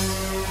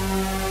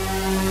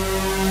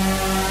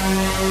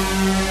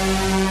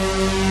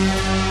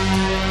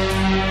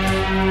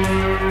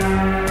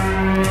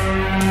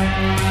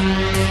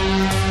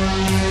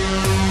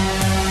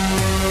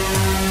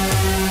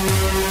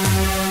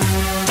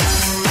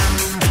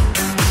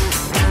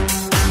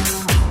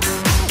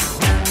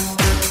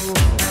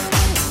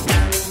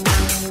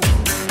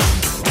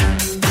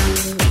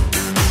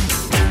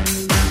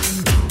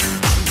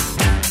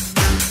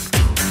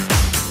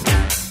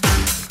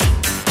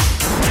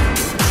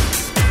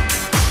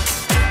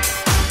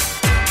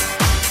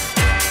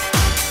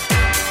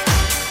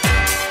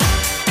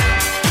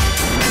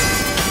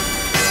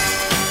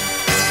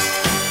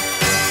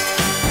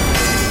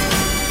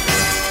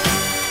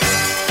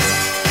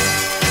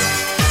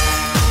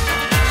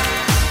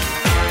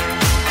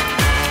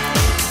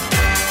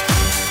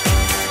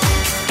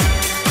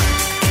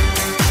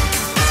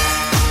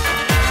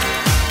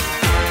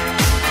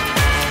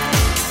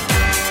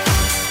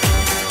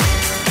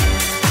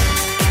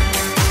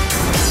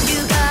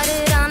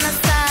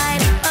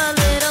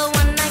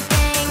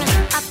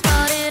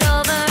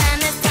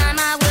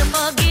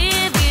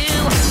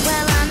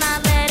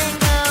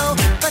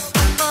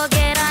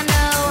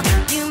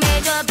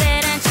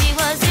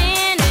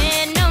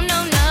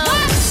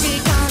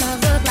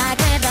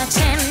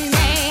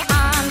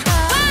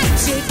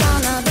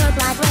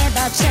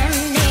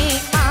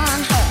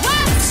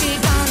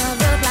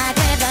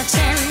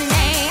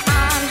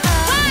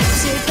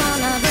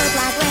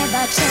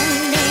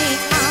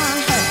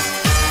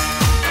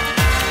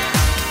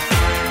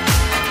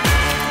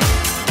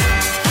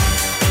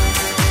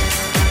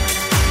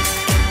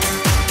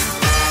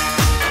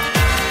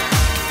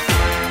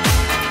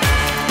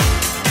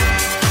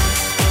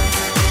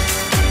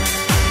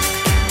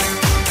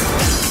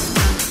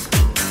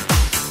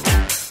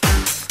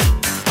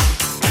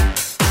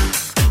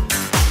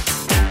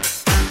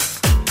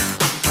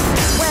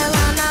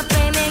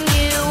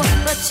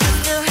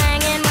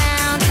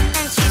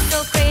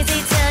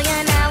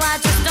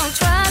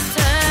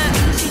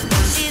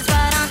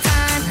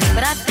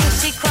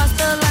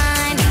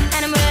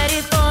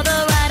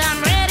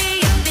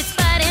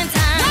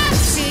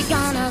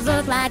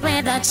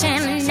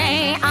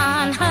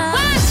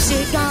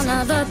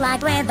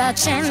 with a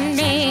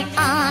chimney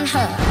on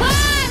her. What?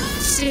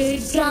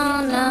 She's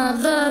gonna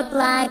look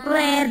like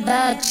with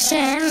a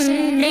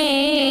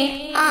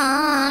chimney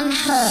on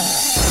her.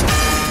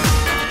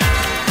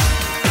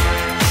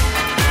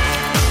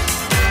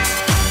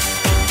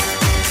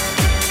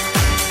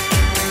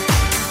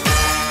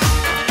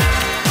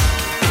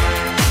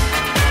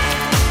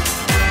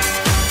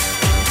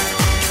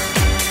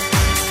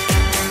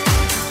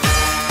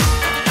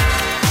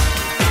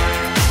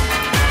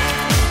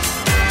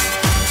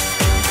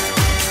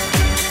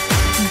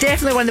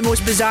 Definitely one of the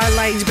most bizarre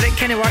lines, but it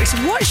kind of works.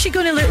 What's she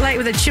going to look like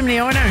with a chimney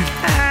on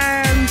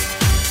her?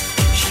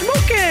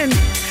 Smoking.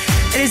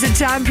 It is a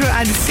Tampro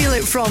and Feel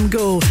It from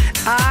Go.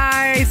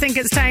 I think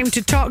it's time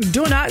to talk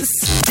donuts.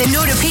 The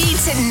No Repeat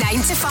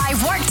 9 to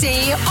 5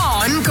 workday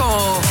on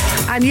Go.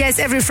 And yes,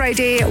 every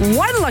Friday,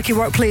 one lucky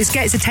workplace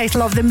gets the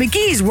title of the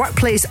McGee's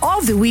Workplace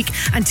of the Week.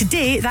 And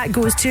today, that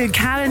goes to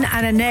Karen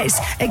and Annette's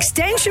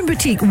Extension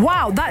Boutique.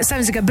 Wow, that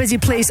sounds like a busy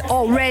place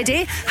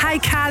already. Hi,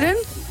 Karen.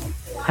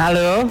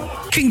 Hello.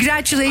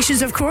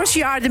 Congratulations, of course.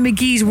 You are the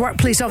McGee's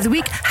Workplace of the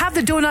Week. Have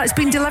the donuts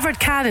been delivered,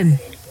 Karen?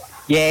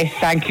 Yes,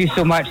 thank you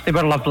so much. They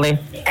were lovely.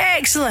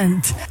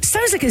 Excellent.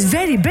 Sounds like it's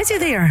very busy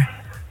there.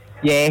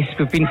 Yes,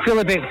 we've been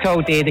fully booked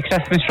all day. The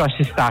Christmas rush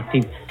has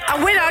started.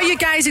 And where are you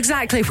guys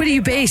exactly? Where are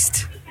you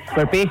based?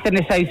 We're based in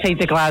the south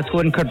side of Glasgow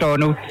in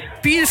Cardonald.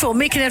 Beautiful,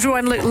 making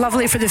everyone look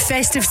lovely for the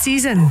festive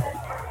season.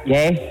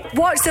 Yes.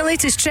 What's the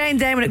latest trend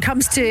then when it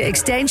comes to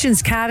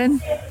extensions, Karen?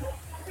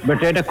 We're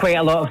doing quite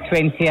a lot of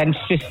 20-inch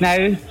just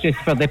now, just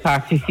for the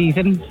party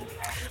season.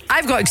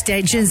 I've got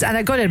extensions and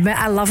I've got to admit,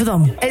 I love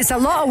them. It's a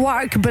lot of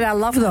work, but I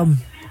love them.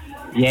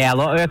 Yeah, a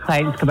lot of our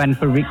clients come in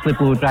for weekly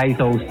blow dries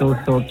also,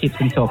 so it keeps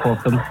on top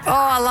of them. Oh,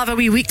 I love a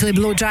wee weekly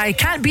blow dry.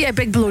 Can't beat a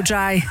big blow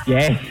dry.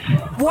 Yes.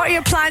 What are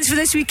your plans for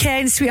this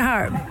weekend,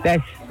 sweetheart?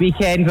 This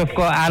weekend we've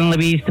got Anne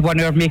Louise, one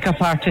of our makeup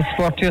artists'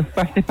 40th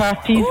birthday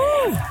party.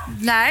 Ooh,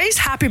 nice.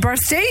 Happy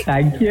birthday.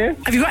 Thank you.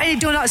 Have you got any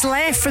donuts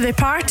left for the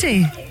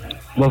party?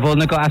 We've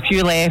only got a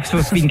few left.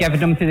 We've been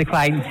giving them to the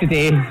clients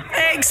today.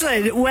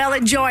 Excellent. Well,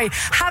 enjoy.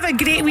 Have a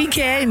great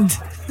weekend.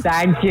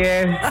 Thank you.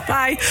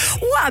 Bye.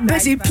 What a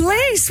busy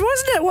place,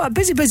 wasn't it? What a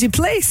busy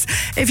place.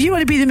 If you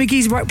want to be the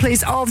McGee's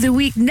Workplace of the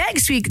Week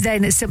next week,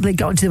 then it's simply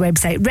go onto the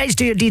website.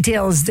 Register your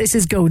details. This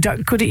is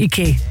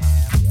go.co.uk.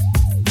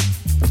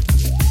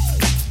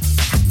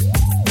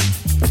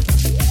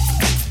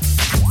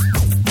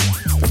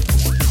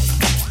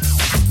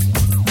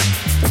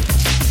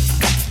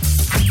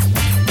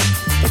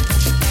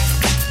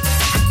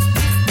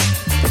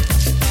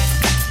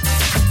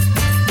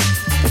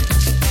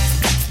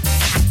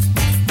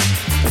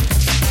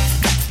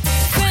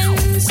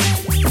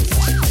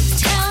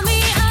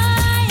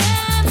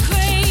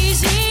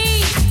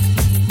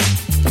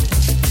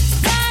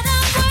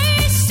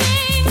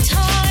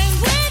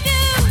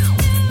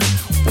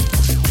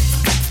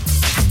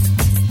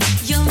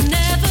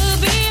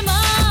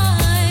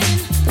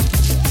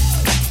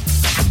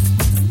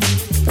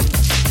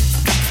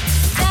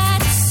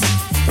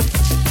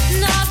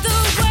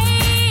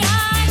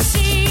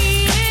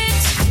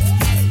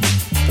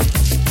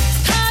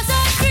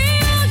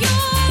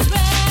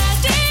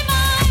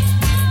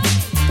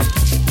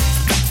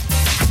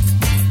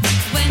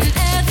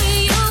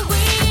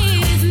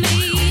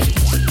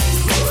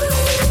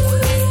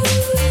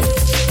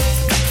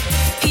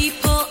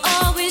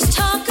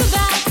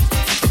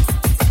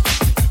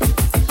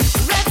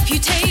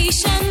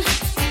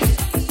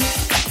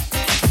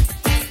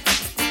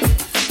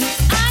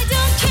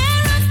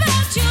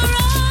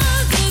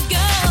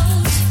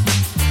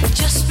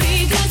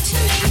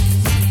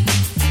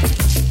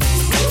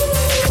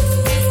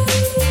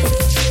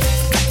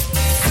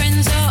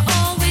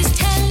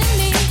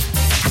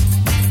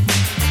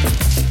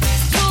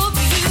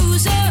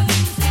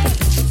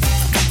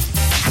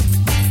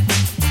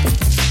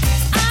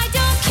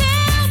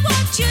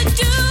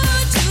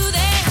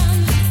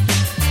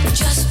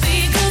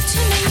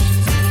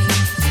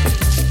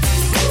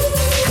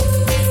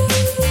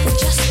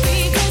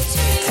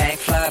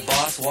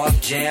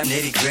 Jam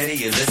nitty gritty,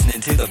 you're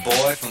listening to the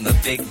boy from the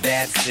big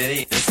bad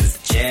city. This is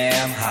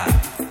Jam Hot.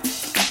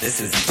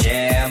 This is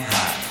Jam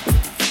Hot.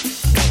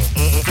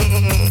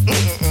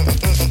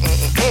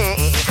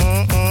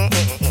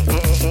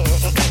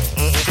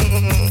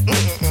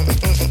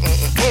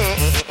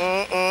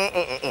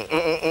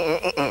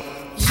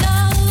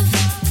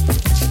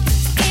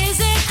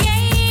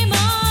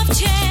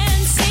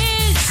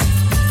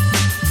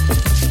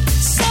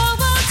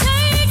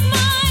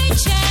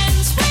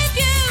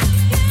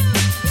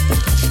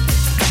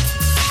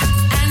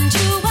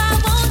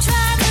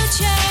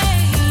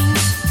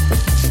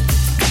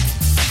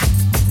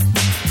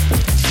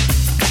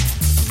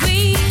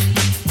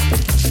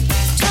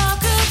 Talk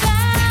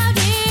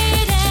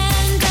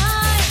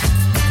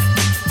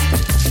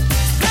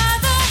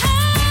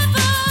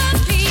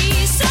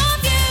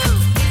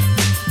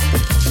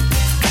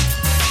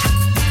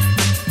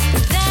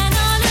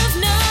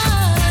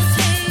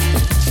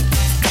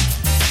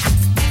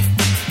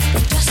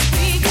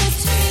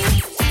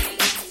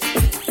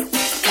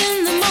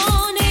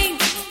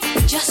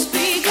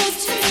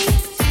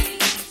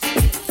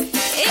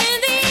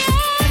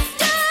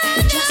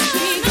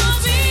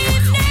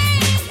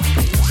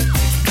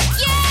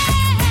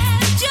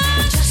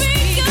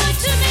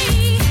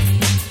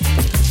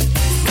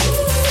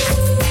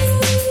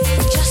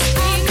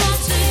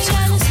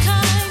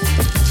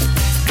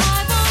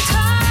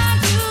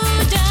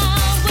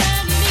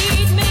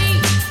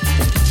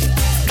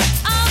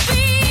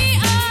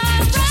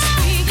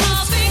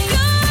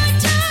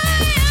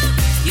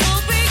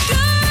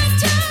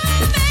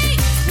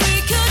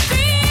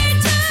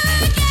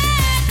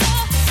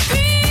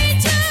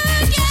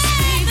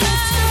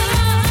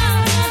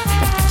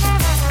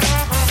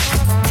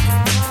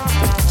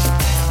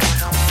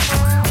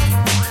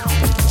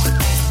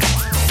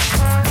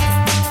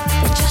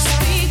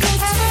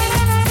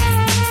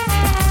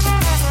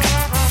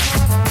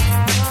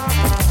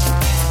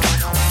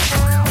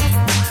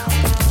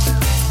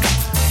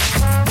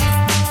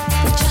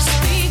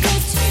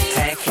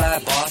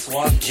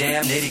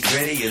damn nitty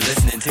gritty. You're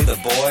listening to the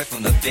boy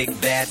from the big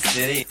bad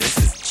city. This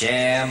is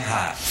Jam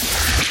Hot.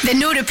 The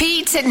no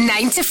repeat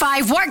 9 to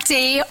 5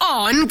 workday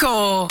on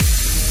Go.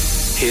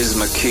 Here's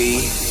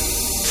McKie,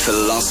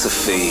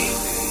 philosophy.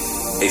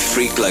 A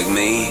freak like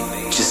me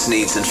just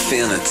needs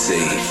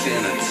infinity.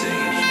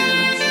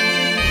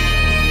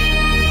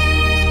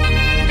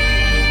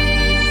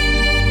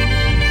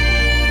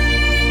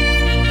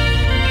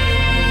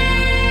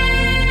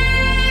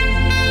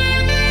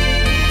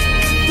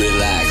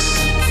 Relax.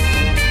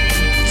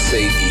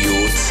 Take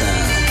your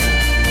time.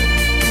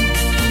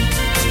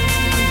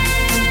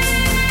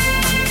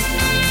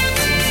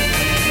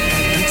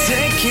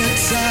 Take your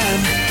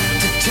time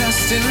to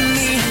trust in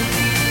me,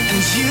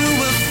 and you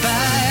will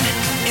find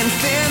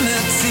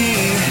infinity,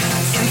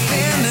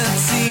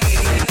 infinity.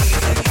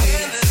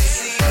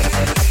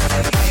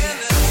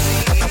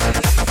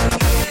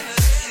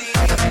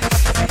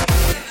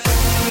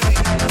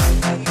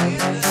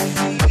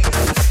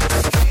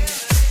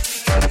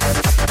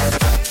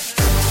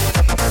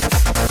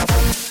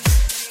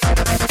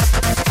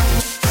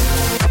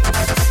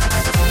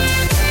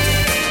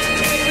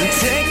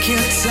 Take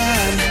your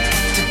time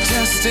to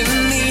trust in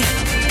me,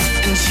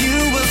 and you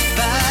will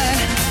find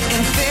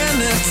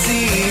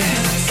infinity,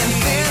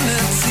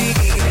 infinity.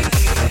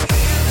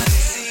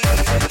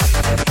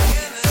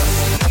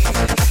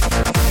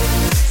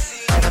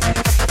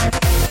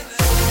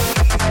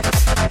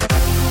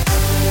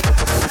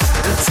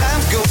 And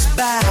time goes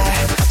by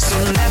so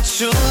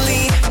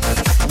naturally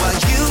while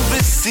you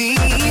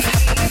receive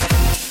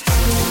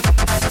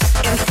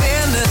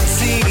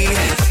infinity.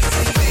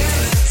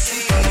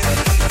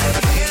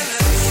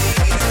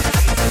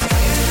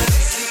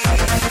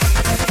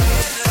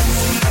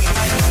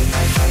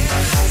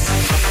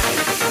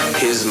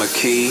 Here's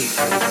McKie,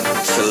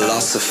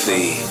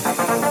 philosophy.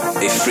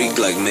 A freak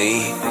like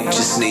me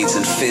just needs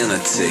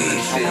infinity.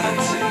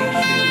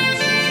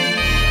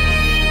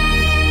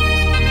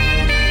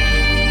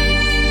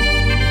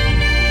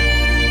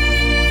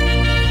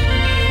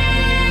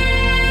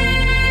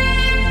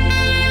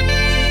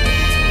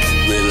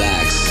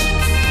 Relax.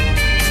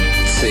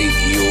 Take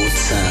your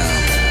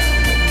time.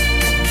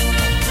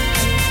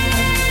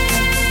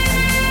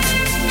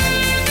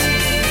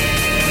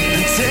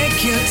 Take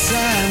your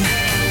time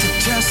to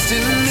trust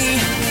in me,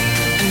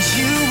 and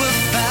you will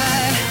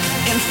find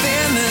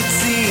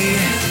infinity,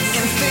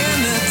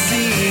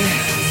 infinity,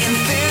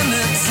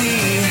 infinity,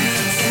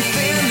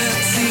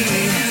 infinity,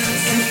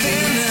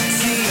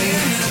 infinity,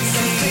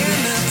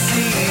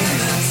 infinity,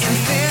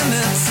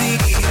 infinity.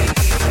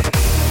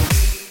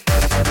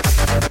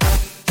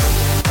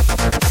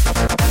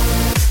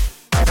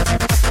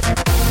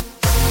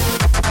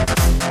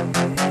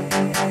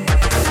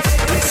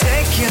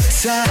 Take your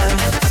time.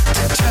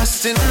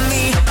 Trust in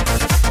me,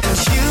 and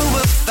you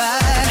will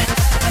find.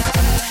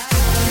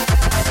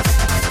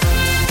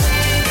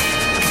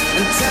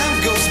 And time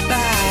goes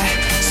by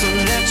so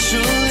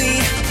naturally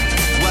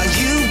while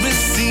you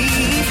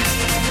receive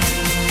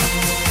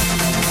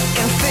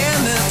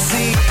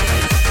infinity.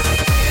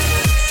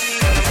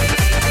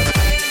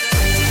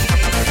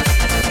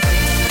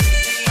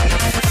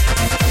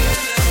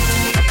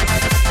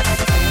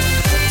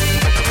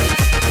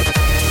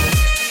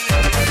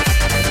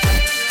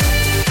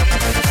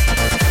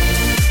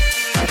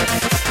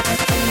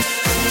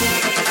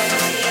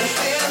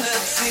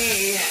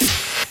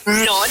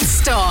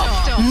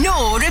 Non-stop,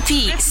 no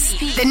repeats.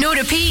 The no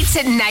repeats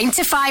 9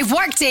 to 5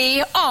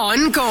 workday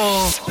on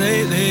Go.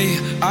 Lately,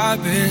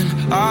 I've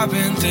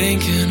been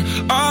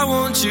thinking, I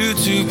want you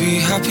to be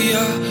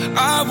happier.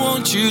 I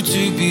want you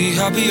to be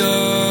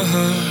happier.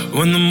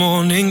 When the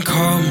morning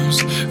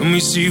comes and we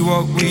see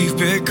what we've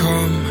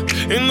become.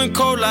 In the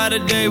cold light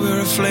of day,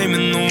 we're a flame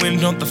in the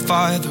wind, not the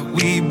fire that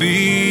we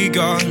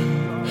begun.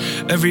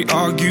 Every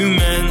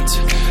argument,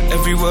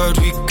 every word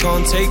we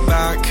can't take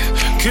back.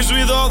 'Cause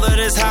with all that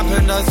has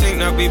happened, I think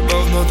that we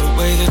both know the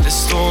way that the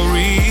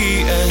story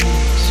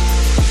ends.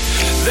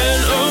 Then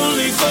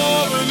only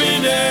for a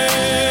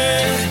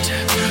minute,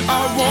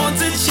 I want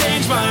to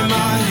change my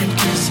mind.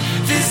 'Cause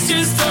this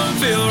just don't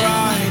feel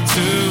right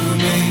to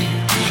me.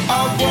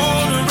 I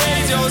wanna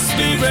raise your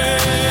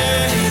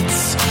spirits,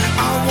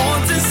 I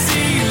want to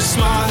see you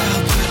smile.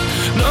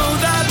 But no,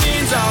 that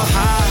means I'll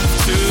have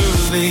to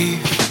leave.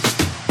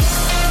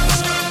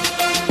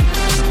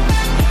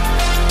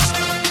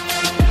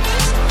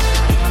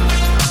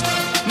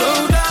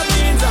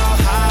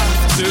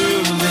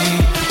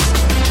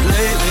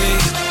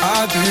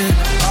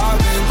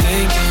 I've been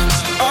thinking,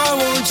 I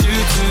want you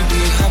to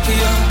be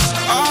happier.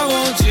 I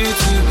want you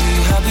to be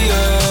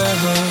happier.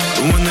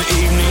 When the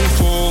evening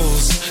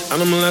falls and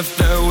I'm left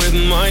there with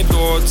my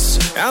thoughts,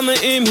 and the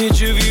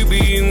image of you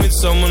being with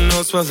someone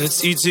else, well,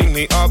 it's eating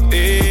me up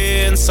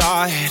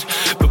inside.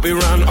 But we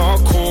ran our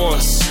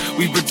course,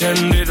 we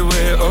pretended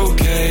we're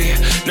okay.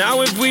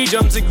 Now if we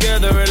jump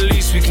together, at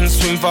least we can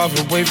swim far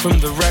away from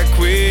the wreck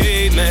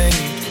we made.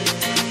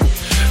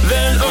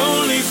 Then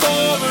only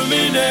for a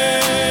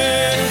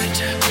minute,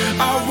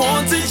 I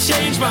want to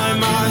change my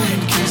mind.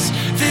 'Cause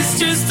this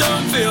just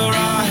don't feel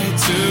right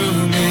to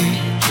me.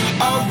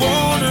 I want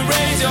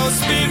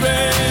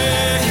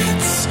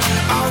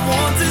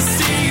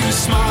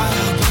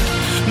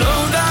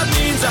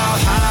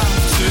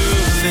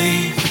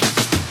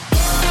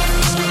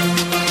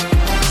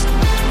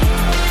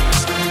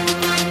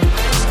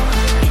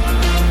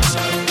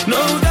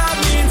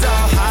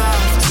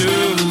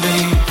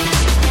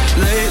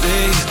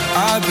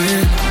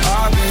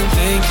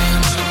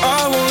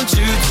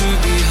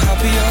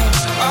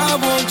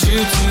want you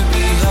to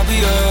be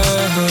happier.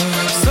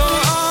 So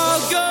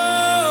I'll go.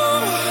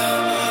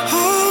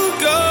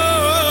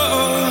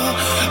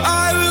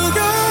 I will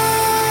go.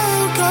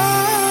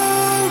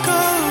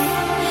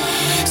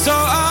 So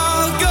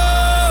I'll go.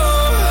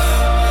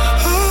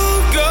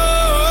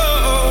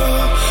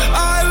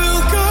 I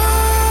will go.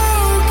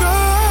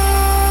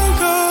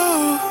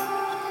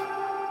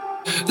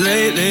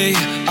 Lately,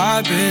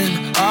 I've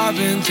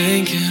been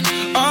thinking,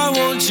 I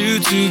want you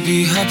to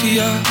be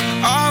happier.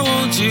 I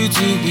want you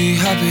to be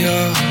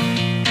happier.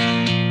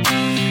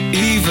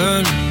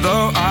 Even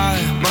though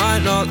I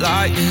might not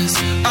like this,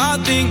 I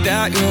think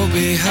that you'll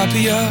be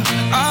happier.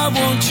 I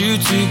want you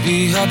to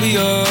be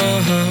happier.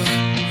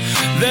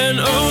 Then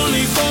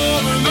only for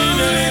a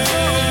minute,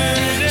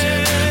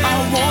 I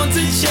want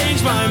to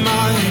change my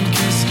mind,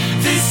 'cause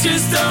this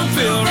just don't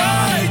feel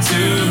right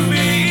to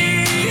me.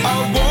 I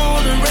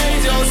wanna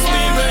raise your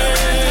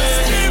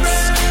spirits,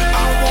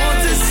 I want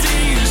to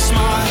see you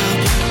smile.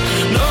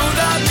 No,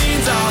 that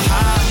means I'll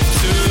have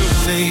to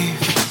leave.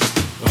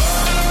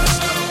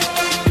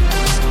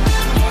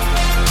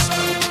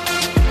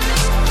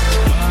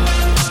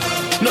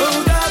 No,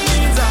 that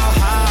means I'll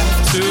have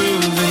to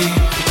leave.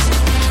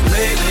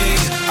 Lately,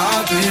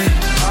 I've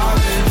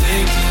been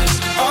thinking,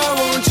 I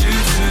want you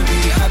to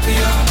be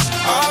happier.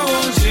 I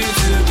want you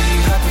to be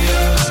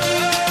happier.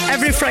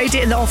 Every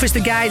Friday in the office, the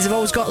guys have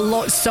always got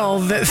lots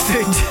of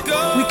food.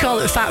 We call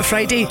it Fat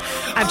Friday.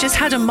 I've just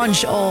had a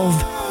munch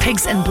of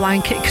pigs in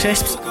blanket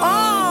crisps.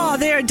 Oh,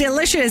 they're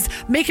delicious,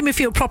 making me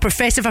feel proper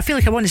festive. I feel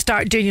like I want to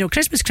start doing,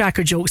 Christmas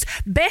cracker jokes.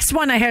 Best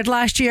one I heard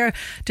last year.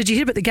 Did you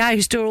hear about the guy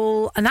who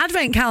stole an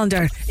advent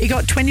calendar? He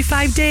got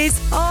 25 days.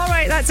 All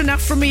right, that's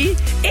enough for me.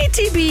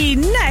 ATB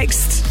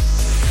next.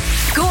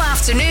 Go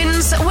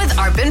afternoons with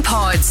Urban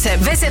Pods.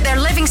 Visit their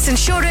Livingston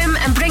showroom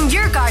and bring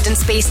your garden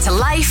space to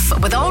life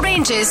with all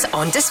ranges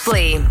on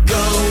display.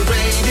 Go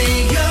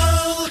Radio.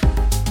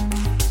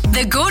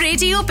 The Go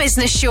Radio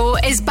Business Show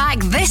is back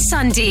this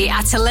Sunday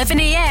at 11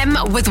 a.m.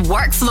 with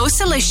Workflow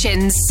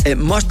Solutions. It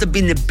must have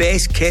been the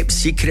best kept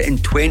secret in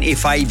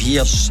 25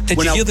 years.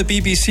 Did you hear the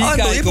BBC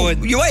guy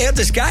going? You heard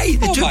the Sky,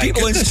 the two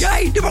people in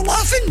Sky, they were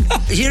laughing.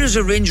 Here is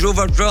a Range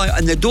Rover drilling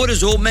and the door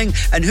is opening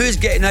and who's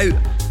getting out?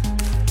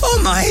 Oh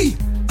my,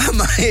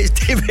 it's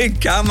David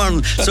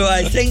Cameron. So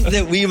I think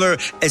that we were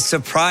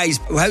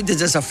surprised. How does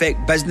this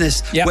affect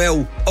business? Yep.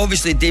 Well,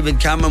 obviously David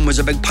Cameron was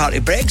a big part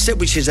of Brexit,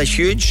 which is a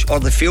huge, or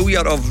the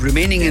failure of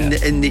remaining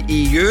in the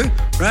EU,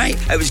 right?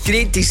 It was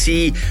great to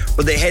see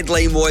what the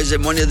headline was,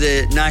 and one of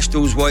the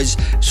nationals was,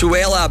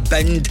 Suella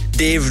binned,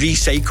 Dave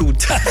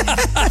recycled.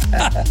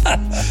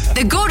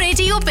 The Go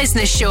Radio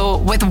Business Show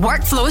with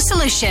Workflow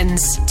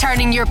Solutions,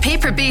 turning your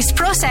paper-based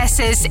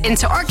processes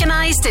into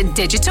organised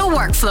digital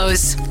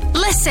workflows.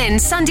 Listen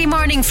Sunday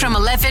morning from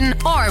 11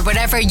 or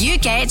wherever you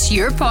get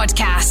your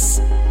podcasts.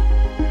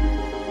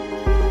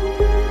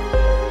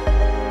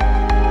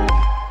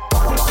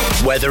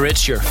 Whether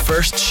it's your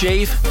first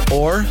shave,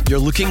 or you're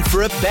looking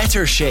for a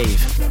better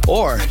shave,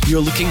 or you're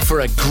looking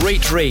for a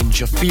great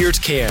range of beard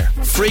care,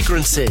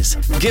 fragrances,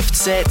 gift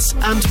sets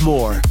and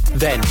more,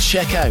 then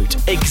check out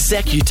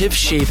Executive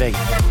Shaving.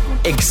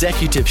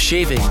 Executive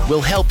Shaving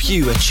will help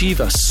you achieve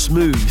a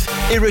smooth,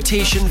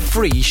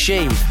 irritation-free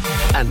shave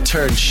and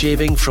turn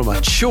shaving from a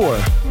chore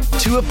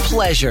to a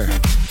pleasure.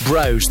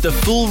 Browse the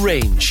full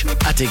range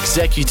at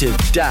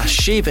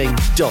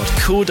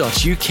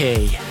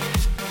executive-shaving.co.uk.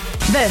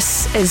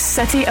 This is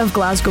City of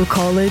Glasgow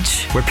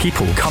College, where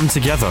people come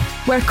together,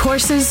 where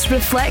courses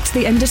reflect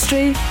the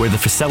industry, where the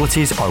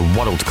facilities are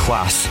world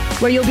class,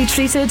 where you'll be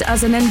treated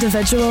as an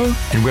individual,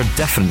 and where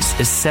difference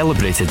is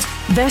celebrated.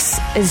 This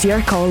is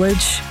your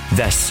college.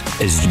 This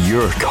is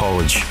your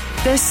college.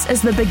 This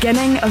is the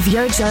beginning of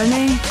your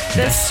journey.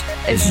 This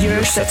is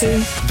your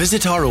city.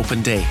 Visit our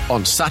open day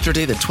on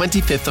Saturday the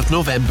 25th of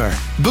November.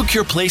 Book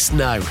your place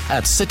now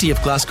at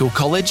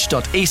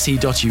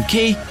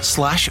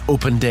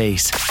cityofglasgowcollege.ac.uk/open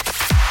days.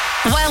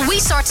 While we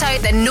sort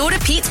out the no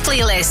repeats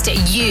playlist,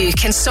 you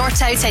can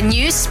sort out a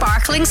new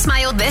sparkling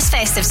smile this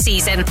festive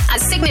season at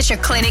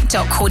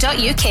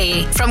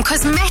signatureclinic.co.uk. From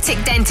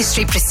cosmetic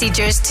dentistry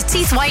procedures to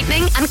teeth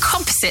whitening and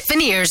composite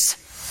veneers.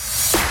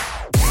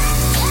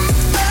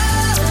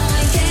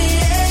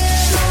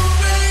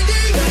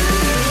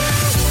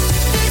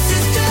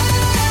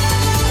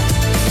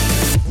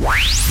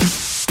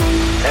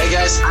 Hey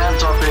guys, I'm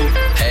Topping.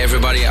 Hey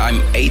everybody,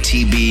 I'm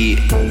ATB.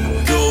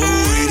 Go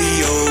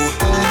Radio.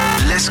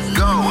 Let's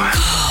go.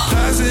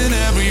 Passing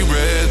every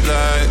red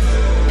light,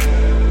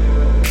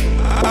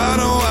 I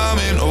know I'm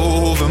in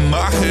over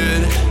my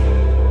head.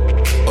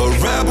 A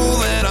rebel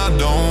that I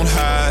don't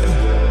hide.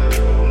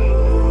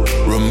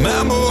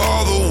 Remember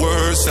all the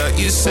words that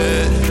you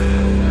said.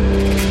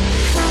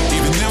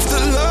 Even if the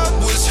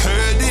love was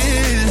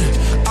hurting,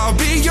 I'll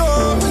be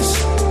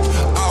yours.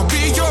 I'll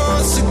be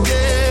yours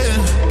again.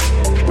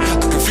 I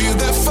can feel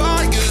that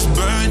fire's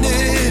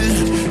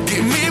burning.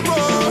 Give me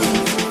more.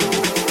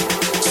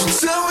 So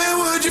tell me,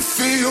 would you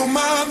feel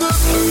my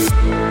love?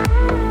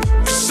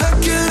 'Cause I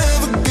can't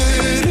ever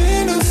get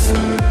enough.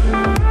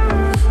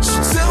 So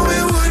tell me,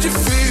 would you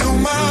feel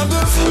my love?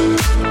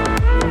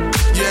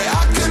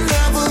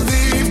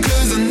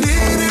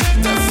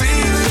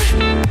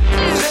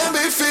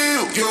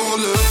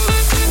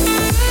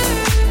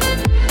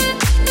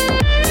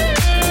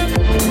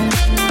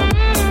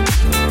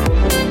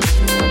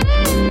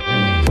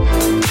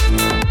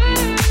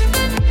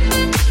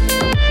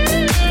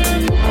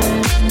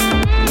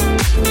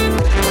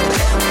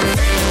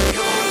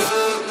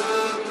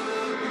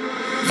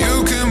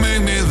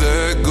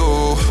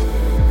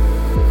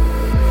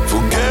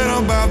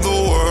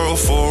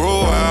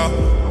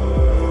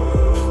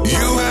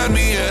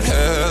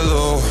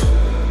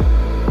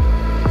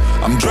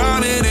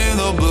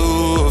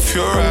 of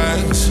your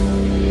eyes.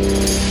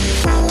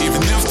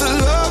 Even if the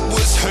love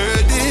was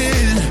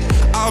hurting,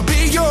 I'll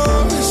be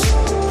yours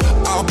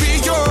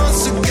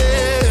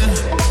again.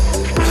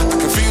 I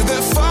can feel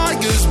that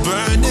fire's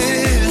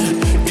burning,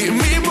 give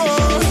me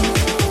more.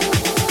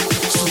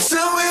 So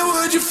tell me,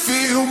 would you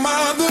feel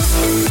my love?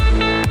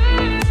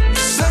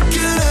 'Cause I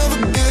can never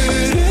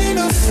get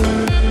enough.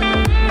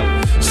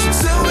 So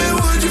tell me,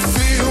 would you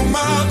feel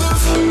my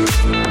love?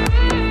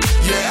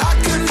 Yeah, I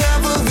could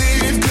never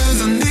leave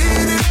 'cause I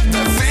need it,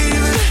 that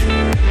feeling.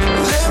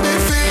 Let me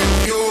feel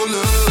your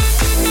love.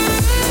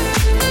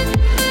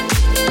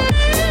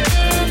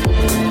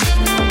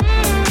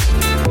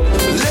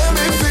 Let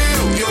me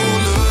feel your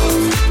love.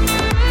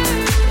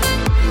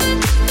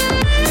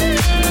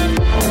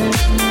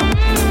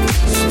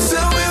 So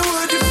tell me,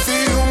 would you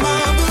feel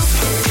my love?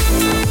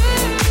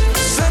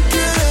 'Cause I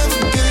can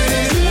never get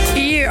it.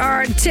 You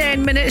are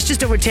 10 minutes,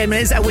 just over 10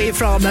 minutes away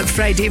from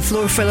Friday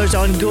Floor Fillers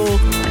on Go.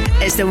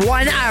 It's the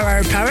 1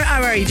 hour power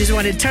hour. You just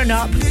want to turn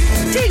up,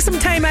 take some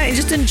time out and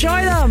just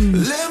enjoy them.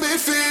 Let me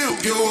feel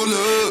your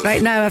love.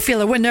 Right now I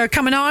feel a winner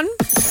coming on.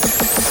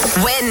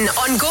 Win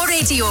on Go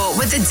Radio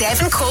with the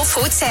Devon Cove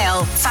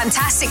Hotel.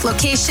 Fantastic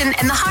location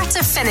in the heart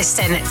of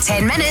Finniston,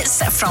 10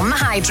 minutes from the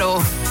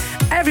Hydro.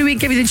 Every week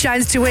give you the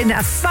chance to win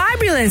a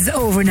fabulous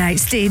overnight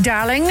stay,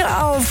 darling.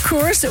 Of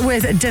course,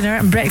 with dinner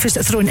and breakfast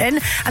thrown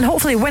in. And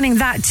hopefully winning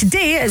that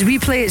today as we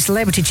play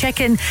Celebrity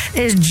Check-In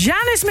is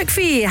Janice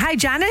McPhee. Hi,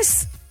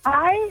 Janice.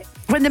 Hi.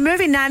 When the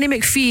movie Nanny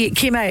McPhee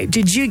came out,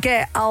 did you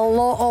get a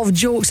lot of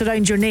jokes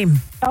around your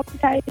name?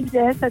 Sometimes,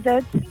 yes, I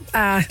did.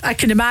 I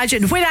can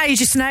imagine. Where are you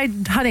just now,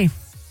 honey?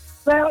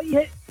 Well,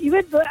 you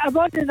would. I'm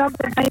on the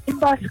number 9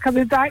 bus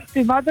coming back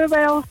to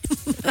Motherwell.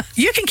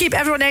 You can keep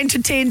everyone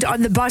entertained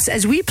on the bus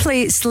as we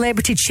play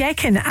Celebrity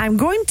Check-In. I'm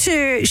going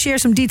to share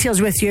some details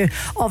with you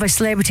of a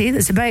celebrity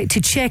that's about to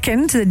check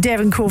in to the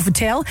Devon Cove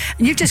Hotel,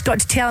 and you've just got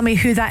to tell me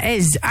who that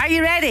is. Are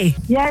you ready?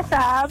 Yes,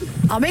 I am.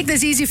 I'll make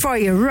this easy for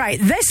you.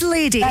 Right, this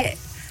lady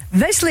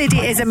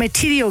is a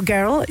material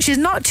girl. She's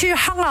not too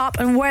hung up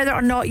on whether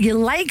or not you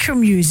like her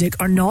music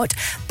or not,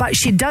 but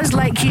she does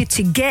like you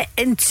to get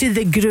into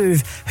the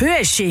groove. Who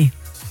is she?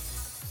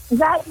 Is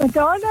that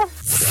Madonna?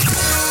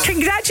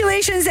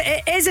 Congratulations,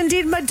 it is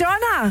indeed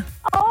Madonna.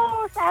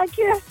 Oh, thank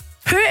you.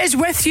 Who is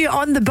with you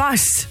on the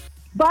bus?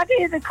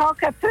 Buddy the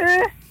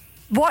cockapoo.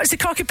 What's the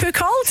cockapoo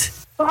called?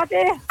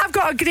 Buddy. I've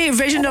got a great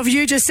vision of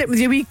you just sitting with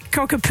your wee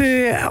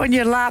cockapoo on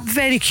your lap.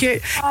 Very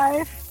cute.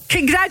 Aye.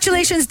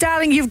 Congratulations,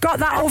 darling. You've got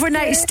that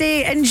overnight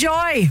stay.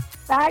 Enjoy.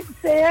 Thanks,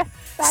 dear.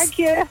 Thank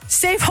you.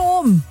 Safe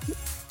home.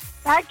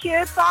 Thank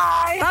you.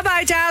 Bye.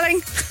 Bye-bye,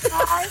 darling.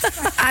 Bye.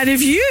 And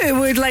if you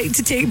would like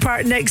to take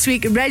part next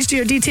week and register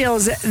your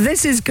details,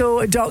 this is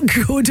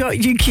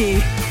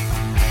go.co.uk.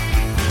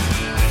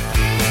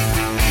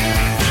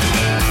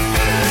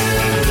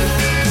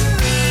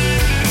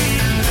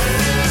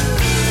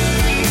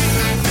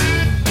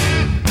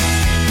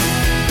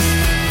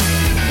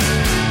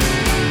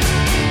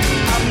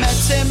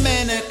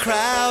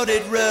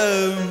 Crowded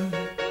room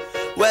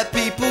where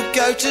people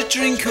go to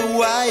drink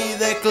away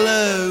their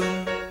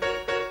gloom.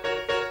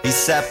 He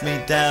sat me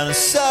down and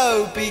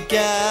so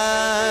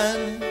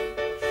began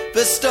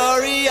the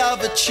story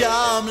of a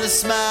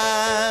charmless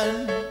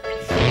man,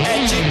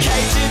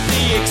 educated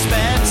the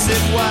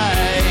expensive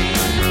way.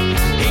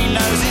 He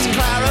knows his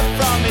Clara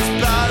from his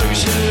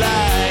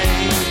Beaujolais.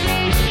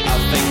 I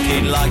think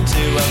he'd like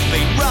to have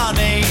been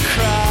running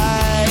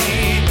cray,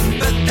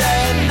 but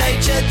then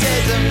nature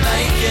didn't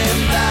make him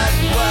that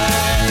way.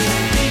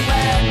 He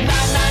went na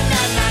na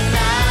na na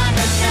na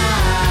na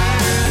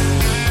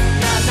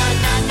na na na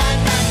na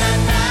na na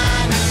na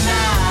na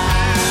na.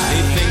 He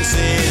thinks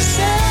he's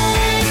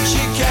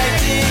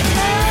educated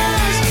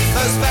as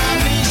those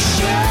family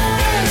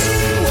shows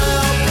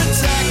will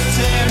protect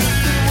him,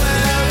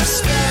 will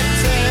respect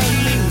him.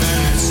 He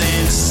moves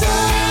in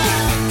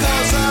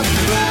circles of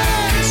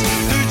friends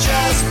who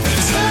just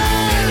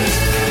pretend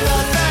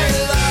that they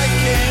like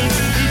him.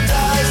 He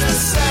does the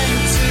same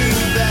to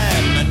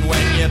them, and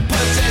when you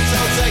put it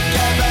all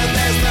together,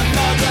 there's the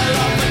model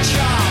of a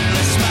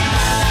charmless man.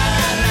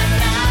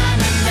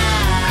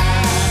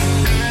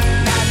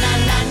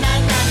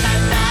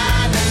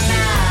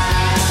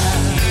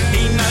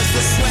 He knows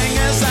the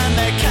swingers and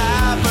their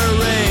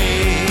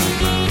cabaret,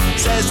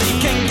 says he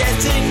can get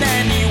in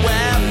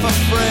anywhere for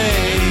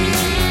free.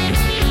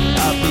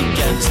 I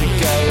began to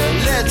go a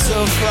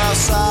little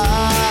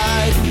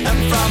cross-eyed, and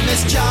from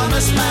this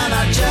charmless man I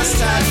just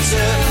had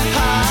to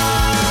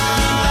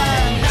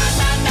hide. Na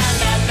na na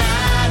na na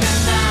na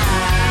na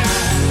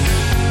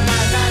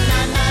na na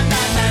na na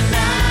na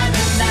na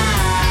na na.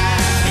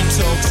 He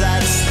talks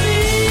at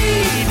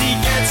speed, he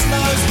gets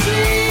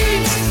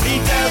nosebleeds, he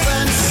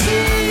doesn't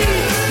see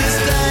his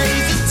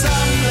days are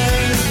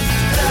tumbling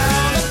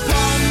down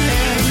upon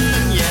him,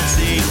 and yet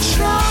he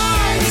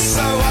tries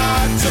so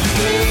hard to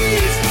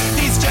please.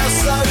 He's just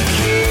so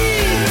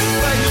keen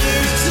for you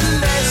to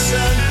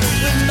listen,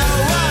 but no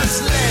one's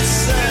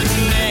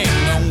listening.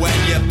 And when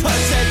you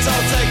put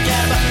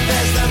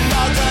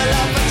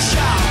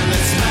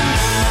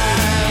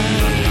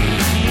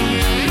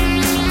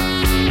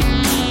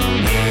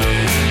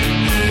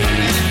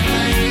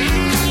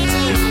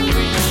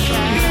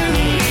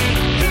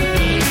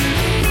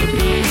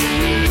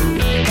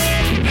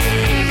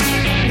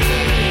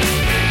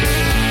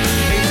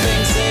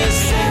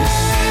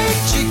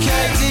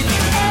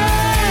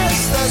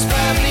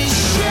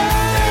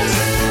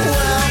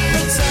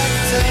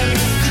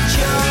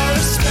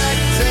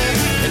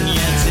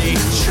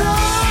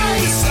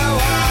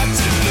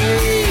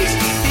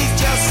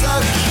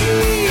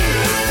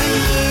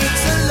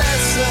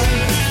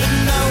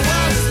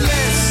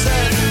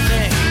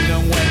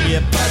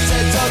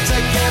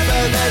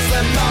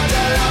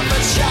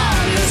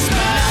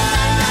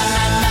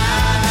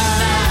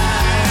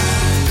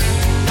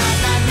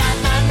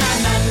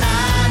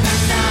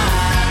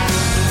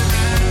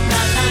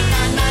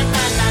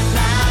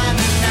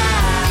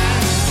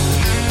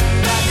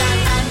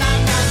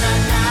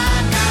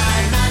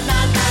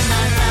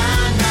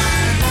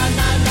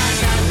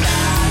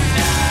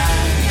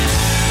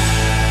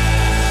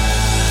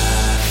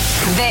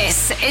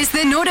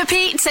no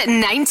repeat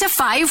 9 to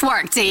 5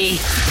 workday.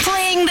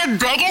 Playing the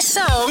biggest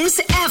songs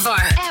ever.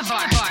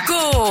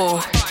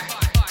 Go.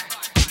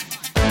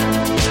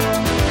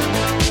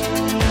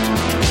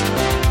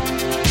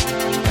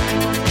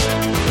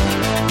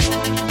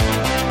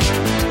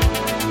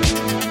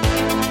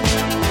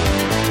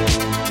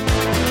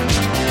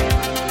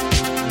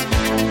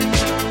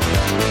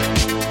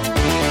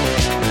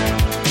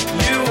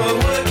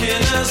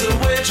 As a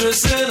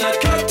waitress in a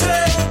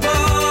cocktail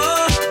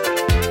bar,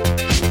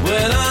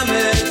 when I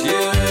met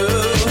you,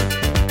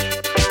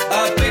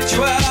 I picked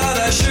you out,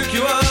 I shook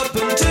you up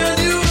and turned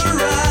you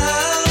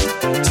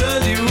around,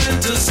 turned you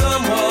into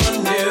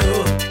someone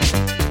new.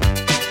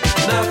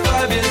 Now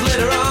 5 years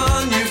later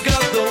on, you've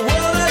got the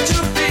world at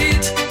your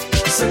feet.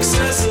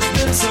 Success has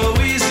been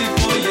so easy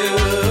for you,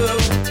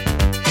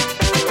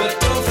 but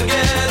don't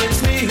forget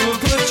it's me who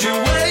put you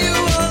where you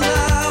are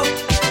now,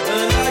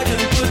 and I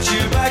can put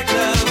you back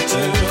now.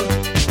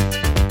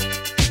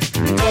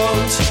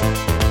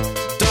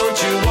 Don't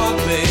you want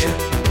me?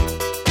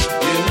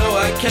 You know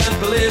I can't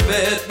believe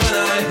it when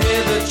I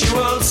hear that you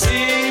won't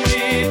see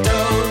me.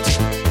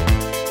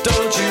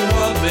 Don't you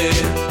want me?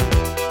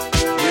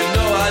 You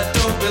know I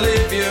don't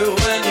believe you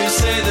when you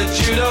say that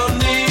you don't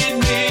need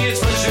me.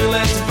 It's what you're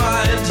left to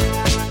find.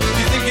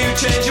 You think you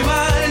change your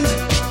mind?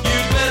 You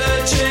better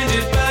change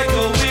it back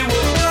or we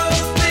will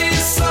both be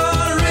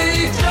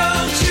sorry.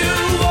 Don't you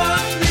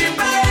want me,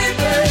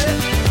 baby?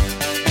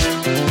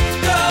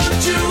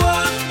 Don't you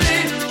want me?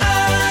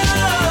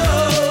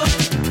 Oh,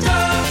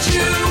 don't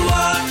you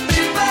want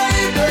me,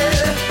 baby?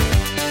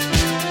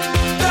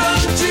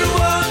 Don't you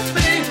want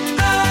me?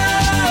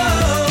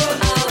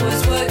 Oh. I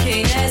was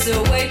working as a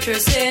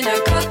waitress in a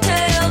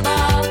cocktail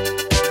bar.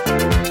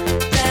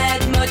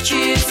 That much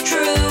is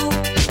true.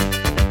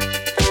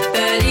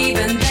 But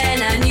even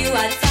then I knew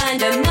I'd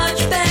find a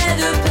much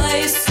better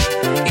place,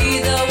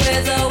 either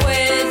with or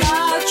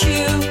without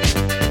you.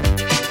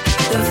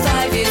 The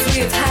 5 years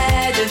we've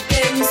had have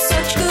been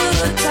such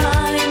good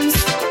times.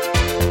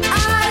 I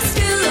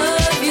still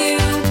love you,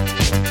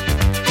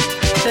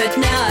 but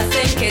now I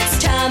think it's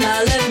time I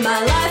live my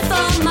life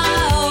on my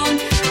own.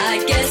 I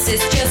guess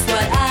it's just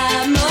what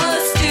I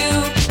must do.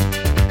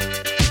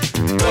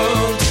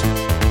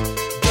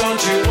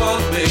 Don't you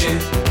want me?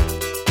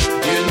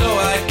 You know I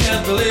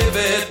can't believe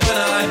it when I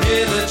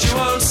hear that you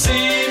won't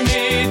see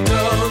me.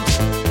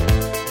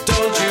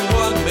 Don't you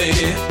want me?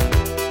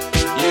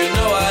 You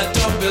know I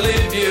don't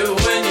believe you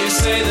when you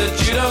say that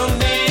you don't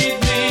need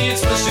me.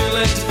 It's much too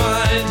late to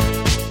find.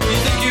 You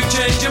think you've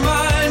changed your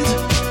mind?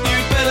 You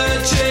better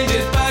change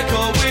it back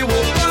or we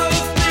will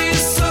both be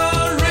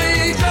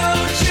sorry.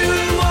 Don't you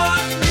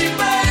want me,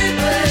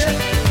 baby?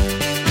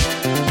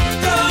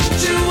 Don't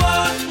you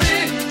want me?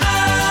 Oh,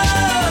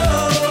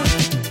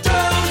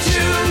 don't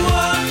you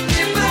want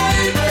me,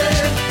 baby?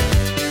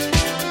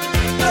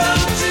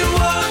 Don't you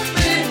want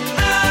me?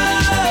 Oh. Don't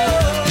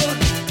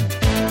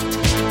you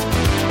want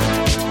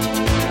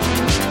me,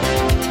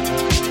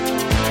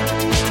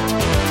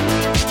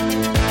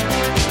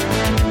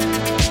 baby?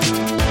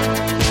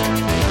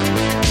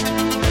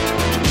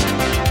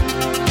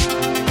 Don't you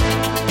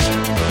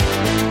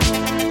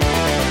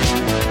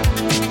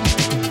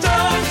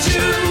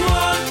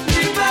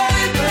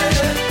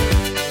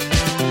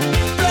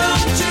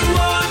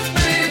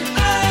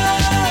want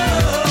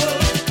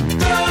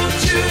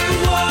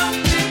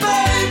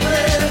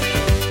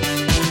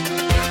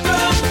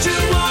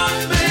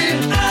me?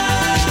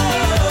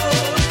 Oh,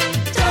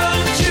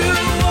 don't you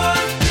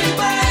want me,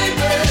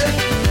 baby?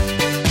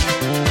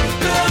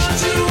 Don't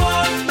you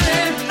want me?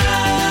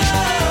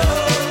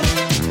 Oh,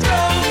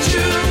 don't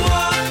you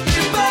want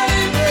me,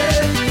 baby?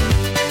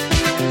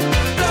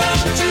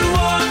 Don't you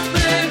want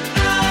me?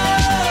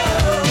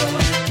 Oh,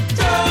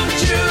 don't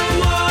you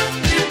want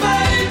me, baby? Don't you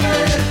want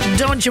me?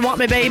 Don't You Want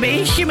Me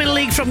Baby, Human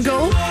League from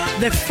Go.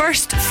 The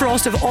first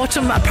frost of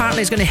autumn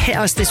apparently is going to hit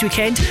us this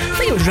weekend. I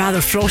think it was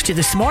rather frosty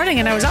this morning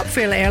and I was up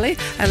fairly early.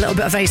 A little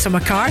bit of ice on my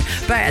car.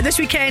 But this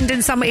weekend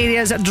in some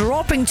areas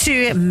dropping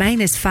to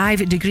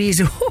 -5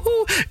 degrees.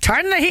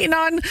 Turn the heating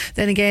on.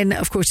 Then again,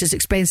 of course, it's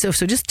expensive.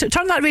 So just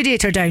turn that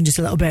radiator down just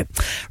a little bit.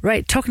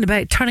 Right, talking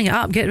about turning it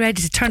up. Get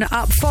ready to turn it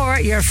up for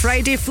your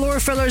Friday floor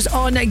fillers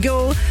on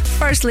Go.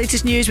 First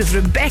latest news with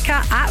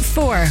Rebecca at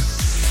 4.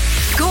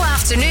 Go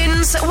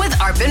afternoons with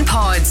Urban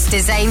Pods.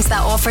 Designs that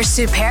offer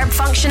superb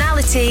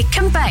functionality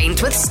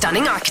combined with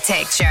stunning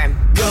architecture.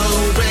 Go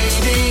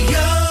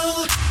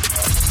radio.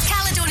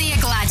 Caledonia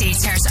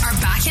Gladiators are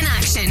back in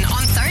action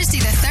on Thursday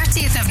the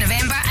 30th of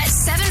November at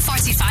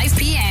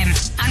 7:45pm.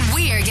 And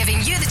we're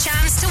giving you the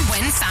chance to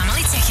win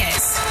family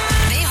tickets.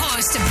 They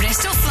host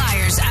Bristol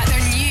Flyers at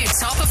their new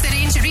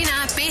top-of-the-range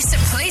arena based at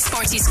Place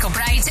Sporties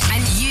Kilbride,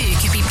 and you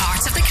could be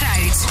part of the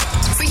crowd.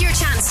 For your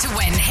chance to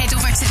win, head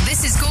over to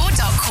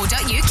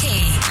thisisgo.co.uk.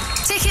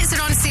 Tickets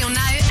are on sale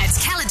now at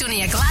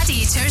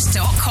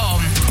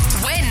caledoniagladiators.com.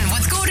 Win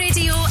with Go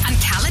Radio and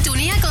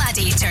Caledonia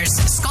Gladiators,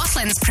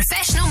 Scotland's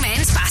professional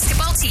men's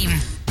basketball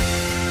team.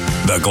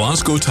 The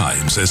Glasgow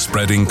Times is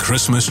spreading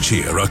Christmas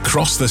cheer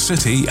across the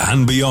city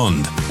and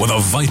beyond with a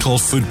vital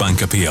food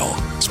bank appeal.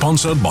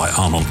 Sponsored by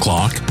Arnold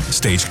Clark,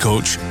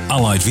 Stagecoach,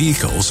 Allied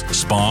Vehicles,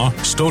 Spar,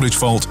 Storage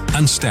Vault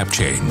and Step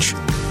Change.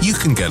 You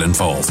can get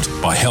involved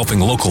by helping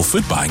local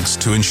food banks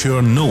to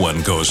ensure no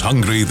one goes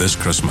hungry this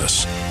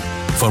Christmas.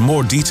 For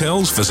more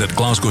details, visit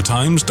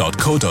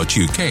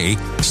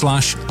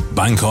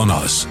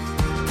glasgowtimes.co.uk/bankonus.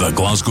 The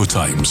Glasgow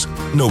Times.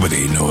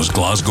 Nobody knows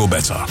Glasgow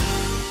better.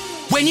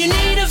 When you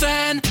need a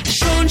van,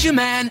 Sean's your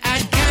man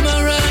at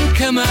Cameron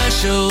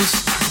Commercials.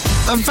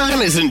 A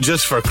van isn't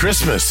just for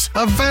Christmas.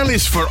 A van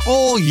is for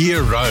all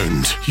year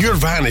round. Your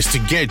van is to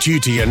get you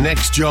to your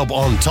next job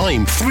on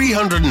time,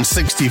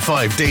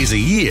 365 days a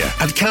year.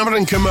 At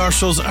Cameron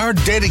Commercials, our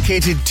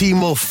dedicated team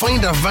will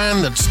find a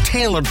van that's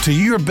tailored to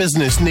your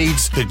business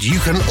needs that you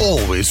can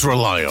always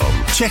rely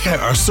on. Check out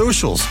our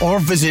socials or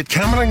visit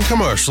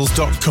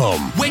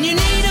CameronCommercials.com. When you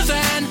need a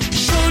van,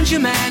 Sean's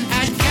your man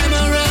at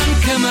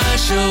Cameron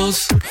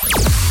Commercials.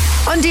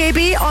 On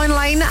DAB,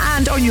 online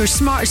and on your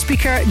smart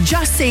speaker,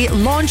 just say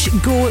Launch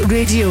Go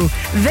Radio.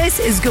 This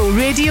is Go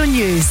Radio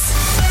News.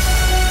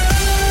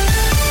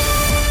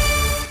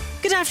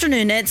 Good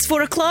afternoon, it's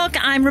 4 o'clock.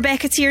 I'm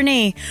Rebecca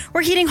Tierney.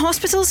 We're hearing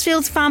hospitals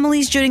failed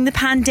families during the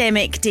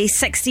pandemic. Day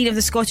 16 of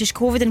the Scottish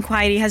COVID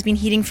inquiry has been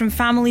hearing from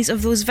families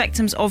of those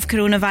victims of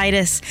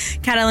coronavirus.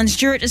 Carolyn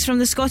Stewart is from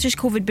the Scottish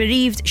COVID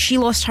bereaved. She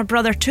lost her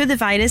brother to the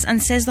virus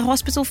and says the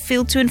hospital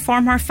failed to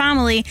inform her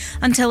family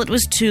until it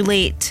was too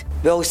late.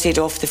 We all stayed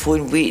off the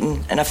phone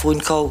waiting in a phone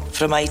call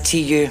from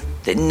ITU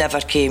that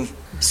never came.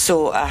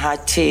 So I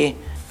had to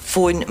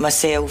phone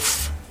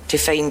myself to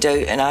find out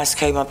and ask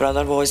how my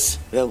brother was.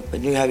 Well, I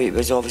knew how it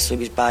was, obviously it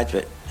was bad,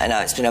 and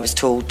that's when I was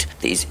told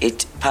that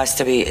he'd passed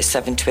away at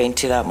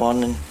 7:20 that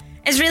morning.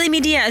 Israeli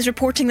media is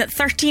reporting that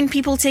 13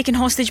 people taken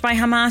hostage by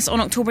Hamas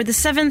on October the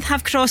 7th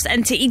have crossed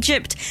into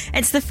Egypt.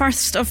 It's the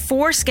first of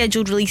 4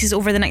 scheduled releases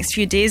over the next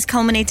few days,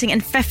 culminating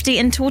in 50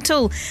 in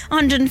total.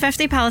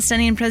 150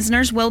 Palestinian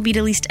prisoners will be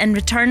released in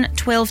return.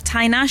 12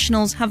 Thai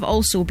nationals have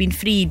also been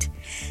freed.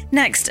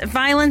 Next,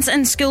 violence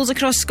in schools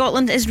across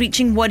Scotland is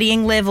reaching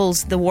worrying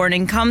levels. The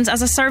warning comes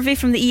as a survey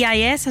from the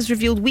EIS has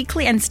revealed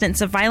weekly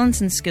incidents of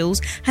violence in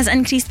schools has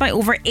increased by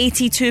over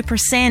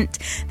 82%.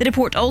 The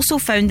report also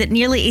found that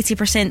nearly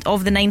 80%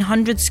 of the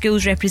 900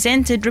 schools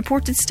represented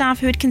reported staff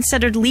who had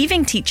considered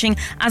leaving teaching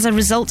as a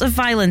result of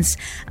violence.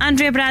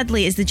 Andrea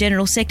Bradley is the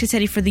General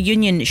Secretary for the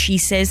union. She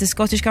says the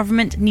Scottish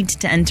Government needs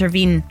to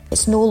intervene.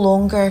 It's no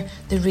longer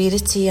the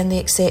rarity and the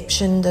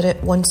exception that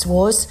it once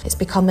was. It's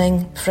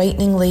becoming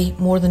frighteningly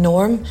more the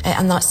norm,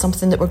 and that's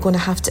something that we're going to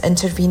have to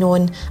intervene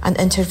on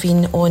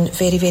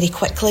very, very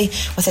quickly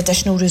with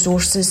additional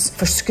resources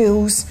for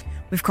schools.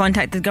 We've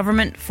contacted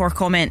government for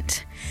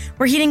comment.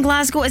 We're hearing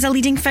Glasgow is a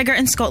leading figure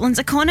in Scotland's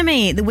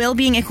economy. The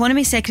Wellbeing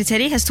Economy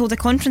Secretary has told a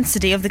conference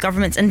today of the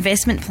government's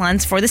investment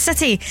plans for the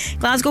city.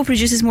 Glasgow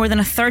produces more than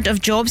a third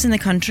of jobs in the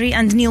country,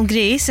 and Neil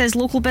Gray says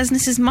local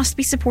businesses must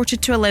be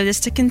supported to allow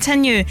this to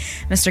continue.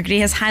 Mr Gray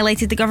has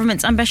highlighted the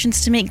government's ambitions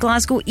to make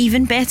Glasgow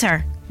even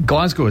better.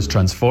 Glasgow has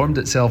transformed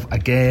itself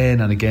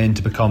again and again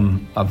to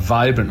become a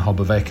vibrant hub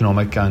of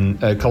economic and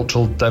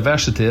cultural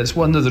diversity. It's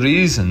one of the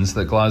reasons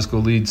that Glasgow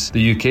leads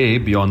the UK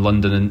beyond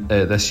London in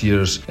this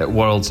year's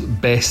World's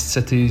Best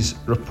Cities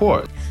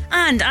report.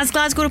 And as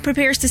Glasgow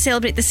prepares to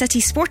celebrate the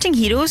city's sporting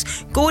heroes,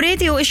 Go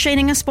Radio is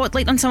shining a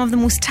spotlight on some of the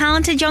most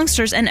talented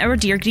youngsters in our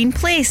dear green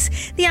place.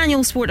 The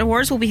annual Sport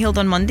Awards will be held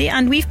on Monday,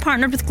 and we've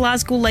partnered with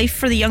Glasgow Life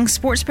for the Young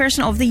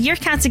Sportsperson of the Year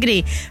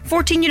category.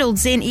 14-year-old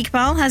Zain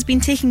Iqbal has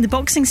been taking the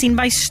boxing scene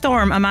by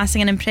storm,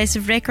 amassing an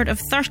impressive record of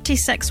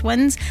 36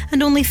 wins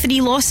and only 3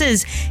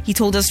 losses. He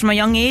told us from a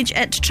young age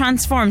it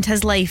transformed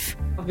his life.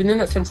 I've been in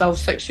it since I was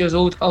 6 years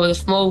old. I was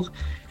a small,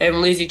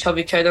 lazy,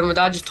 chubby kid, and my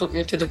dad just took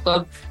me to the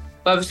club.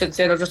 But ever since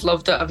then, I've just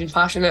loved it. I've been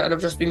passionate, and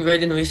I've just been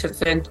riding away since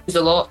then. It's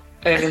a lot,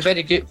 and I'm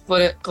very grateful for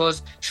it because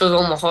it shows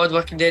all my hard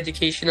work and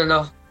dedication, and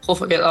I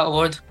hope I get that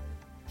award.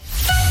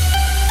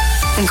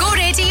 Go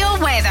Radio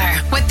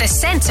weather with the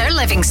Centre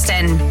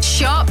Livingston.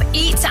 Shop,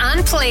 eat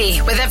and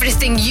play with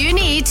everything you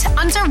need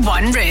under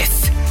one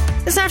roof.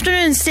 This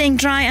afternoon, staying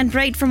dry and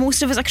bright for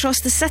most of us across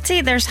the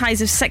city. There's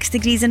highs of 6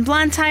 degrees in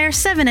Blantyre,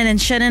 7 in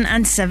Shannon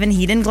and 7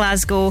 here in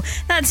Glasgow.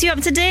 That's you up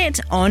to date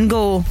on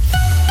Go.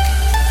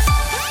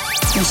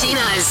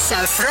 Gina's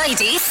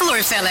Friday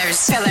Floor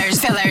Fillers.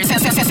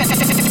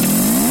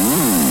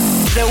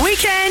 The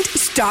weekend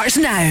starts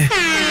now.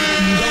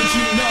 Don't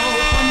you know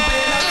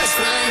it's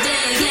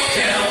Friday?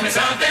 Tell me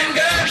something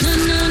good.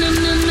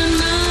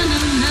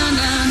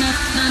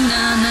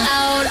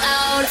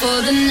 Out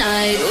for the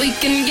night. We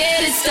can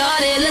get it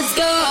started. Let's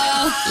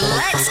go.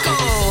 Let's go.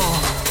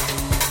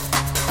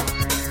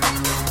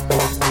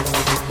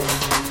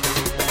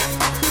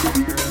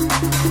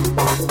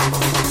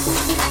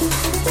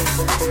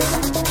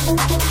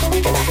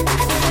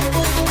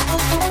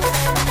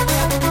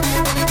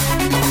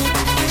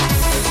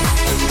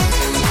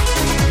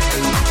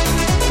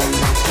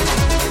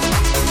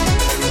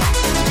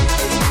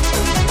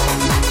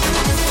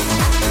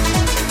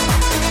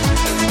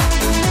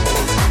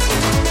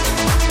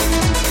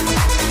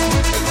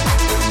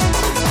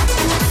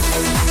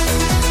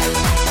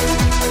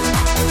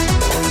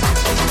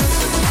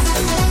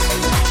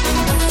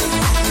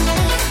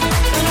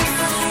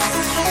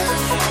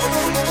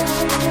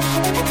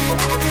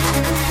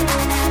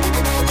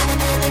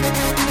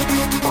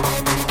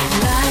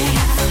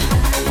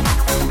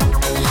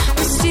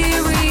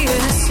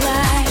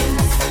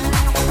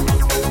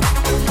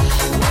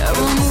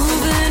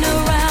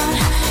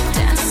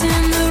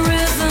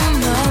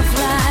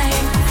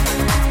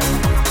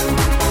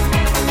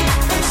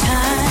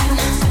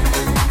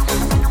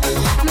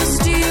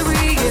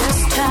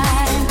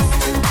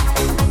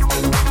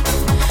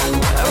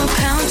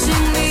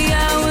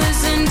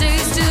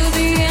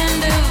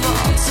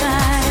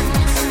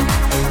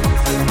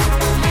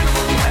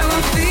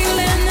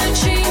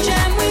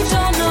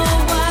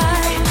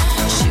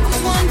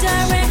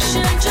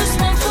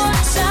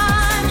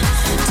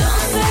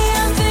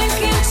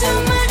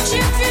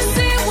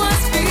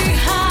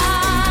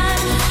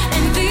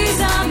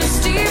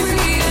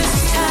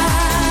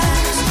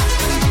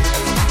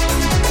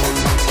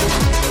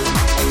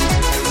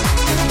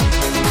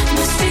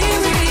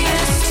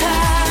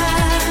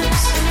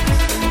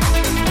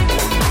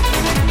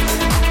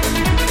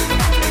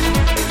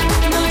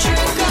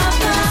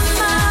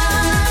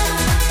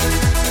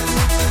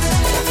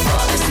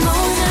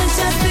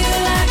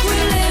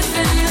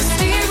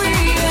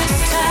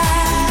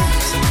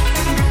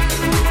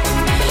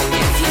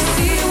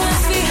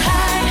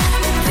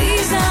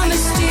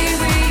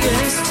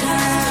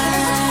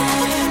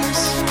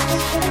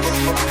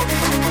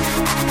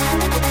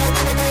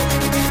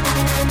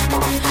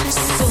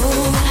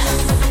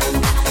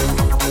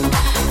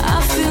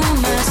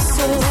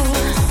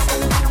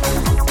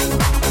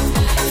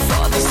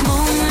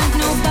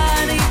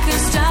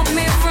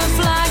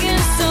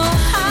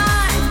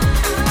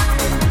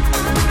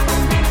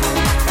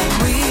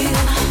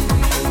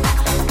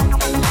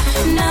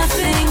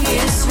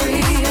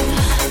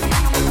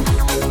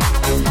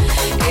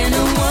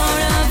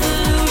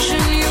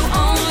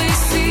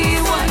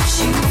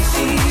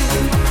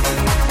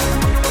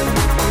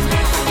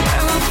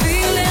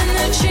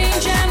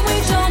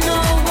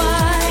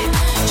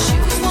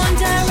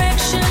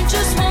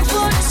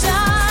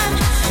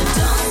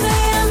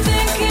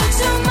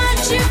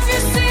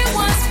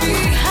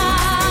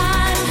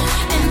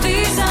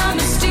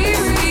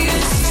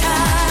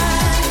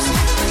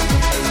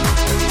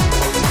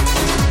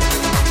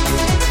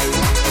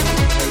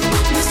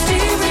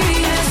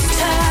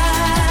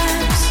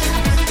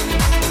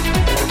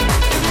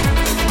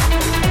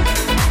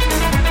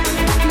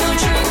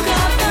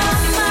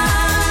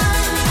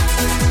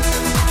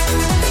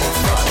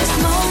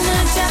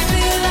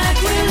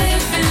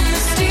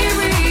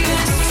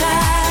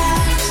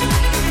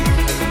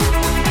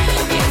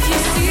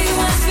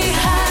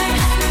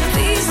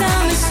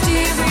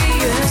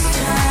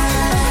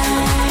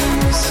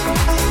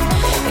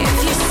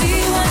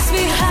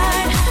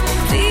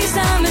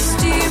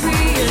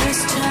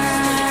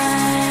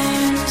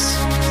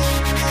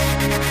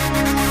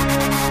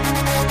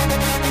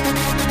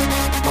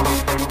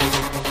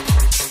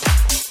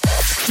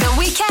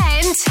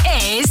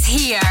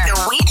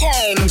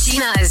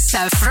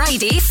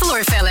 Friday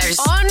Floor Fillers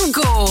on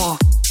Go.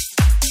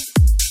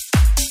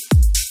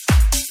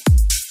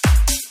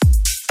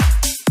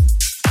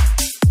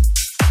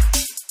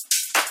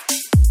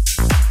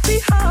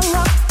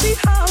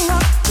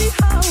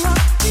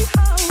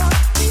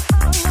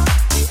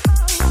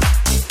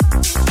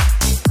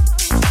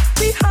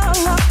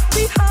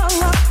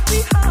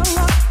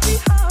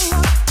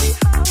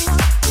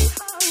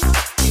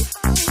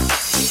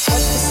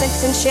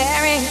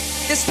 Sharing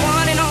this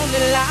one and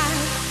only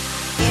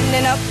life,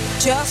 ending up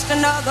just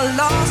another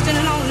lost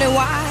and lonely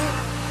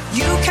wife.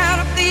 You count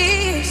up the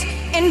years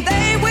and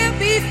they will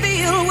be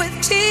filled with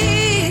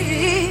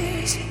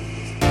tears.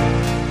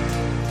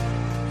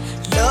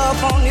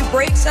 Love only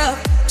breaks up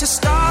to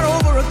start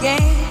over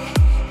again.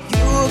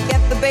 You'll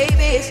get the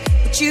babies,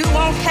 but you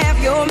won't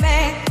have your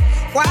man,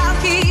 while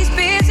he's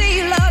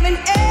busy loving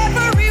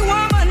every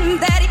woman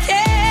that he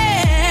can.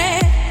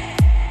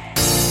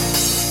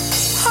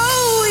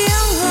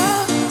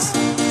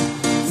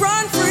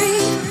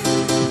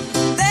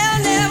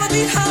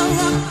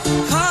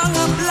 Hung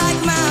up like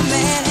my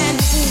man.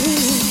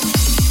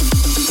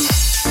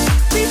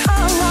 Be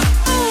hung up,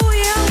 oh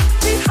yeah,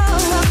 be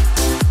hung up.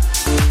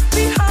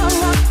 Be hung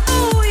up,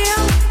 oh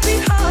yeah, be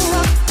hung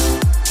up.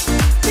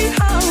 Be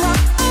hung up,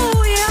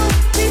 oh yeah,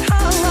 be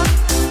hung up.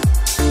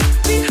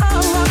 Be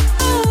hung up,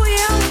 oh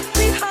yeah,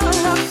 be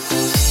hung up.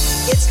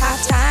 It's high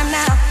time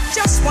now,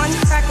 just one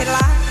crack at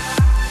life.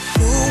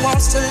 Who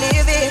wants to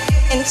live it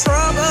in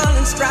trouble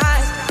and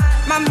strife?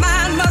 My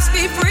mind must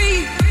be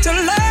free to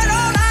learn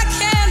all I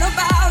can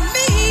about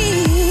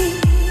me.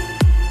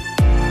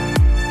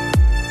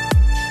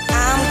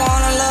 I'm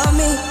gonna love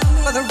me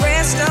for the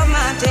rest of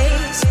my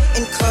days.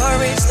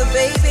 Encourage the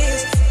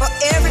babies for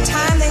every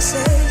time they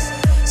say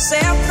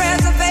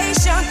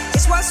self-preservation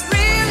is what's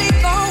really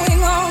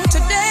going on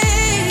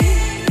today.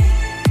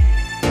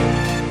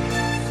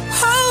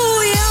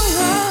 Oh, young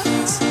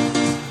ones,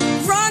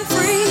 run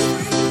free.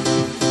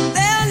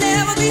 They'll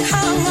never be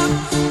hung up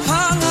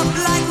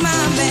like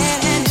my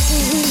man.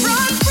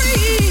 Run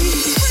free,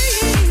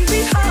 be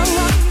hung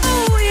up,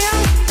 oh yeah,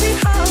 be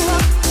hung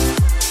up.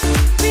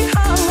 Be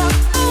hung up,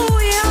 oh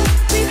yeah,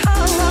 be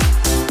hung up.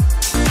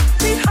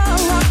 Be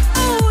hung up,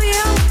 oh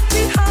yeah,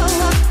 be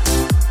hung up.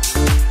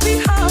 Be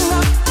hung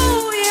up,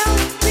 oh yeah,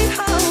 be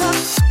hung up.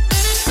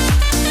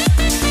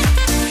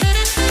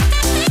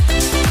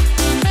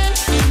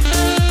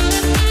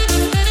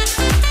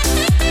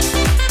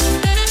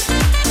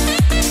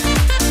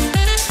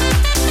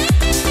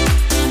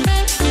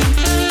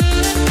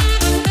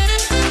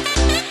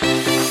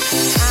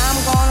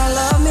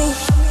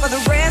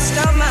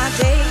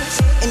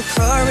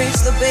 Encourage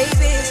the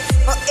babies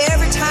for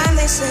every time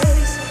they say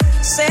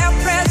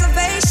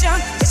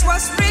self-preservation is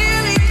what's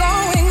really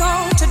going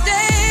on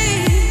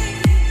today.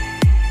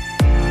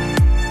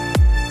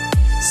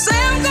 Say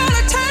I'm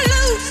gonna turn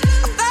loose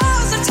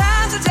 1,000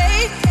 times a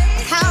day.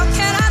 But how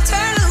can I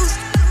turn loose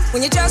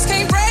when you just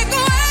can't break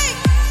away?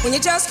 When you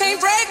just can't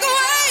break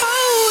away?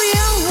 Oh,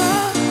 young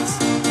ones,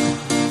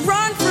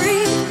 run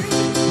free.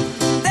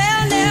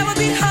 They'll never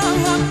be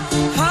hung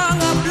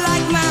up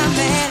like my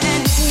man.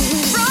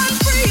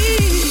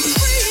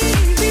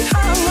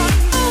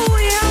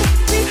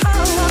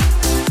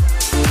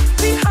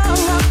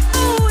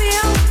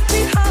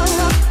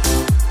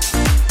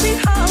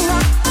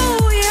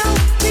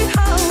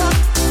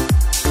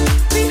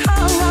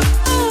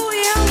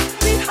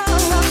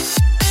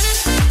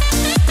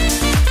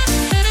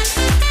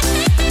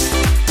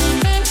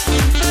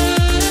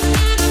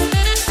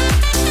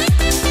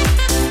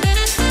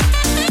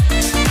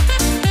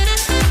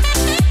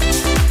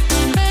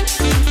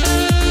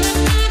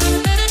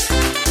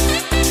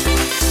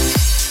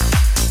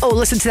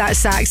 Listen to that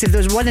sax. If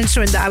there was one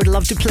instrument that I would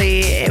love to play,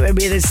 it would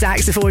be the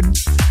saxophone.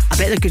 I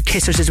bet they're good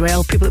kissers as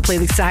well, people that play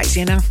the sax,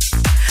 you know.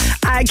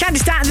 Candy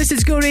Stanton, this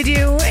is Go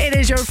Radio. It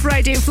is your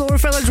Friday Floor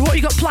Fillers. What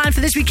you got planned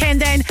for this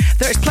weekend then?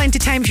 There's plenty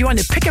of time if you want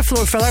to pick a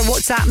floor filler.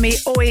 WhatsApp me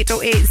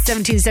 0808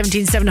 17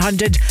 17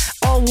 700.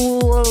 All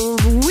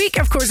week,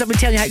 of course, I've been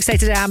telling you how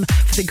excited I am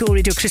for the Go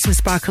Radio Christmas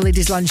Sparkle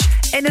Ladies Lunch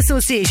in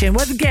association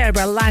with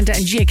Gerber, Landa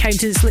and G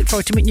Accountants. Look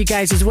forward to meeting you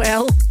guys as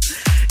well.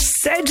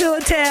 Central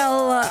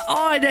Hotel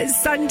on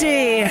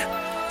Sunday.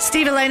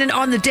 Stevie Lennon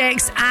on the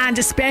decks and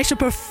a special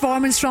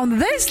performance from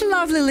this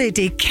lovely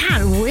lady.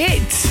 Can't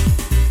wait.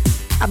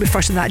 I'll be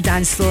first on that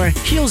dance floor.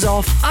 Heels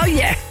off. Oh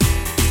yeah.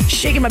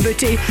 Shaking my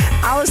booty.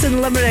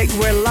 Alison Limerick,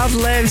 Where Love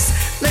Lives.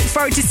 Look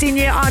forward to seeing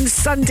you on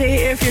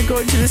Sunday if you're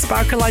going to the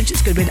Sparkle Lunch.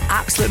 It's going to be an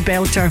absolute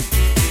belter.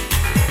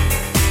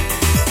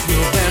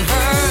 You've been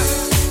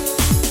hurt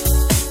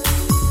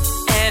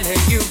and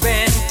you've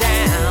been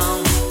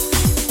down.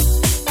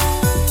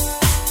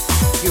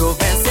 You've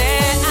been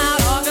set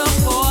out of your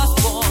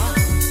fourth wall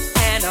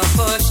and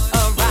pushed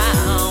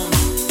around.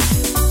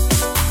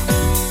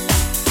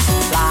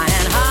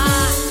 Flying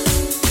high,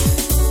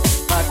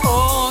 but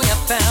oh, you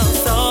fell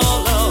so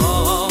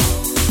low.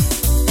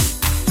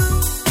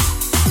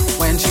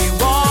 When she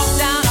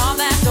walked out of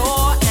that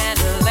door and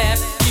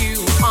left you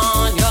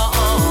on your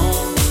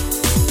own.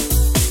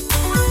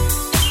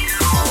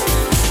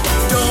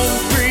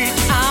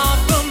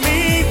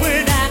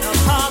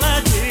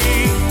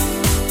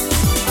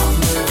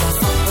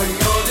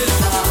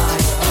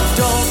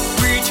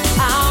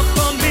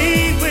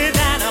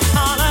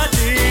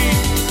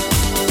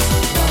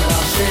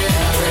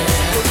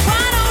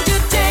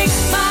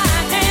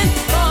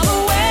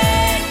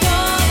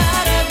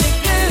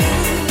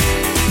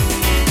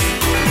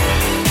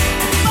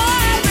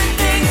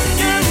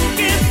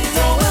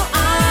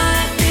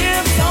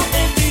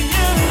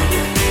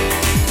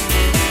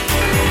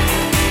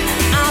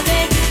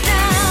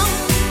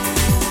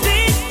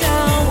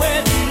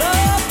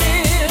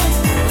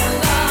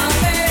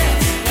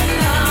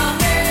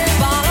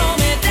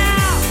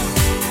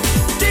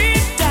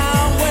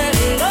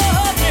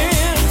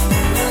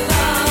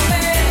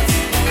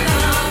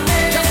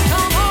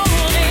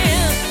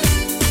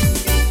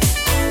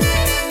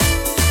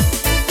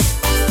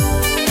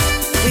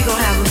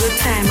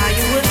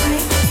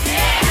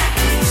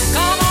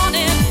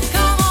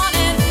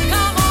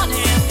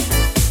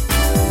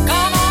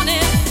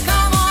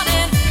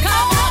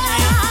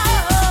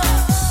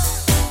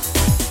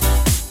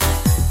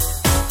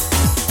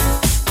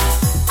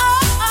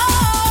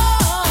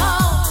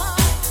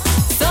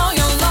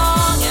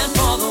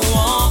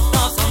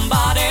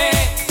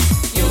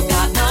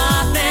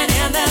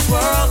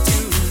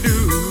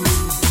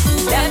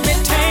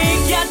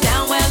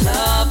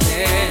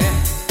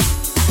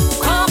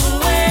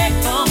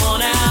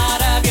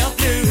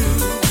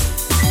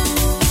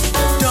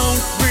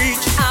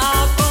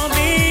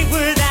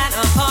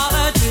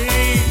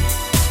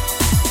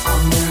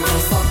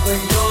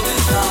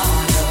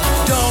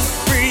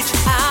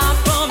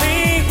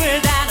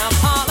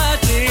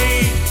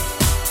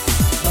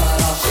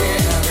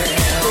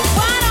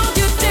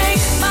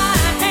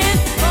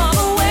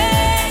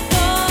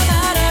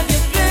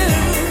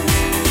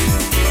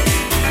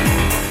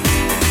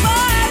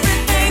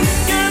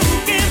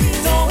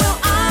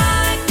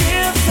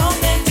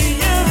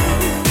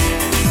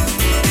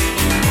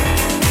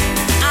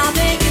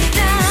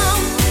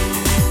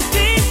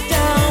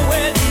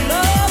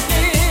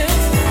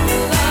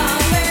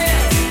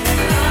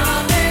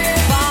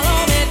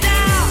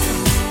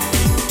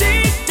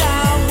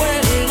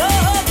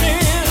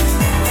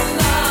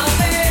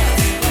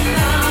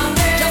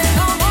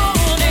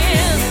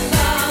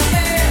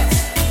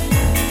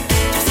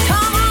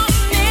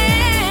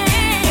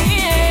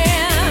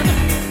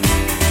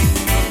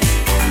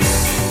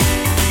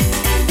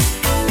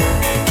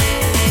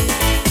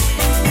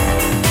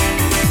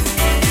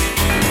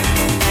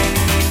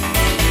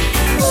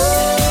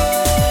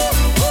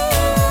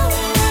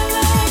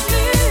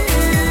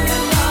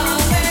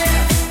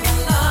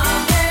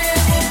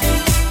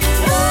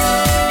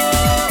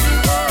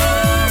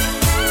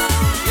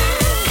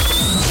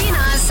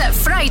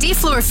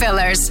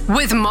 fillers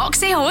with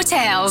Moxie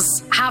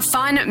Hotels. Have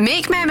fun,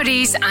 make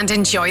memories, and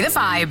enjoy the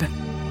vibe.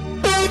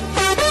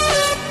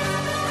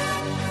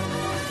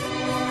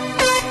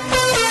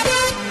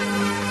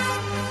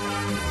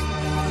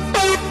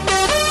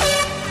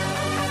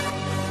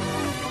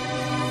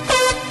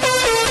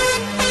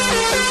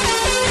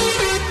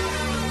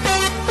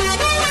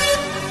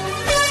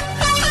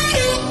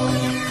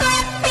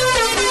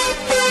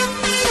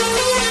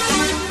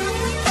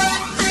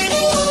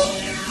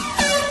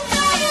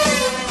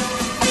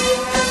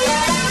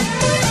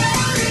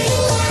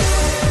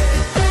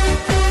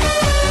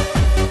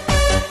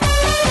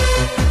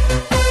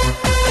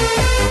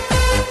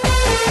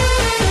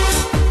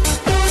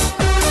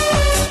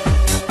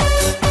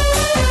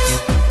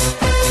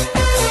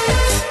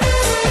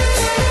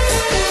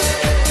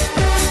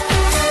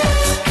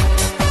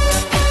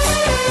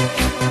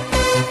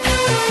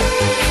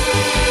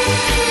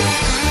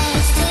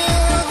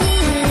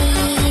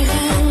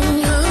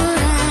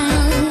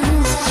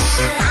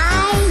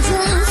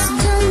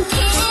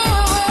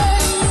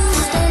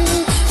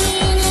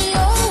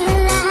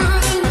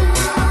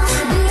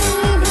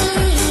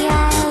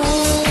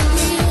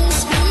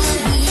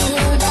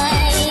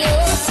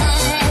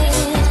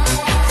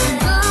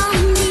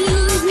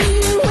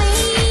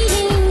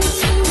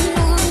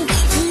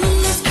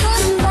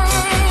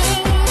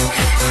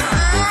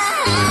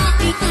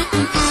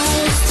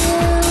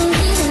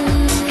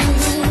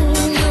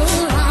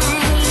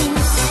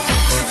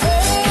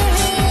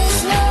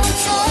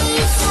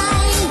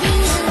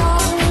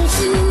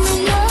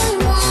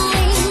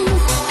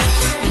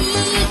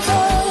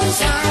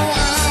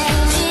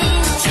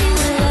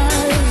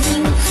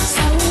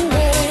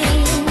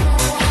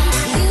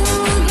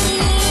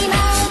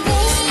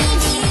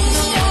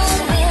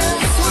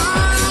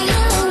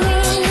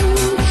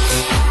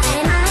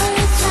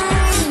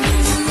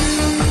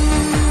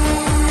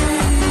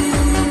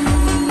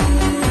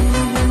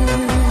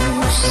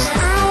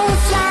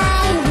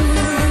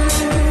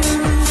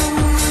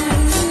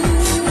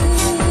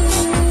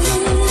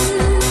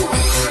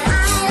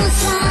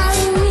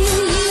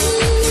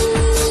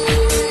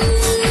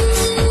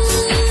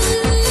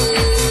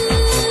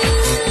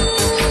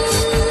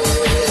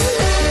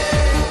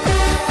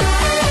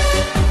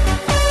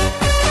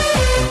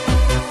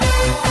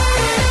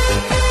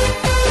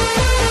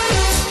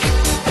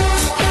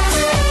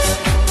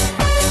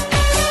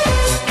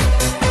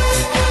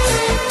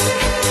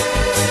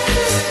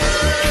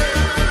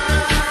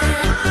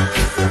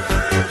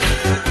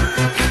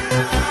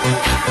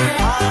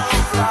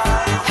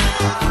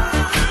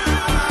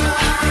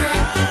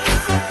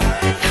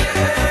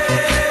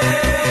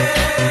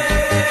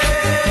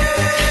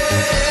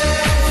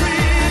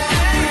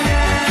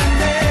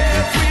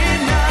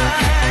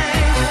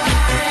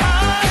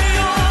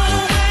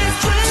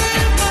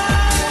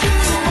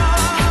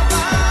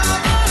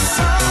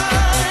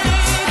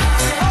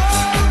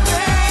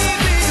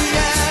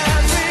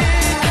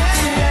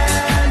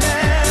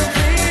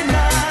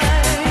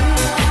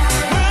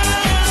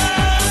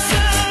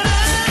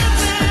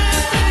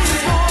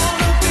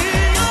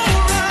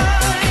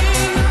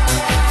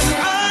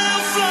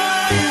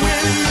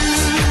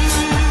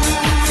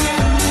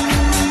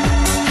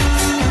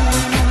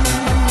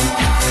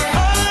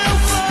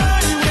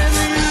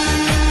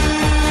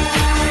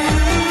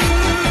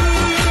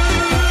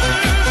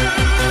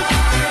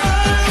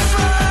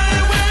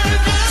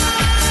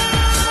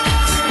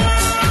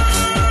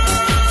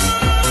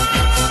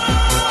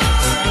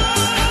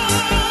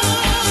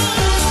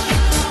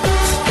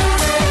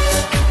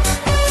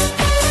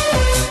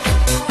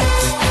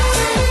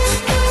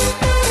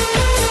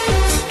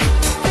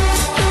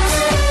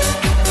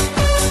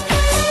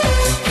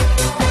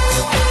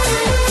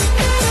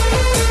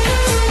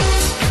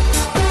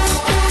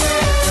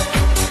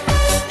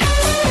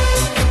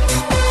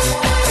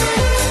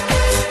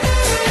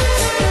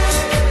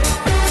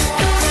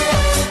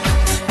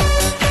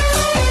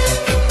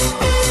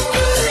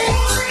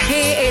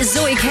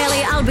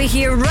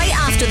 here right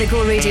after the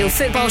Go Radio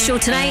football show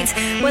tonight.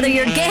 Whether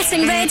you're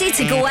getting ready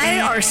to go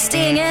out or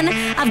staying in,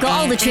 I've got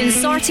all the tunes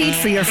sorted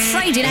for your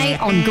Friday night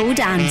on Go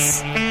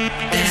Dance.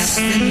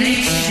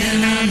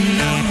 Destination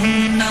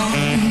unknown, no.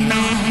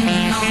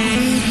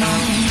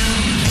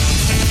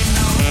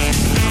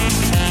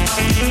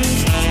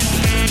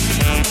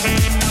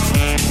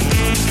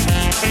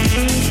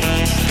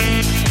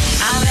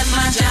 I left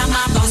my job,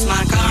 my boss,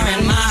 my car,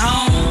 and my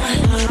home.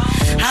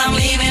 I'm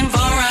leaving for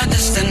a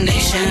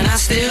destination I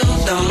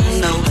still don't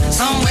know.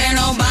 Somewhere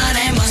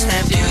nobody must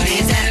have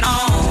duties at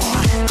all.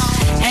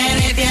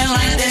 And if you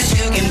like this,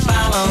 you can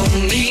follow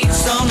me.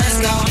 So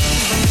let's go.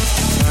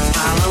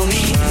 Follow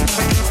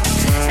me.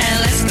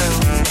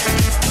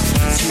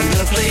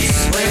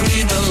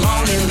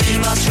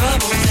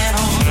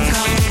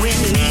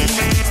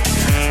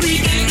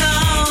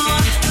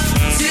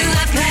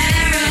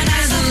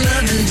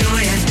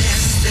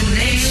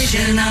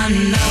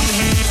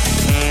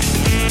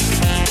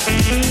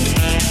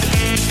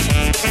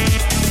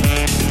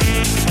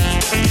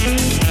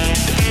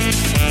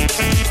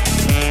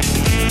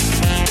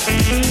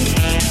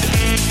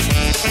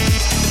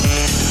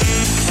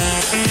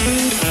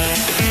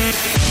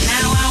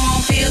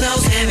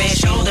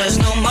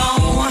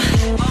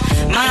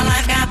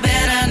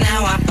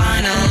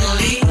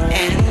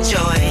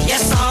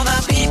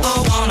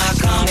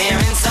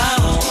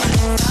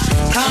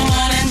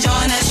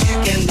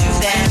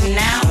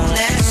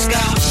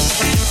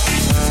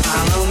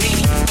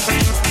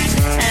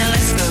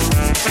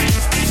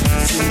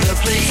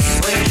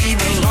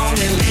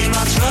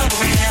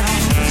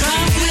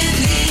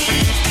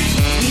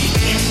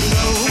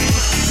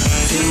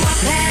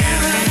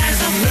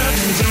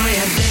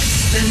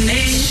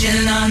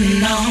 destination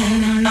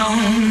unknown,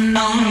 known,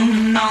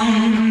 known,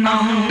 known,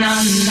 known,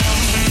 unknown.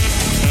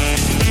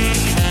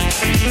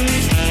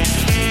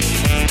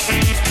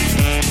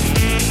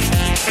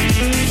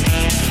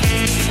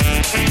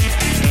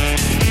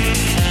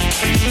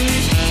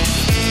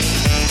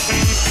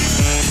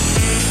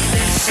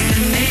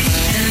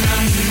 Destination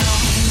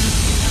unknown.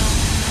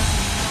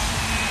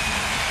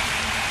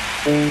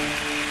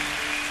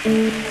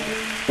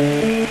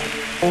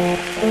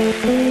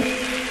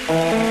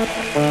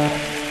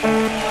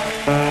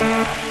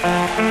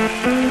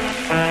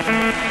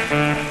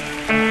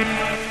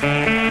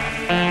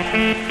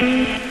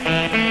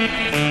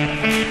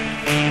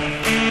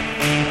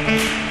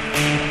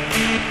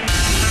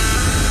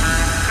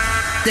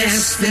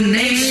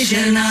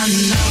 Destination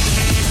unknown.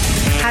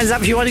 Hands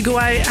up if you want to go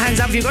out. Hands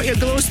up if you've got your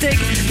glow stick.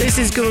 This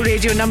is Go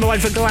Radio, number one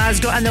for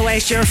Glasgow and the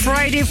West. Your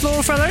Friday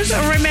floor fillers.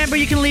 Remember,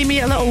 you can leave me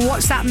a little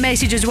WhatsApp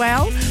message as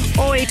well.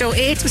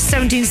 0808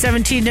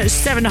 1717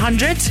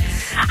 700.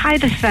 Hi,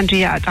 this is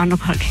Andrea at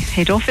Arnold Clark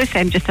Head Office.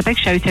 Just a big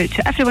shout out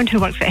to everyone who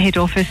works at Head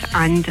Office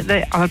and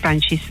the other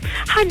branches.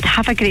 And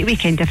have a great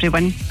weekend,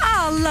 everyone.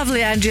 Oh,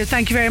 lovely, Andrea.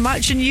 Thank you very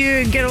much. And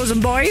you, girls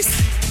and boys,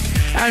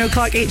 Arnold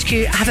Clark HQ,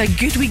 have a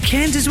good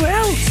weekend as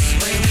well.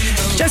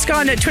 Just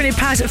gone at 20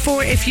 past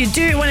 4. If you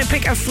do want to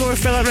pick a floor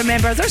filler,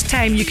 remember there's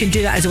time you can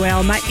do that as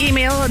well. My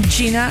email,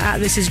 Gina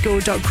at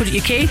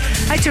thisisgo.co.uk.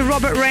 Hi to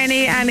Robert,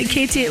 Rennie and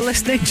Katie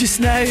listening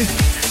just now.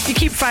 You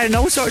keep firing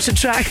all sorts of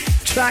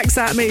tracks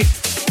at me.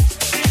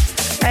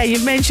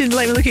 You've mentioned,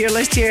 let me look at your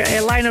list here,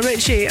 Lionel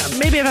Richie.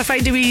 Maybe if I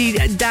find a wee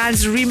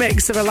dance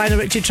remix of a Lionel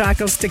Richie track,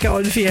 I'll stick it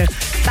on for you.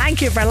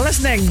 Thank you for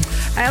listening.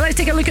 Let's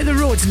take a look at the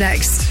roads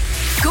next.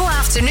 Go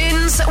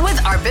afternoons with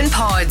Urban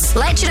Pods.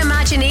 Let your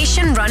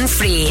imagination run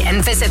free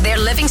and visit their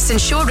Livingston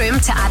showroom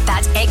to add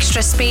that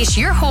extra space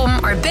your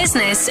home or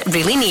business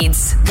really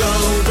needs.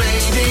 Go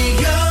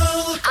Radio.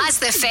 As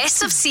the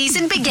festive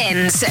season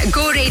begins,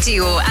 Go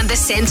Radio and the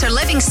Centre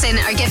Livingston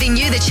are giving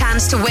you the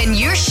chance to win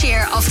your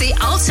share of the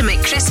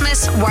ultimate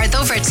Christmas worth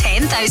over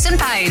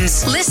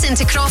 £10,000. Listen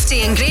to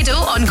Crofty and Grado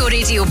on Go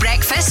Radio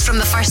Breakfast from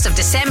the 1st of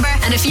December,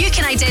 and if you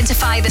can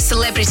identify the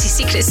celebrity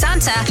Secret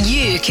Santa,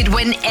 you could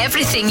win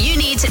everything you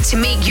need to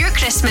make your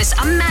Christmas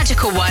a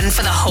magical one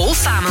for the whole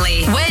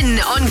family. Win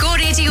on Go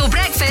Radio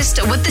Breakfast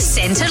with the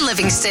Centre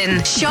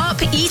Livingston.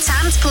 Shop, eat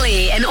and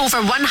play in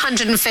over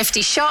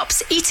 150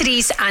 shops,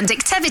 eateries and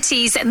activities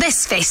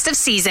this festive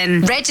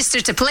season.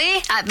 Register to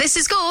play at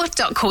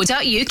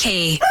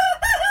thisisgo.co.uk.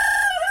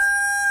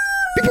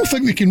 People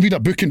think they can read a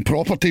book in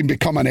property and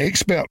become an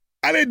expert.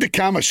 I read the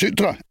Kama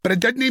Sutra, but it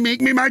didn't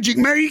make me Magic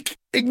Mike.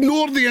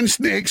 Ignore the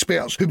instant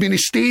experts who've been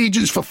estate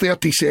agents for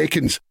 30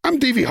 seconds. I'm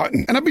Davey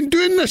Hutton, and I've been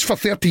doing this for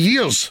 30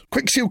 years.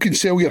 Quick Sale can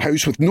sell your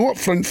house with no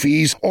upfront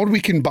fees, or we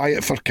can buy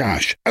it for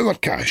cash. Our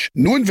cash.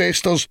 No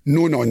investors,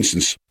 no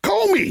nonsense.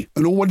 Call me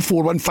on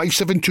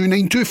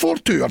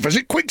 01415729242 or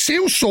visit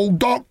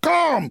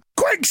quicksalesold.com.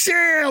 Quick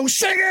Sale,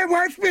 sing it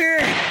with me.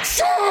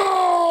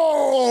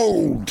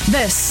 Sold!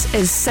 This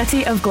is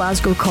City of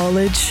Glasgow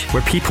College,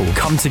 where people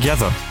come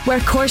together, where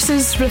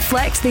courses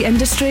reflect the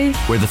industry,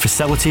 where the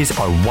facilities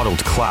are world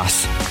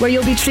class, where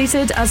you'll be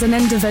treated as an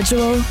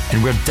individual,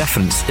 and where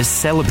difference is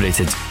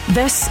celebrated.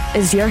 This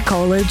is your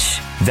college.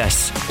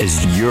 This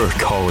is your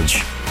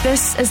college.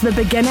 This is the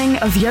beginning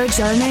of your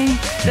journey.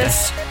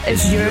 This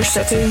is your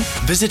city.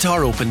 Visit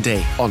our open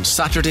day on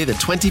Saturday the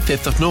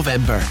 25th of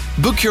November.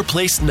 Book your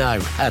place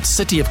now at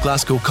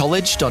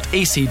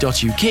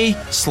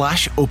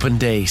cityofglasgowcollege.ac.uk/open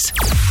days.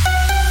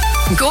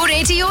 Go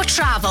Radio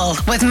Travel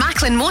with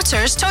Macklin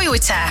Motors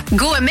Toyota.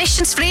 Go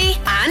emissions free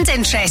and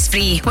interest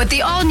free with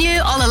the all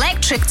new all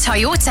electric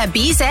Toyota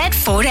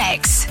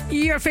BZ4X.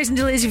 You're facing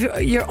delays if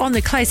you're on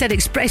the Clydeside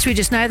Expressway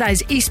just now. That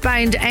is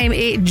eastbound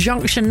M8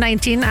 Junction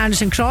 19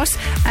 Anderson Cross.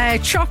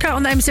 Chocker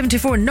on the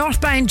M74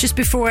 northbound just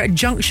before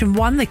Junction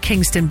 1, the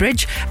Kingston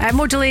Bridge.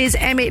 More delays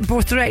M8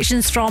 both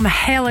directions from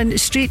Helen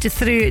Street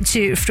through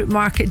to Fruit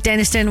Market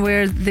Denniston,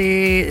 where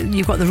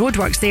you've got the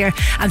roadworks there.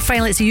 And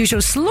finally, it's the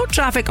usual slow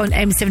traffic on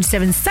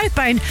M77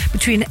 southbound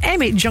between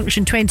M8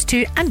 Junction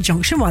 22 and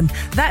Junction 1.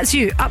 That's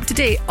you up to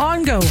date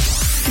on Go.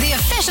 The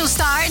official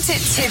start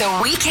to the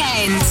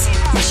weekend.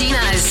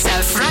 Gina's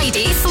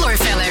Friday Floor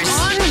Fillers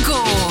on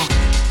Go.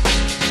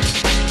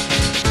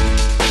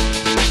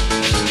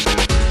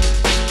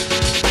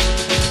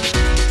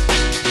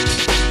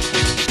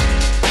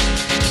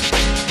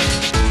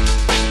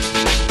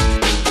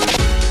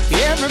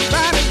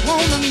 Everybody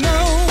wanna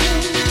know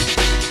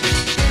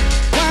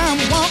why I'm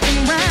walking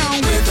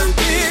around with a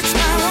big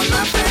smile on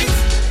my face.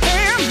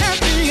 Hey, I'm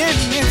happy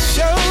and it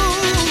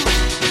shows.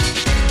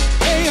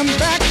 Hey, I'm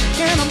back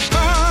and I'm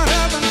part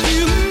of the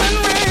human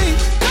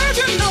race. 'Cause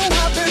you know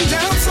I've been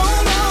down so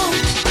long.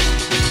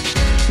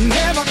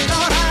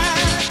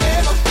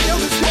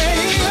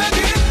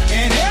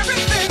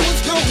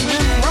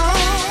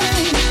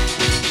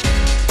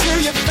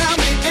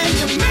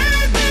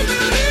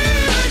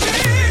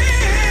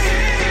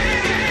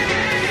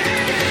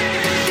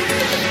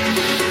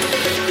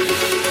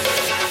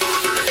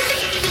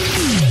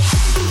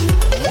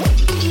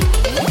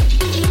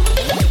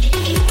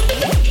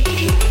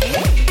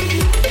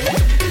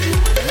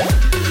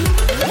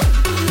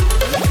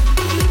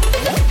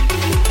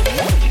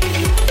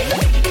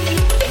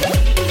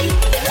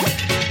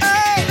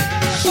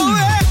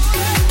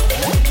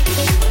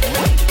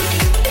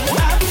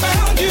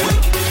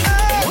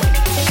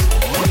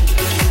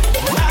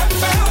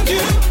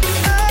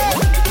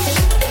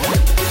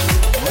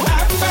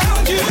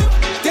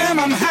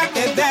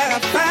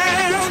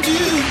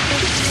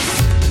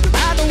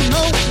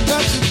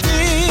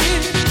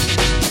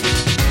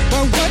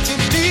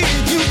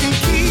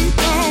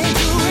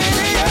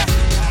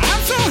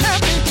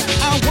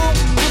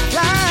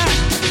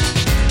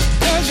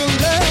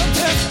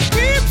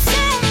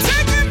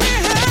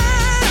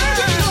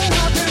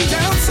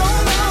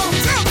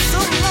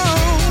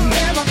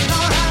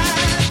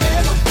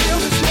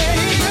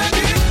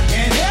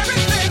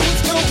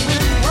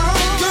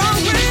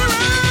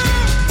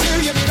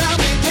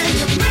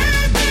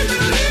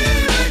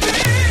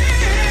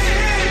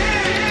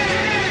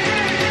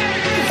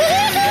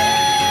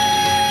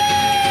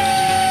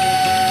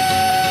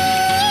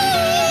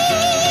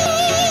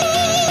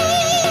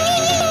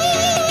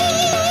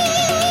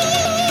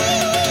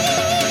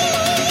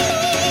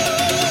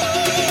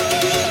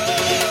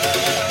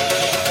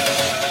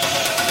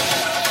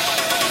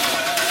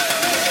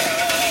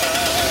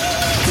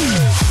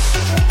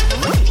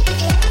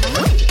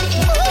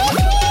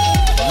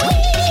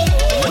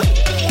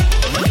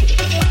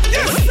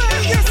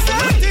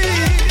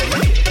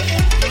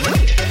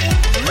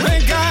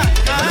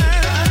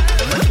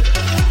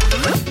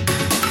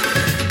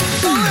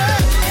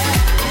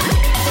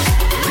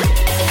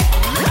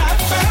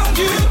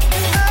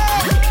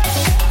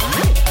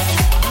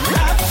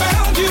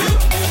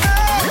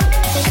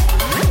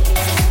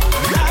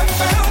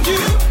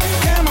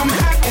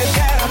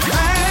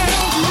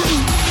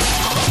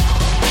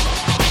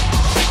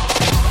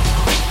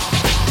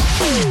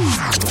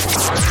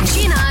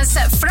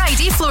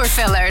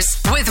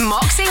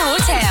 Moxie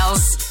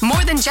Hotels.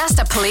 More than just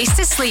a place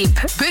to sleep.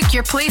 Book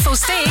your playful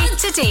stay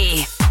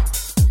today.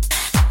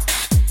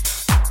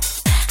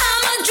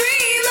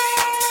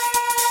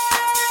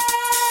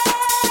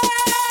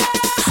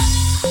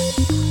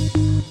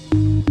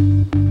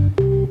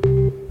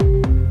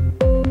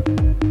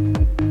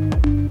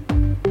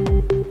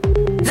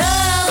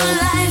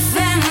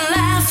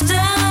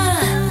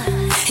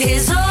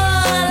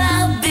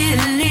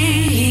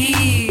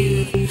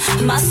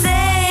 My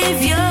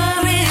savior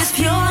is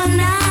pure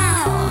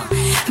now,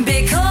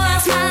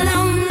 because my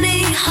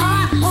lonely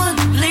heart would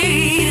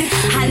bleed.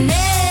 I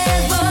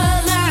never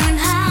learned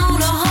how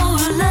to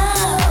hold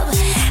love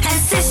and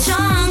stay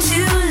strong to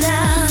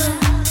love.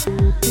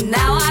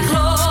 Now I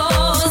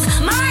close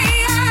my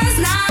eyes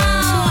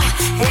now,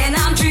 and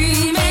I'm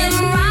dreaming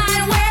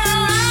right where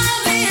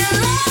I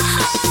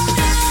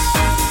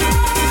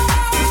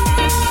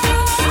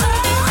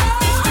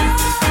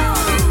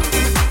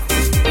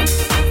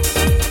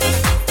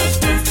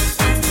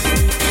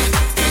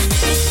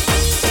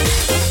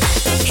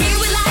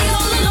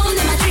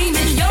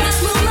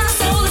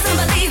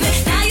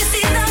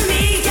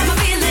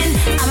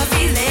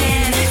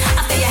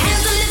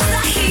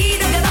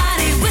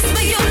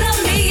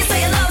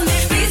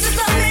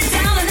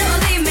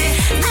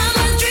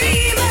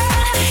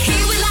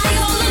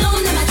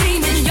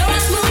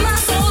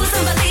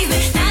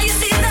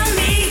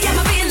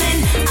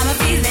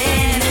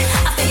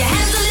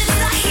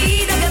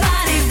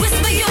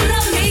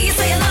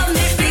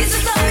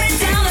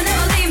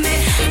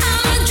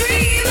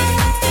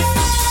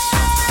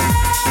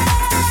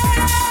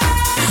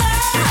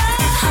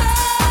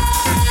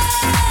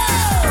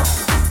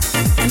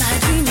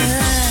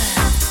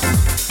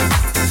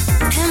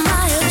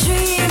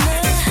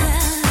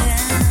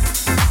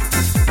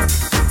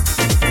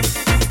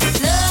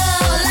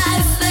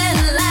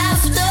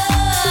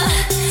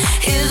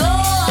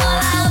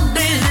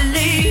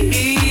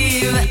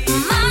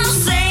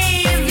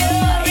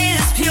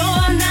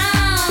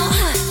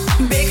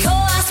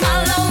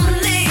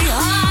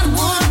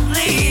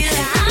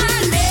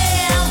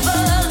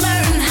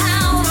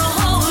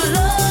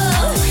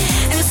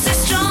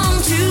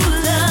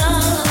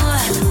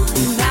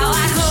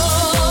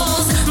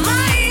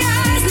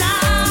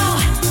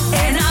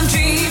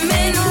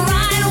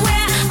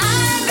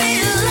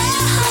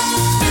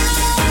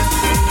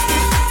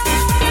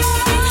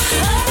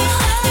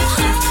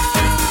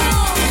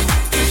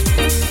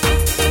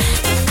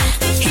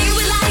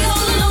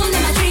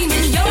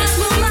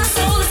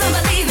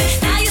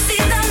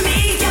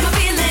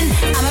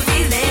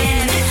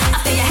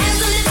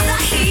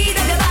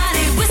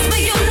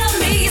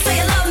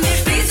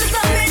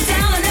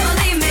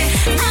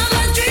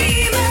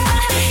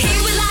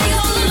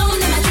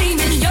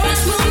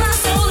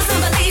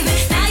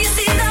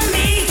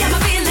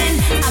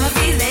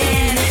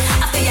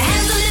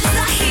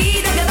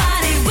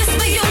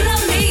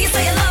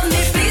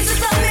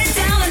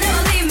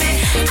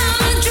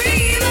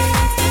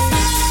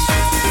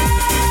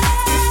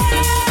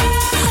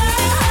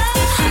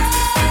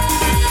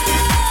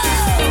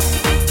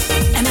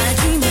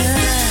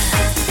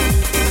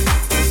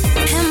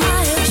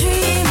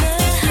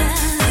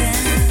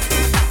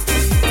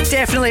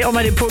Definitely on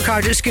my report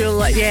card at school,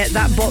 like, yeah,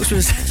 that box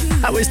was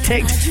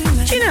ticked.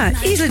 Gina,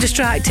 easily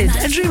distracted,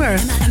 a dreamer.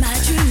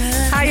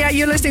 Hi,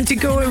 you're listening to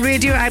Go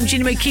Radio. I'm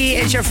Gina McKie.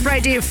 It's your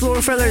Friday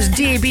Floor Fillers,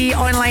 DAB,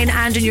 online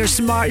and in your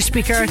smart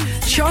speaker.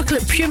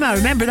 Chocolate Puma,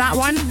 remember that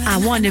one? I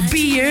Want to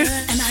Be You.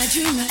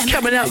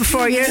 Coming up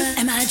for you.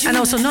 And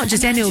also not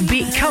just any old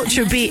beat,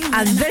 Culture Beat,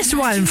 and this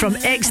one from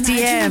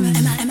XTM.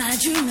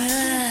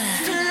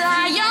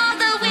 Fly on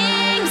the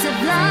wings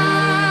of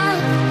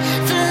love.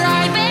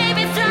 Fly,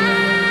 baby, fly.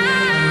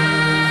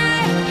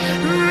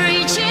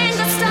 Reaching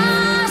the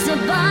stars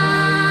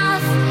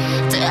above.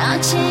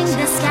 Touching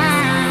the sky.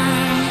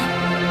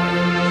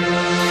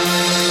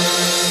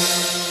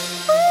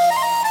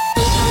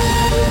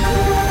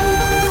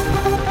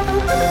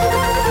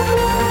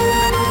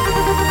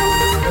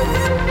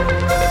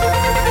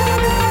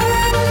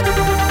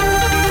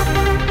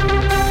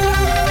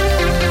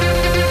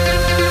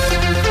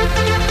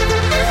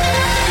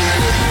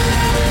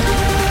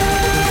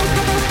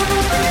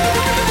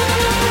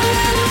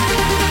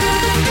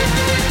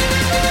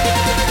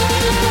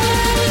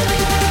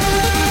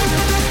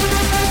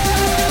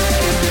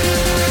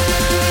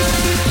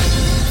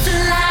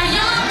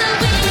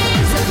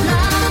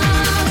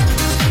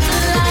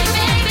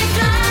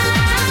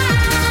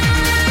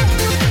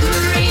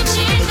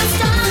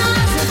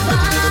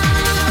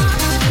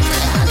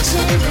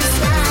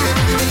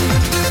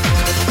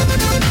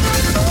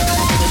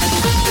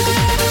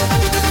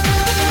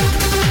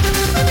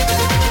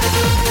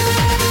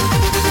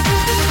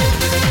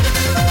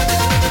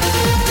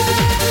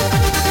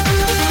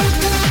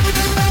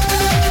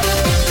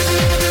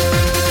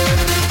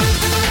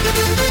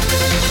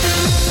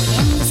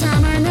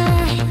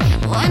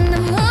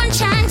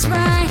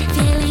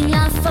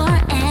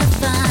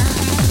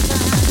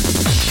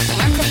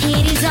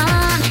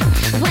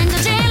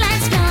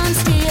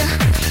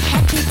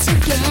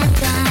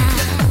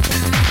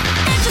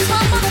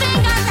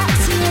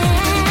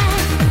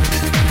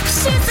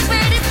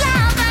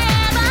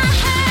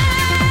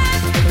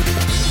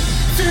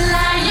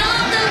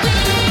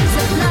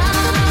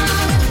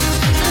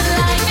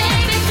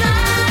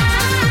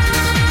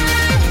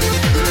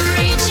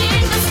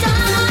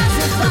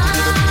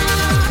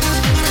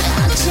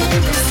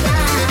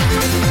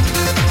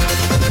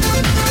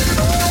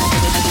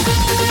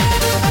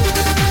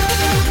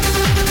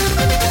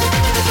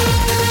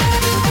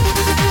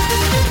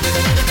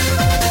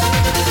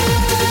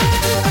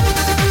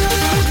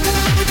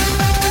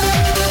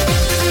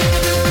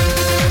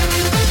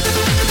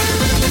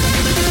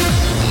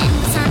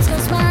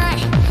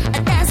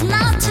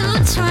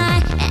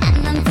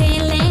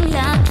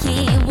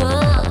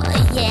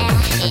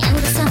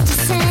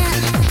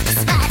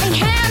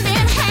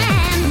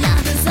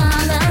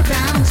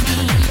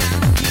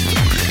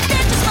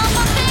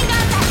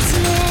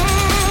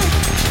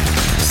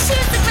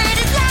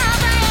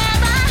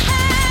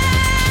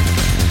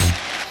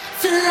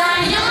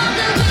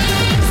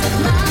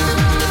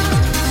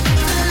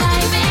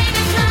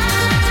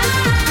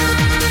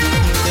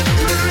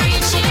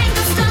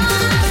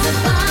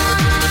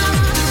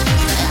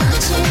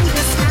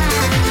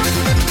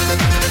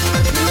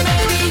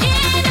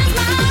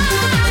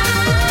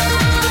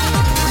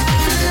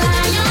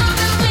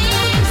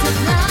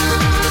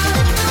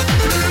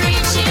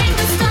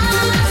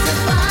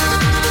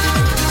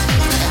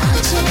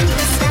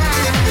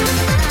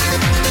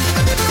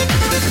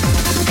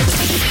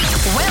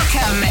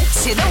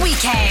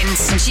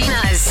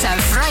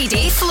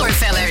 Friday Floor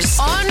Fillers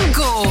on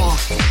Go.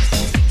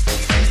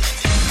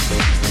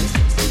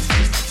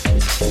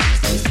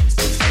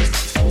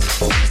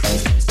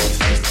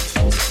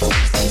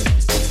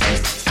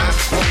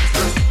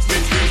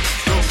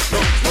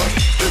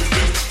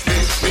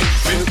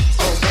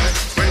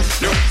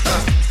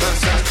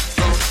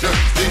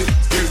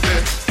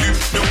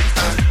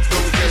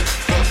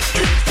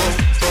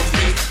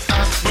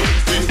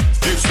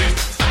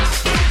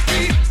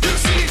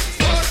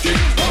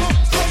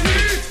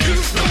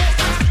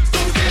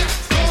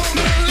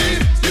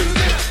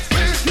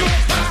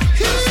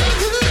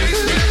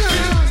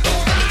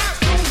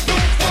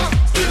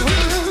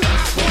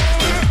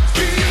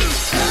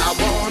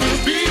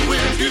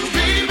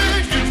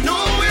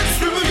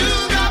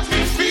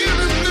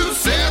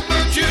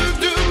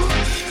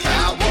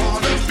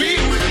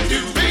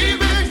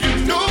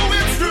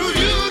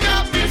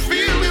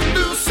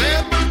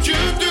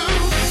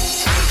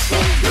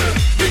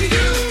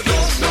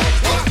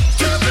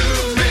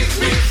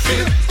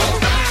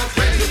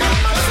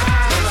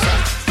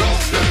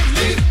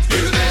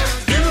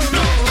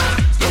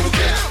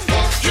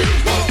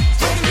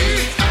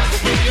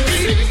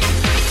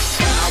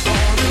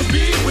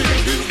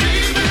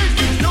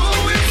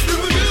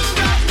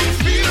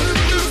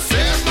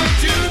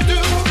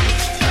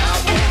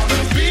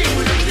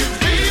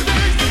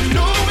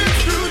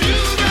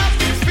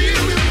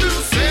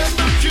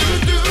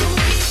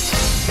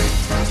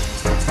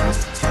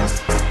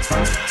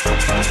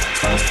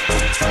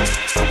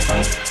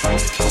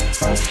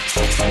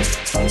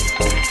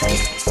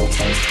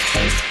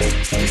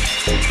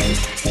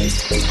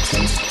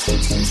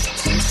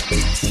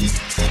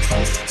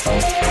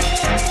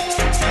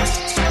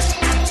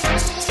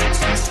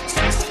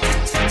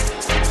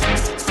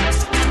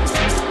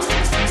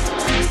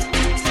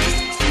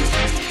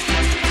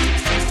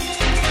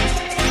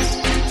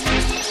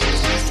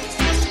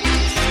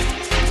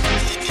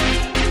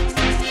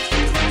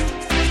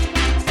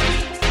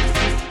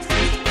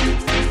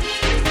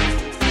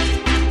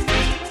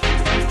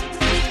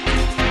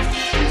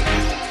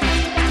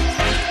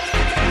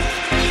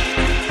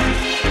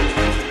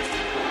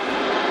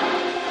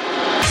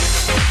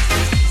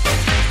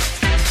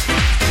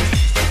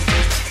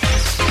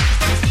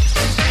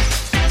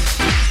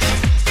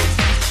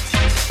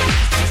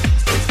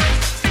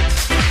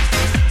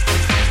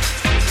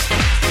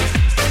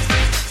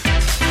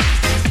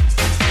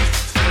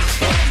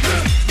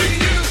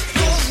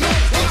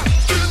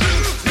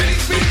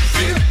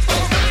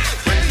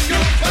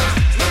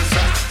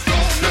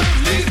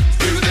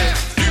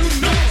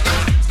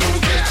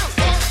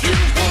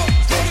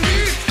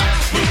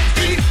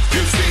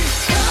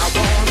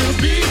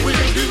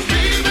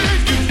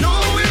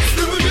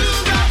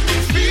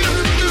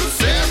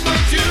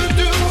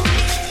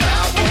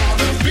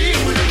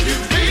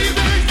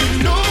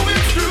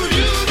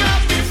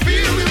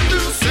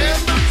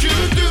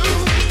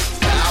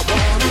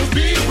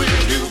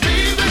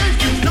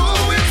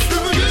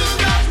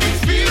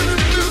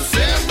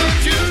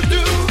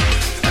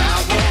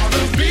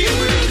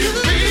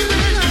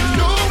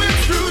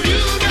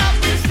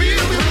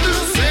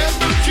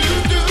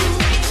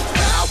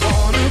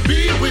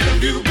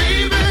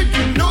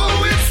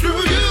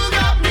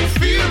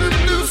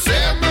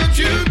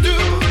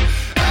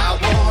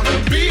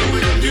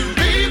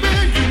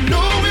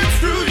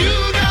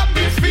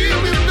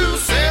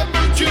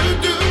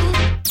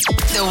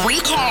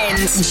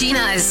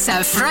 Gina's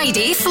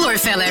Friday Floor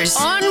Fillers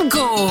on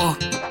Go.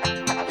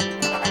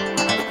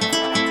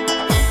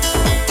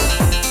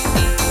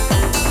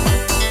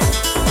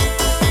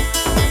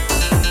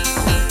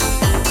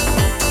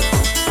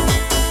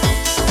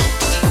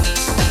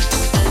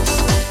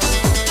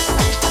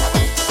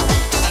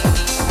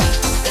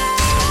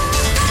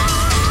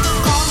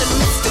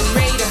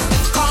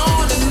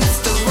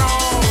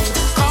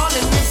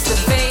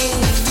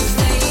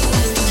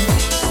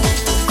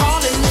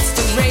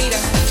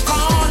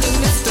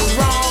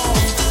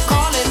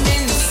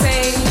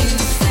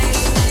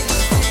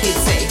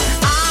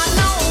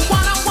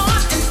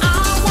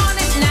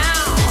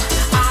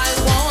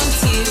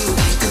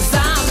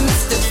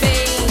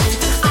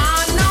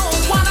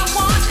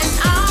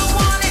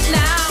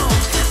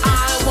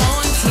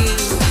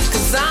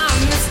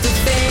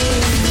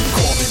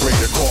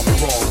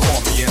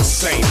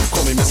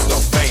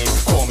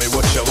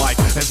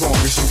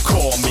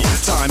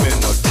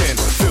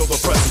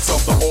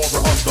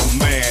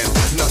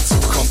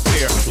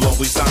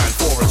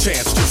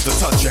 Chance just to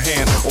touch your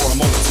hand or a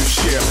moment to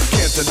share.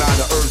 Can't deny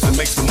the urge that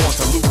makes them want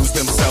to lose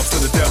themselves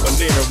to the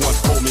debonair. Once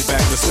hold me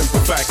back, the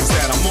simple fact is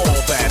that I'm all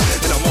that,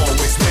 and I'm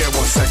always there.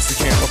 One sexy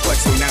can't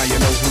perplex me, now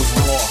you know who's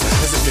raw.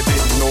 As if you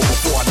didn't know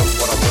before. I know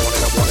what I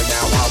wanted, I want it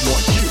now, I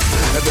want you,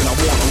 and then I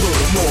want a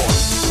little more.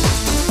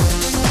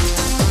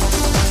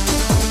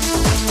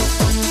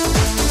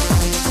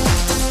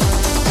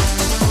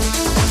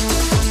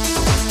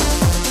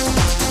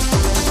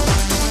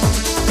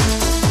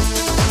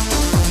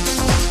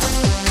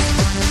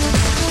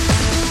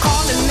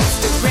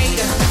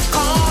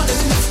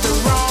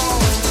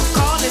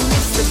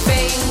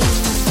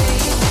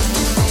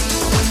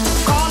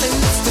 Call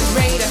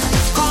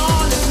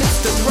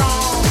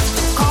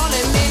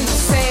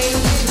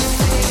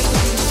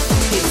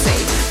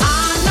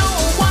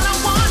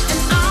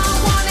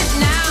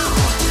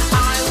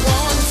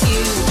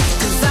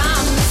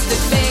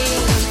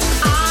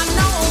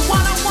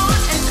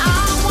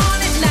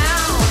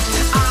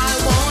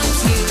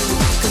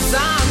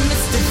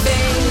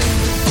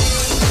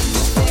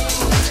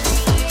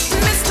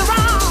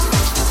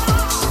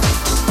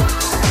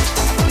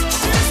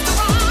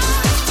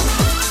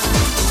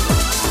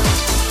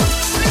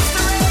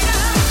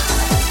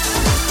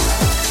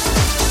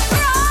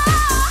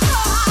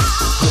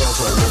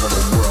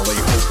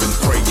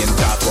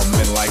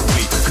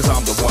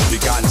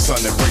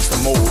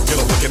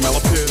female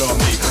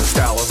epitome.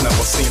 Style is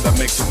never seen that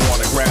makes you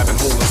wanna grab and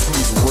hold and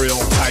squeeze real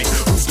tight.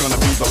 Who's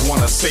gonna be the one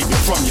to save you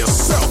from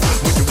yourself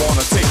when you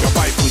wanna take a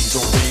bite? Please,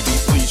 oh baby,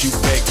 please, you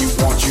beg, you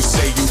want, you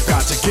say you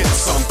got to get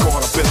some.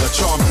 Caught up in the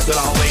charm that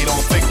I laid on,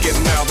 thinking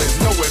now there's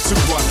nowhere to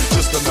run.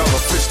 Just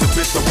another fish to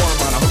bit the worm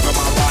on a hook of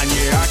my line.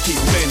 Yeah, I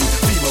keep many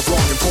females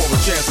longing for a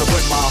chance to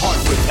win my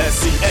heart with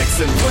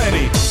SEX and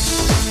plenty.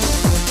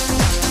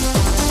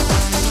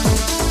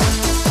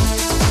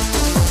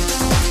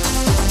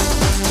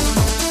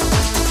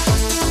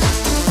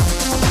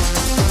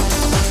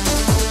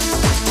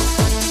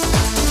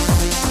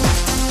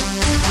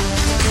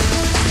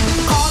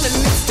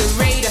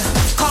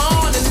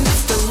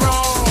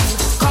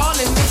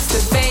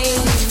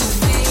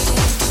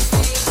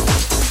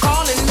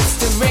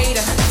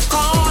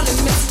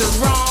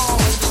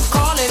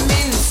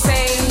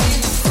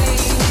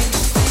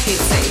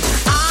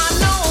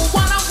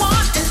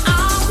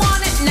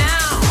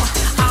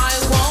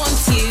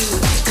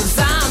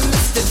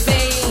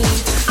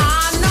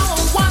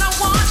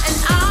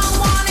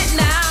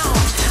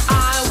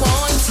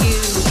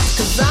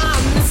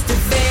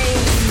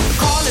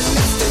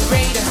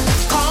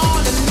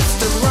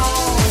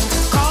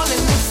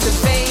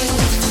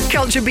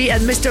 Beat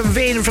and Mr.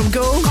 Vane from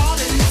Go.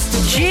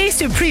 J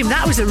Supreme,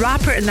 that was the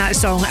rapper in that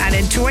song, and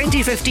in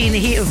 2015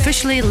 he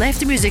officially left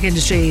the music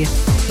industry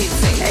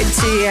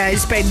to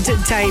spend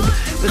time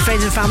with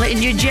friends and family in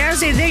New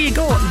Jersey. There you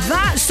go.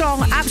 That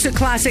song, absolute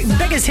classic,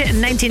 biggest hit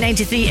in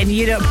 1993 in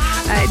Europe,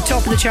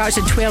 top of the charts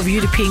in 12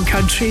 European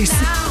countries.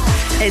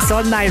 It's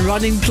on my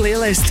running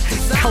playlist.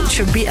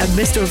 Culture Beat and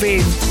Mr.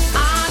 Vane.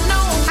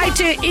 Hi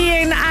to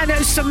Ian and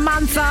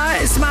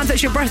Samantha. Samantha,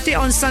 it's your birthday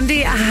on Sunday.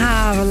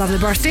 Have a lovely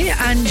birthday,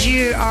 and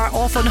you are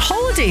off on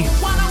holiday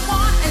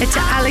to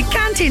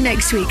Alicante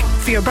next week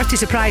for your birthday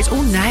surprise.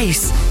 Oh,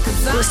 nice.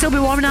 Will it still be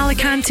warm in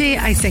Alicante?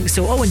 I think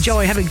so. Oh,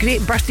 enjoy. Have a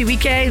great birthday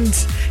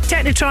weekend.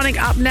 Technotronic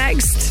up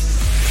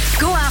next.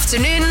 Go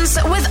afternoons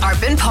with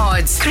Urban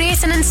Pods.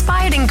 Create an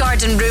inspiring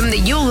garden room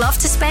that you'll love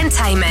to spend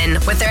time in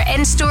with their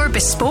in-store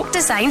bespoke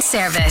design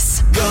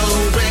service.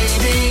 Go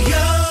radio.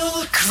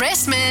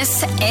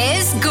 Christmas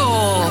is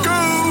go. Go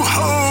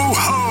ho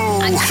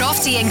ho. And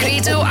Crofty and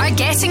Grado are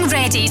getting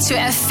ready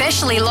to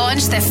officially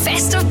launch the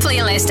festive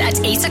playlist at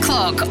 8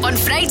 o'clock on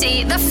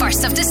Friday, the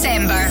 1st of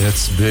December.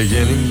 It's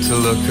beginning to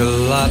look a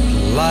lot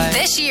like...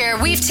 This year,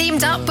 we've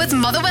teamed up with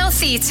Motherwell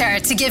Theatre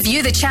to give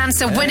you the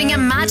chance of winning a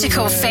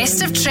magical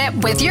festive trip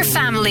with your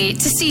family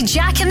to see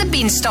Jack and the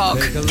Beanstalk,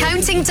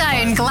 counting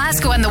down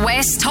Glasgow and the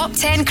West's top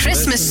 10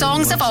 Christmas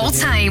songs of all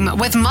time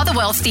with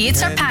Motherwell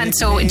Theatre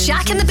Panto,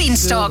 Jack and the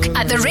Beanstalk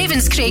at the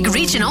Ravenscraig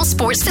Regional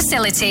Sports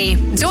Facility.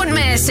 Don't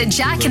miss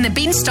Jack and the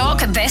Beanstalk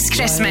this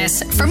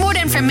Christmas. For more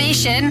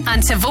information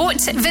and to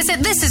vote, visit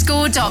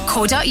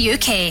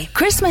thisisgo.co.uk.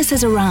 Christmas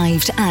has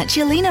arrived at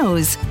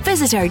Chilino's.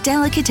 Visit our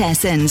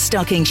delicatessen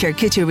stocking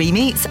charcuterie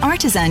meats,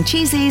 artisan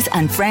cheeses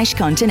and fresh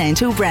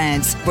continental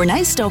breads. We're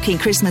now stocking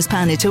Christmas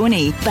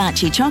panettone,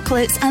 batchy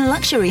chocolates and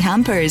luxury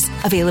hampers.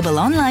 Available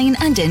online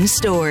and in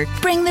store.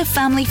 Bring the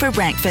family for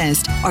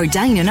breakfast or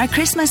dine on our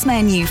Christmas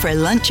menu for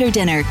lunch or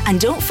dinner. And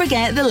don't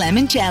forget the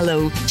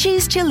limoncello.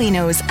 Choose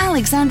Chilino's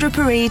Alexandra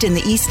Parade in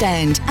the East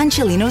End and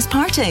Chilino's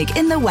Partick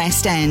in the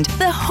West End,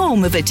 the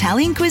home of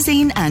Italian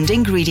cuisine and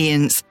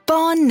ingredients.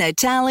 Bon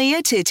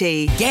Natalia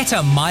Tutti. Get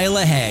a mile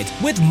ahead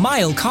with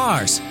Mile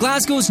Cars,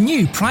 Glasgow's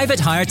new private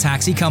hire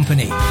taxi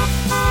company.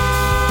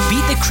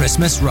 Beat the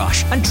Christmas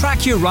rush and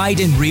track your ride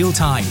in real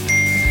time.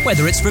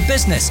 Whether it's for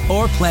business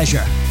or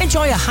pleasure,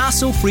 enjoy a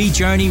hassle-free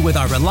journey with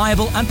our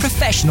reliable and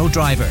professional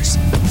drivers.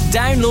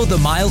 Download the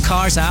Mile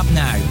Cars app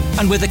now,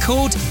 and with the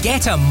code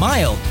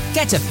GETAMILE,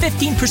 get a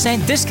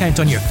 15% discount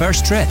on your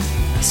first trip.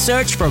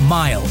 Search for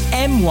Mile,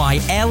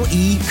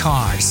 M-Y-L-E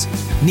Cars.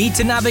 Need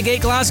to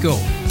navigate Glasgow?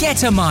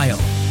 Get a Mile.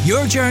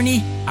 Your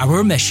journey,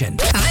 our mission.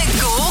 The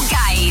Go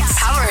Guide,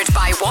 powered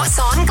by What's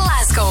On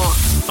Glasgow.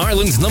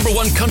 Ireland's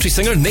 #1 country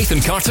singer Nathan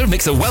Carter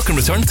makes a welcome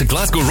return to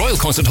Glasgow Royal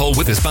Concert Hall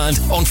with his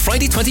band on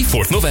Friday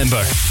 24th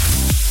November.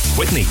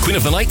 Whitney, Queen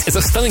of the Night, is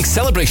a stunning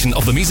celebration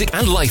of the music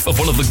and life of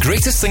one of the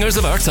greatest singers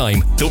of our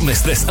time. Don't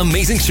miss this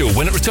amazing show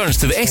when it returns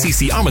to the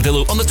SEC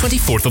Armadillo on the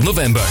 24th of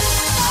November.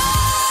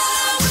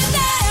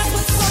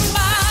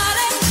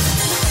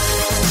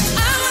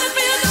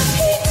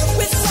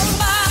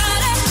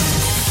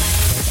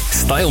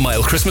 Style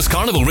Mile Christmas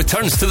Carnival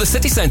returns to the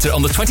City Centre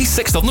on the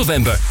 26th of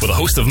November with a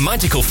host of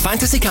magical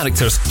fantasy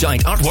characters,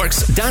 giant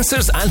artworks,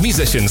 dancers and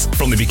musicians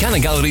from the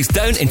Buchanan Galleries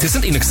down into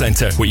St Enoch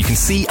Centre, where you can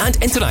see and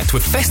interact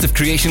with festive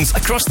creations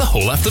across the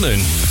whole afternoon.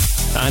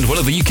 And one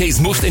of the UK's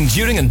most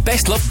enduring and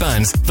best-loved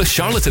bands, The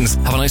Charlatans,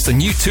 have announced a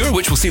new tour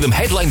which will see them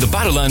headline the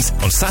Barrowlands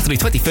on Saturday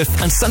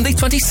 25th and Sunday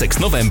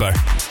 26th November.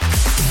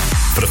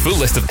 For a full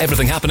list of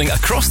everything happening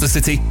across the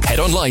city, head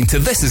online to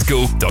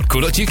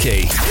thisisgo.co.uk.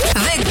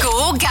 The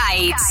Go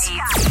Guides.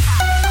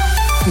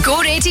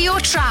 Go Radio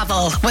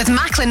Travel with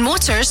Macklin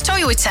Motors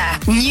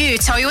Toyota. New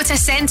Toyota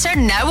Centre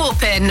now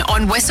open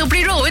on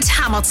Whistlebury Road,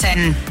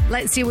 Hamilton.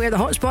 Let's see where the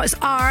hotspots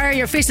are.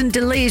 You're facing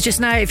delays just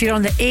now if you're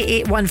on the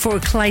 8814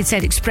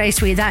 Clydeside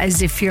Expressway. That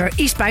is if you're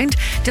eastbound.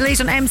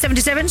 Delays on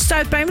M77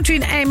 southbound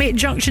between M8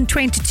 Junction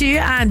 22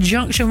 and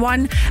Junction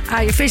 1.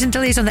 You're facing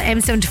delays on the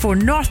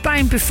M74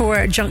 northbound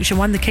before Junction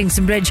 1, the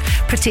Kingston Bridge.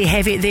 Pretty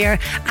heavy there.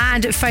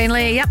 And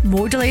finally,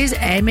 more delays.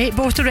 M8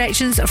 both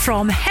directions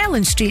from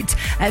Helen Street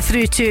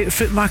through to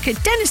Fruit Market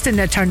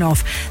Denniston turn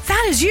off.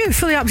 That is you,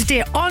 fully up to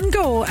date on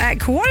Go at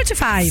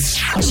 4:45.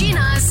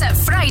 Gina's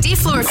Friday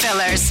Floor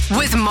Fillers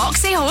with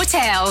Moxie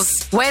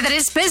Hotels. Whether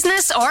it's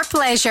business or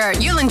pleasure,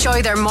 you'll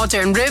enjoy their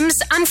modern rooms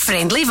and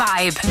friendly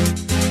vibe.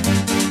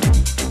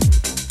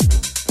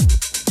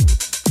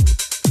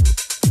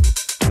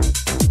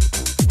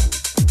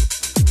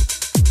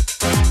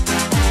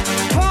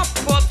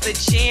 The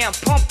jam,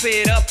 pump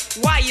it up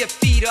while your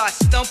feet are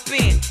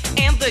stumping.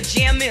 And the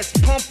jam is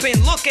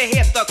pumping. Look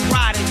ahead, the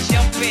crowd is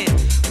jumping.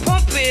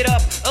 Pump it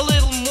up a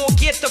little more,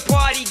 get the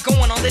party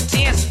going on the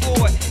dance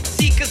floor.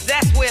 See, cause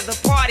that's where the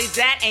party's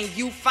at, and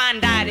you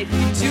find out if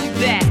you do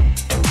that.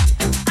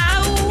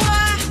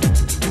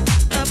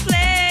 A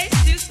place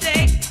to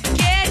stay.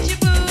 Get your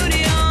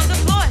booty on the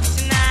floor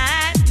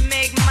tonight.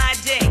 Make my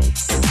day.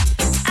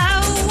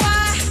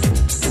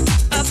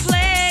 A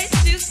place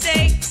to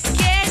stay.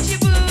 Get your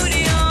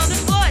booty on the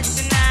floor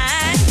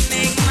tonight.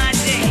 Make my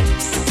day.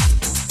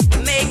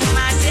 Make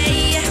my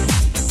day.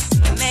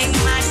 Make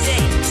my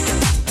day.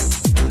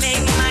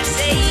 Make my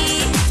day.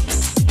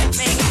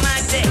 Make my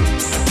day.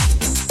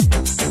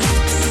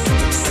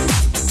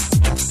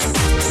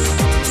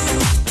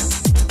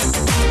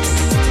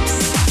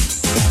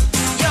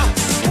 Yo,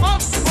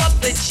 pump up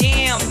the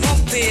jam,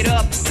 pump it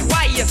up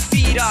while your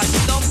feet are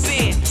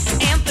stumping.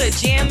 And the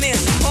jam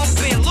is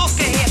pumping. Look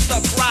ahead, the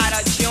crowd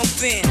are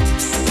jumping.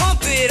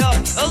 Pump it up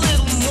a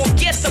little more,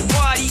 get the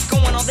party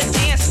going on the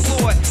dance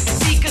floor.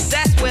 See, cause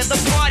that's where the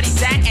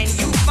party's at, and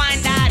you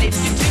find out if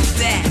you do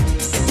that.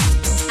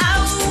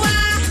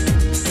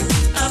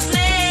 A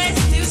place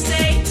to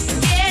stay.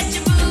 Get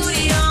your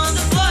booty on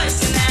the floor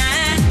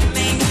tonight.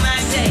 Make my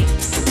day.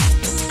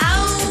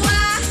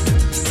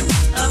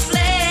 A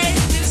place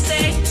to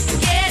stay.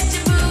 Get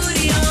your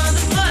booty on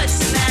the floor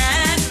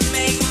tonight.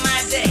 Make my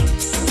day.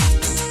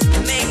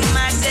 Make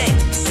my day.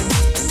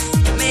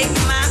 Make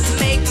my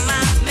day.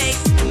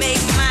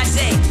 Make my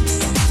day.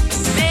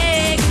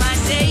 Make my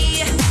day.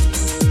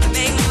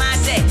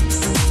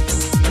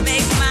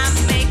 Make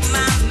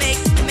my day.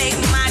 Make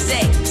my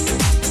day.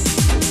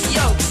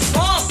 Yo,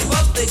 pump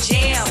up the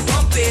jam,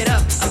 pump it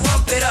up, I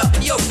pump it up.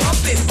 Yo, pump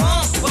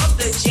up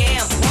the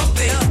jam, pump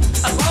it up,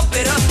 I pump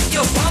it up.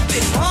 Yo, pump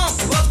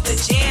up the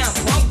jam,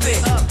 pump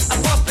it up, I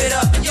pump it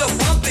up. Yo,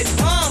 pump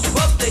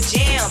up the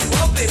jam,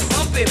 pump it,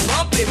 pump it,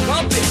 pump it,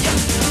 pump it. Yo.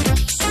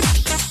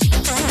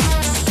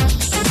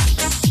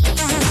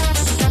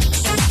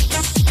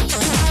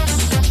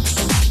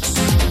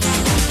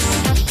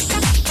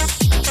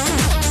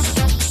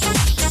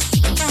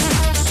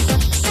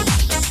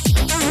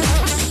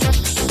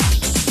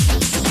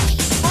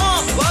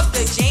 Pump up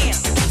the jam,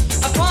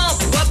 I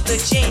pump up the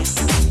jam.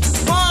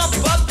 Pump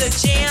up the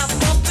jam,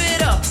 pump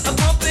it up, I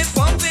pump it,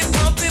 pump it,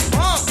 pump it,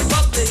 pump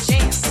up the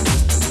jam.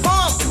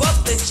 Pump up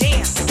the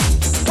jam,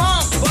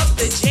 pump up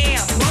the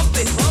jam, pump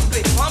it, pump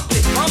it, pump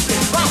it, pump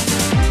it, pump.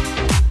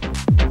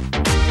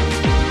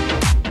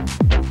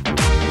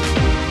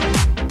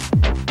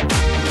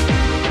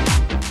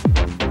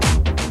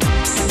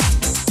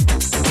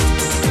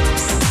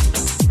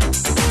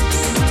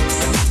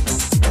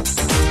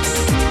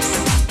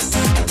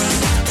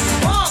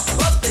 Pump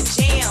up the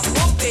jam,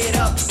 pump it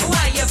up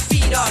while your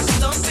feet are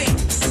stumping.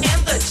 And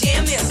the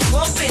jam is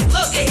pumping.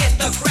 Look ahead,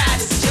 the crowd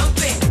is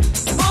jumping.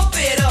 Pump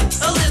it up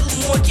a little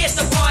more, get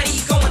the party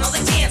going on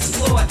the dance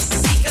floor.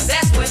 See, cause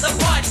that's where the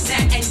party's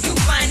at, and you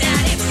find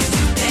out if you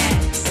do that.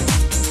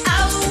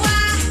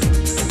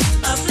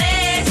 A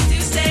place to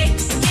stay.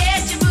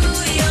 Get your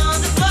booty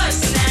on the floor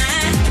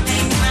tonight.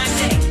 Make my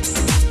day.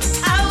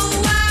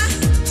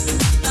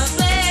 A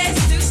place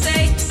to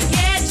stay.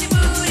 Get your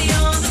booty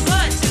on the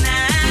floor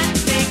tonight.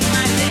 Make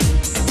my day.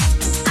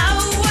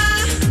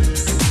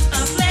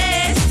 A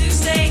place to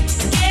stay.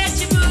 Get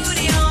your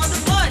booty on the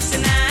floor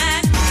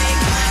tonight.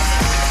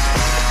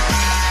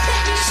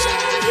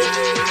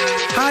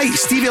 Hi,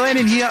 Stevie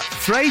Lennon here.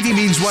 Friday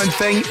means one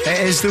thing, it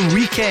is the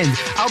weekend.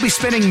 I'll be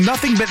spinning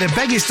nothing but the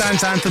biggest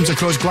dance anthems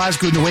across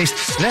Glasgow and the West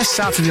this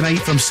Saturday night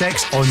from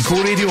 6 on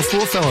Go Radio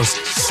 4 Fillers.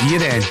 See you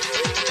then.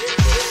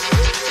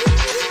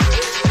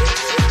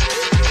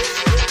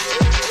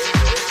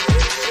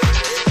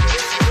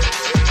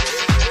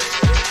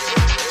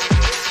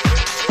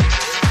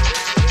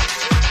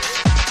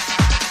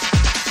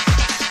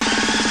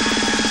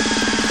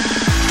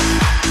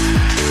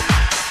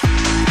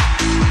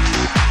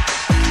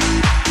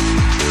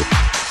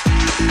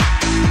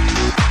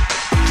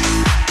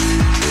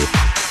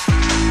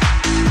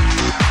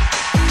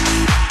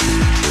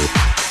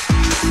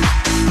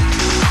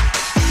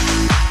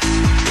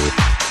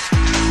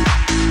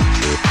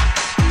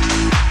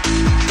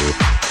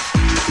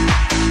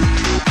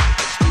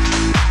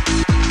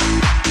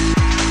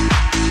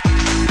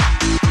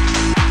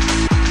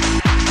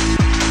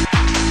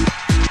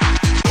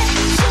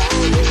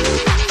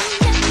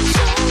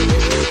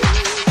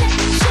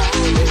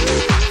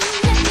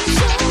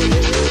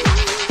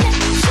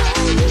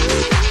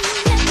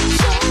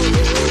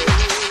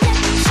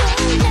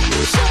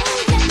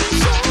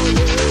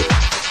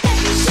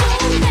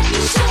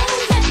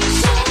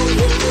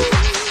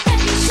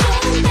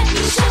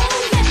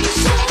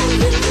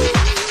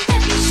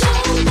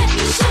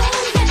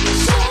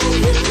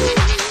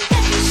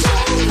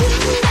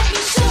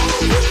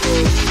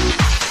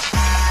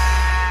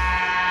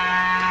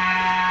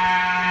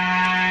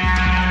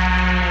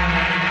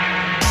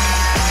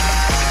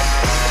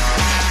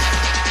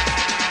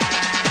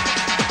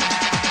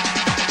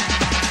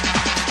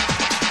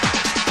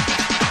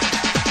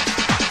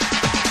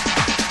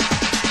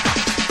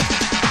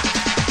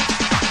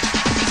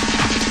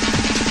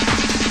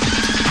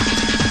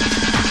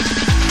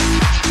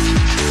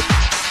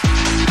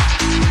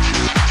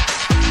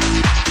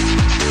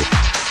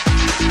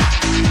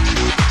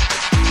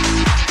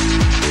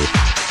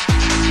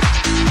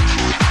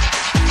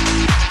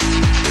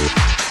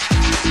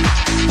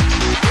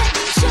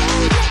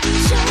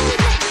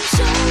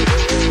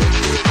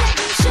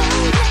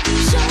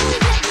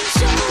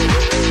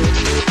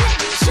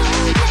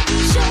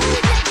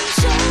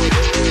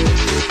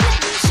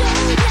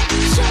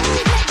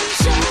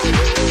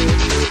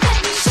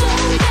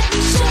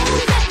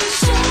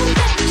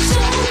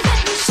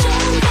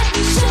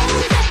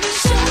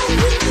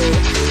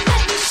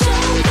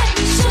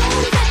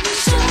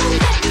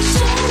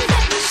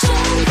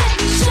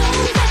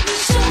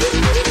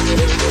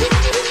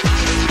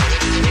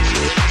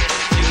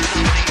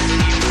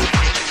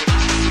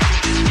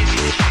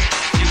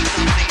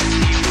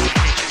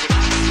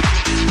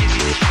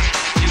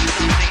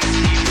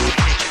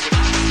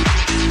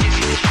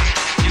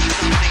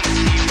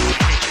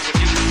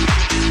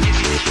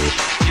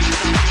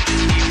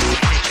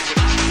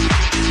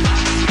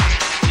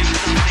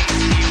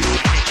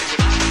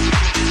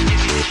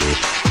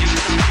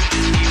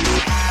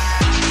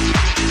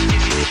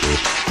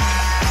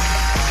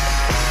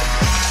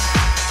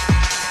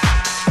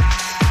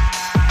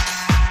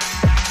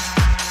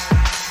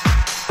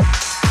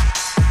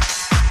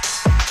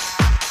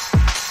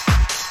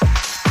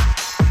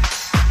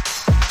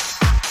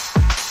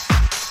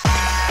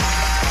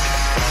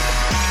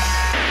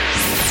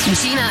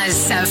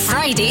 Gina's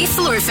Friday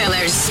Floor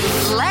Fillers.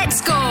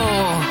 Let's go.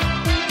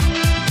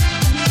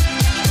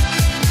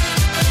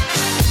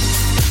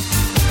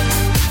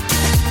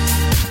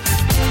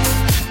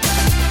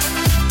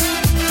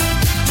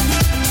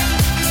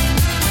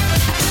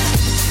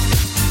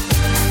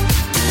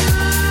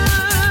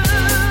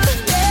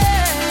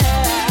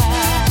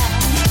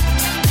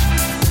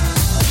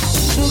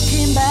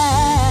 Looking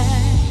back,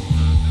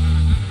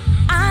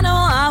 I know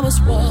I was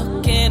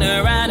walking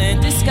around in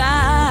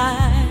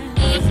disguise.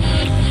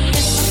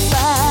 It's a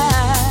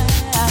fact,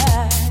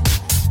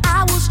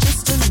 I was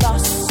just a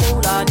lost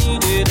soul, I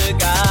needed a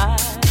guide.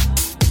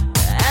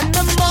 And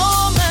the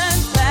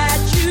moment that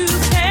you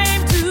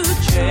came to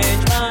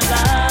change my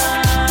life,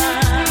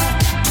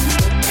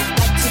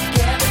 got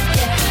together,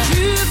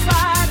 you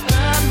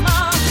frightened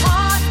my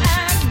heart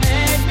and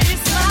made me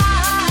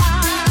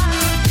smile.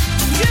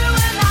 You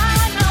and I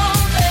know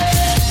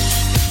that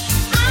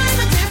I'm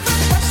a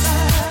different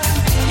person,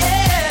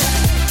 yeah.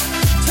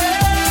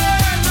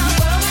 Turn my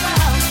world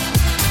around.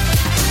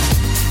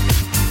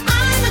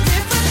 I'm a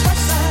different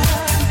person,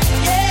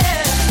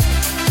 yeah.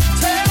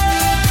 Turn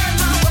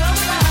my world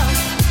around.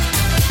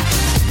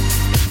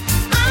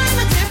 I'm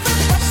a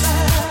different person,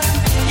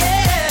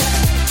 yeah.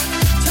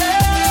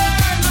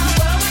 Turn my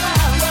world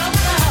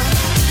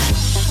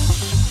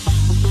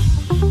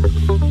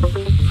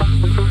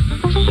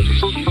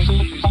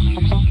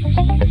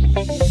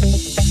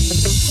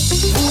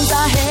Who's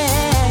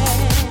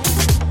ahead?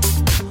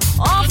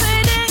 All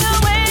fading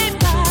away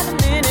by the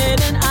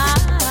minute, and I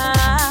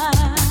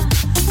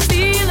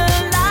feel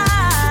alive.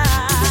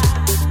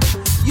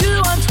 You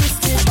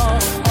untwisted all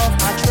of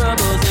my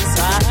troubles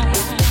inside.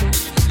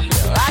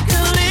 You're like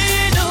a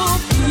little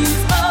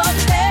piece of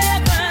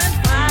heaven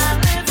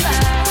finally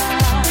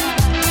found.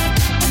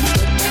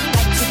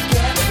 Back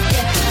together,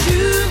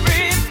 you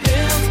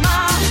rebuilt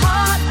my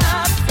heart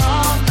up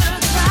from the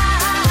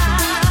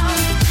ground.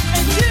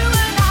 And you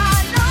and I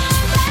know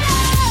that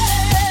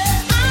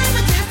I'm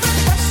a different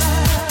person,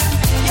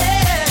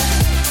 yeah.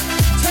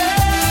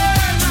 Turn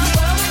my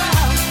world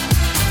around.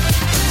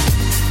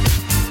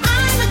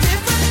 I'm a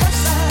different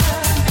person,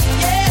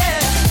 yeah.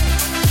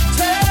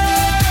 Turn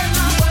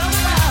my world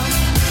around.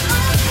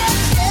 Oh yeah,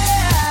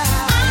 yeah.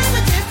 I'm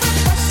a different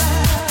person,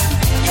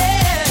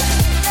 yeah.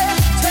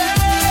 Turn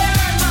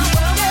my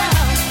world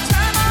around.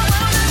 Turn my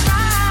world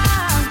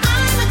around.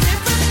 I'm a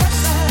different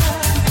person,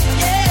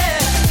 yeah.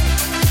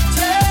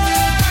 Turn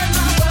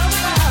my world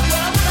around,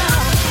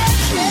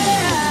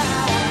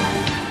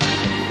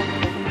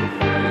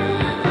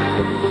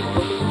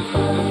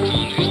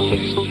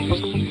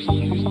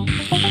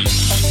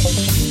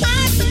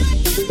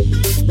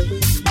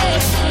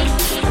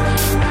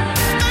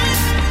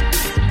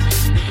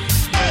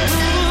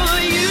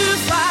 you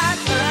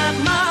frightened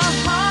my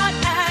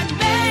heart and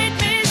made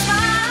me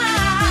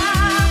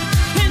smile.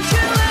 And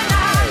you and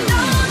I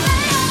know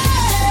that.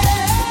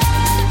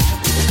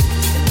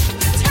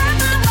 Turn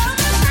my world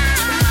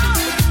around.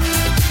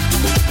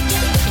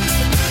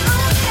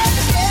 Oh yeah,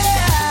 yeah.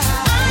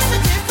 I'm a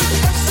different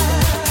person,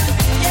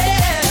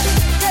 yeah.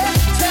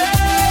 Turn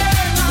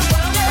my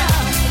world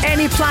around.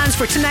 Any plans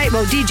for tonight?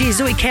 Well, DJ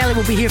Zoe Kelly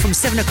will be here from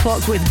 7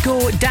 o'clock with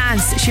Go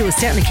Dance. She will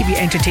certainly keep you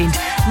entertained.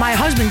 My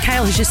husband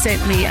Kyle has just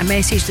sent me a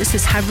message. This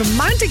is how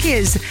romantic he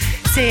is,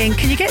 saying,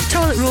 can you get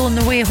toilet roll on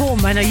the way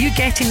home, and are you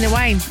getting the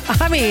wine?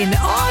 I mean,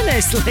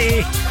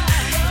 honestly.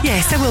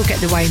 Yes, I will get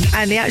the wine.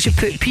 And they actually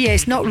put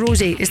PS, not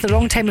rosy, it's the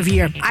wrong time of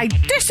year. I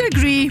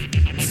disagree.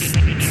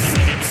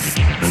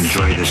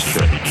 Enjoy this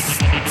trip.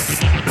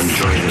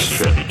 Enjoy this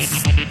trip.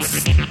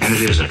 And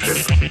it is a trip.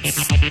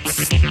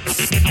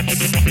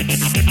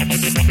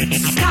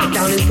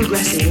 Countdown is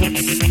progressing. 1, 2,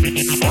 1,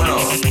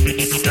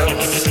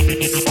 2,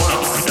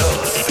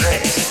 3,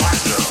 4.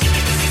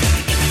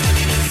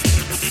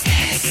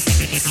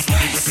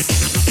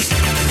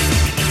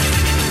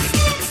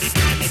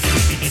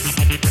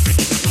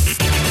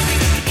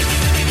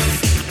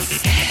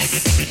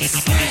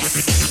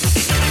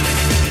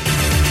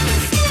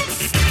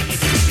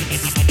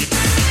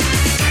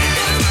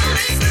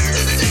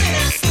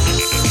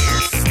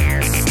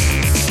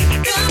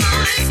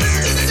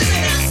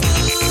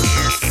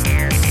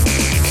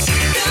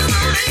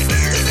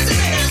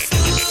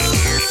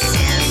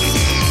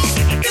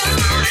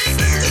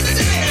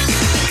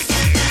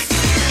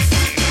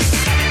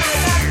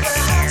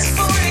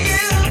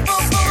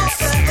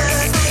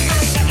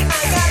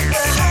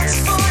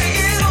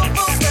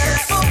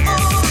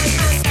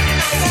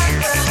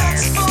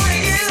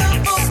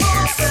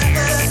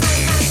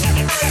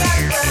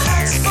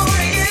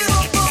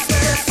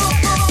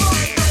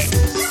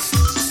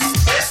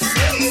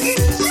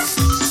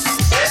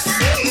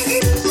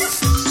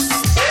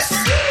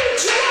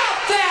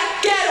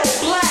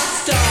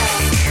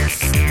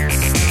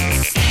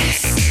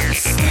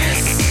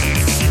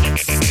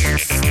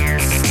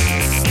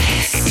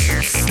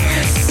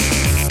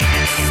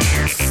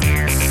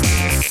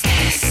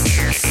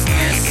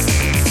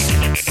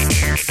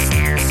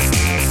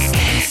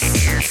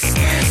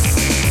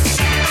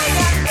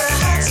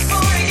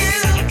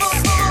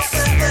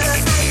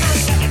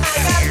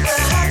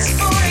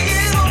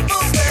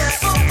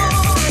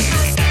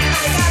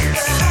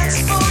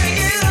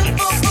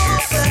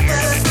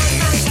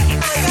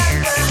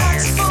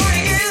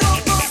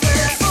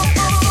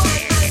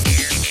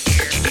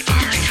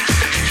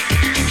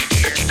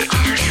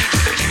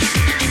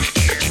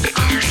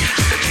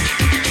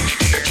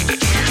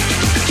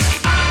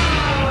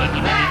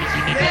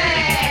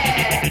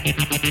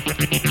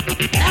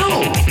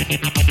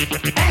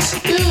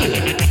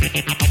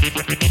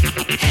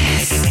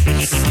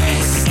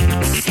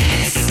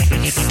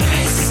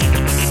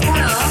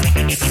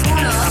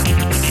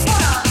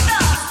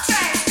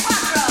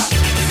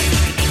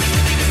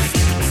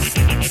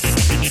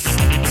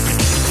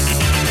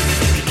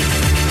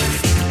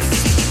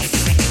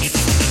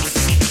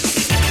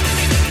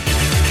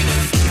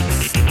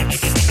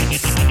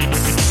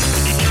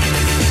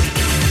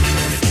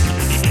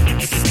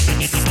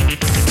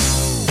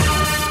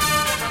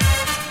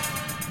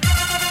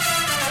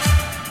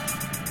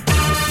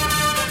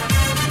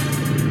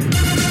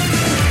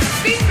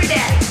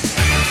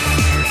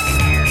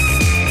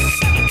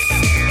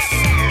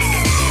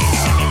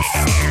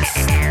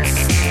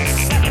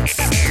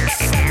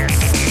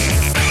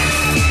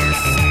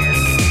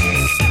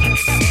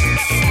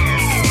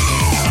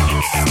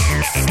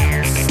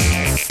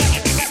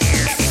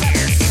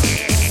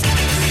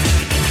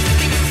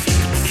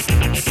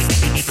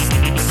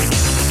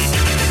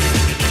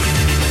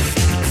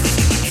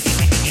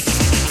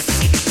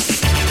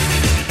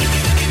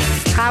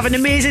 Have an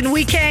amazing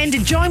weekend.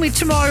 Join me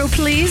tomorrow,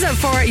 please,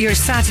 for your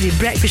Saturday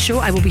breakfast show.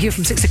 I will be here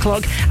from 6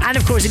 o'clock. And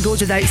of course, it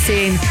goes without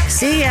saying,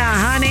 see ya,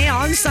 honey,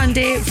 on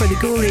Sunday for the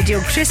Go Radio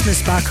Christmas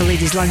Sparkle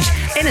Ladies Lunch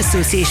in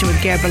association with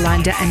Gerber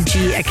Landa and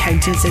G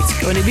Accountants. It's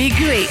going to be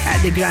great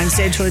at the Grand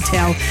Central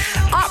Hotel.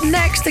 Up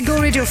next, the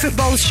Go Radio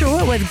Football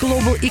Show with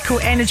Global Eco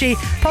Energy,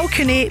 Paul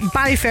Cooney,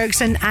 Barry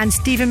Ferguson and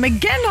Stephen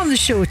McGinn on the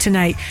show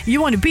tonight. You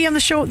want to be on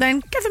the show?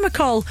 Then give them a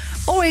call.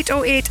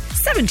 0808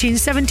 17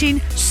 17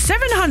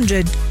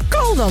 700.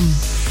 Call them.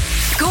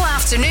 Go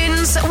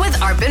afternoons with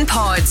Urban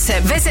Pods.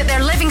 Visit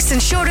their Livingston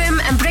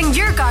showroom and bring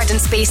your garden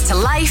space to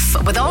life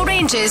with all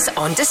ranges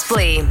on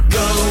display.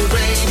 Go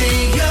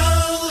Radio.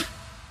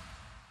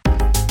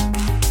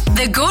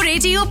 The Go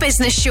Radio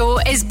Business Show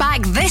is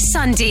back this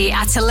Sunday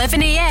at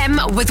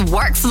 11am with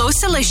Workflow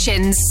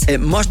Solutions. It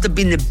must have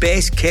been the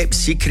best kept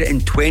secret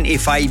in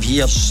 25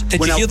 years.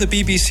 Did you hear the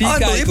BBC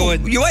guy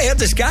going? You heard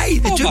the Sky?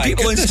 The two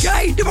people in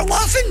Sky, they were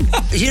laughing.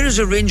 Here is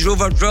a Range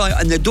Rover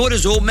and the door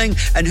is opening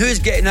and who's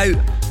getting out?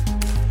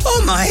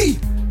 Oh my,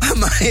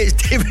 it's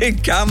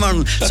David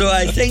Cameron. So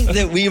I think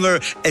that we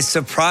were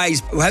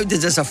surprised. How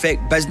does this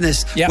affect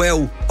business? Yep.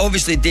 Well,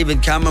 obviously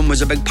David Cameron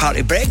was a big part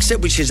of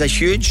Brexit, which is a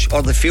huge,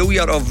 or the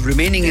failure of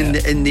remaining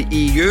in the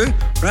EU,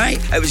 right?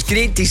 It was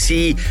great to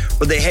see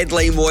what the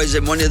headline was,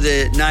 and one of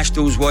the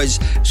nationals was,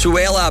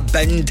 Suella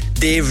binned,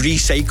 Dave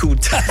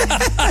recycled.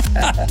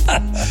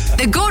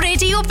 The Go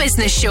Radio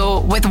Business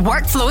Show with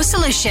Workflow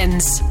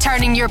Solutions,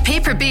 turning your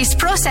paper-based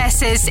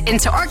processes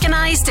into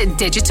organised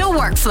digital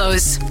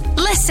workflows.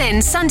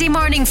 Listen Sunday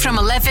morning from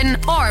 11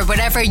 or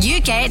wherever you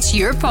get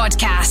your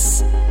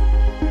podcasts.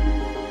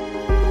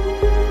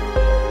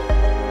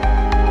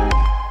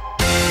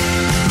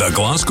 The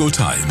Glasgow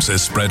Times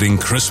is spreading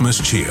Christmas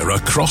cheer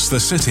across the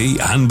city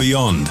and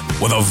beyond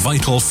with a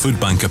vital food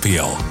bank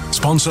appeal.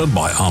 Sponsored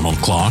by Arnold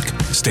Clark,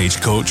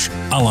 Stagecoach,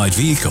 Allied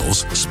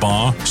Vehicles,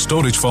 Spar,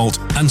 Storage Vault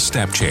and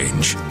Step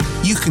Change.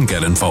 You can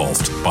get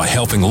involved by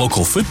helping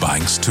local food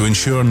banks to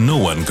ensure no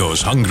one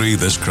goes hungry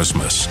this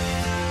Christmas.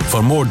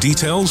 For more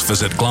details,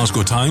 visit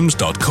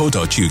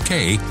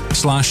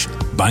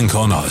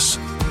glasgowtimes.co.uk/bankonus.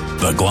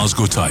 The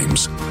Glasgow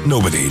Times.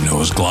 Nobody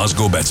knows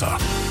Glasgow better.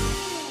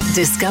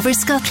 Discover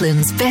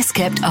Scotland's best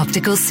kept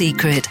optical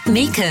secret,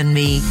 Mika and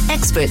Me,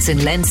 experts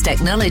in lens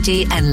technology and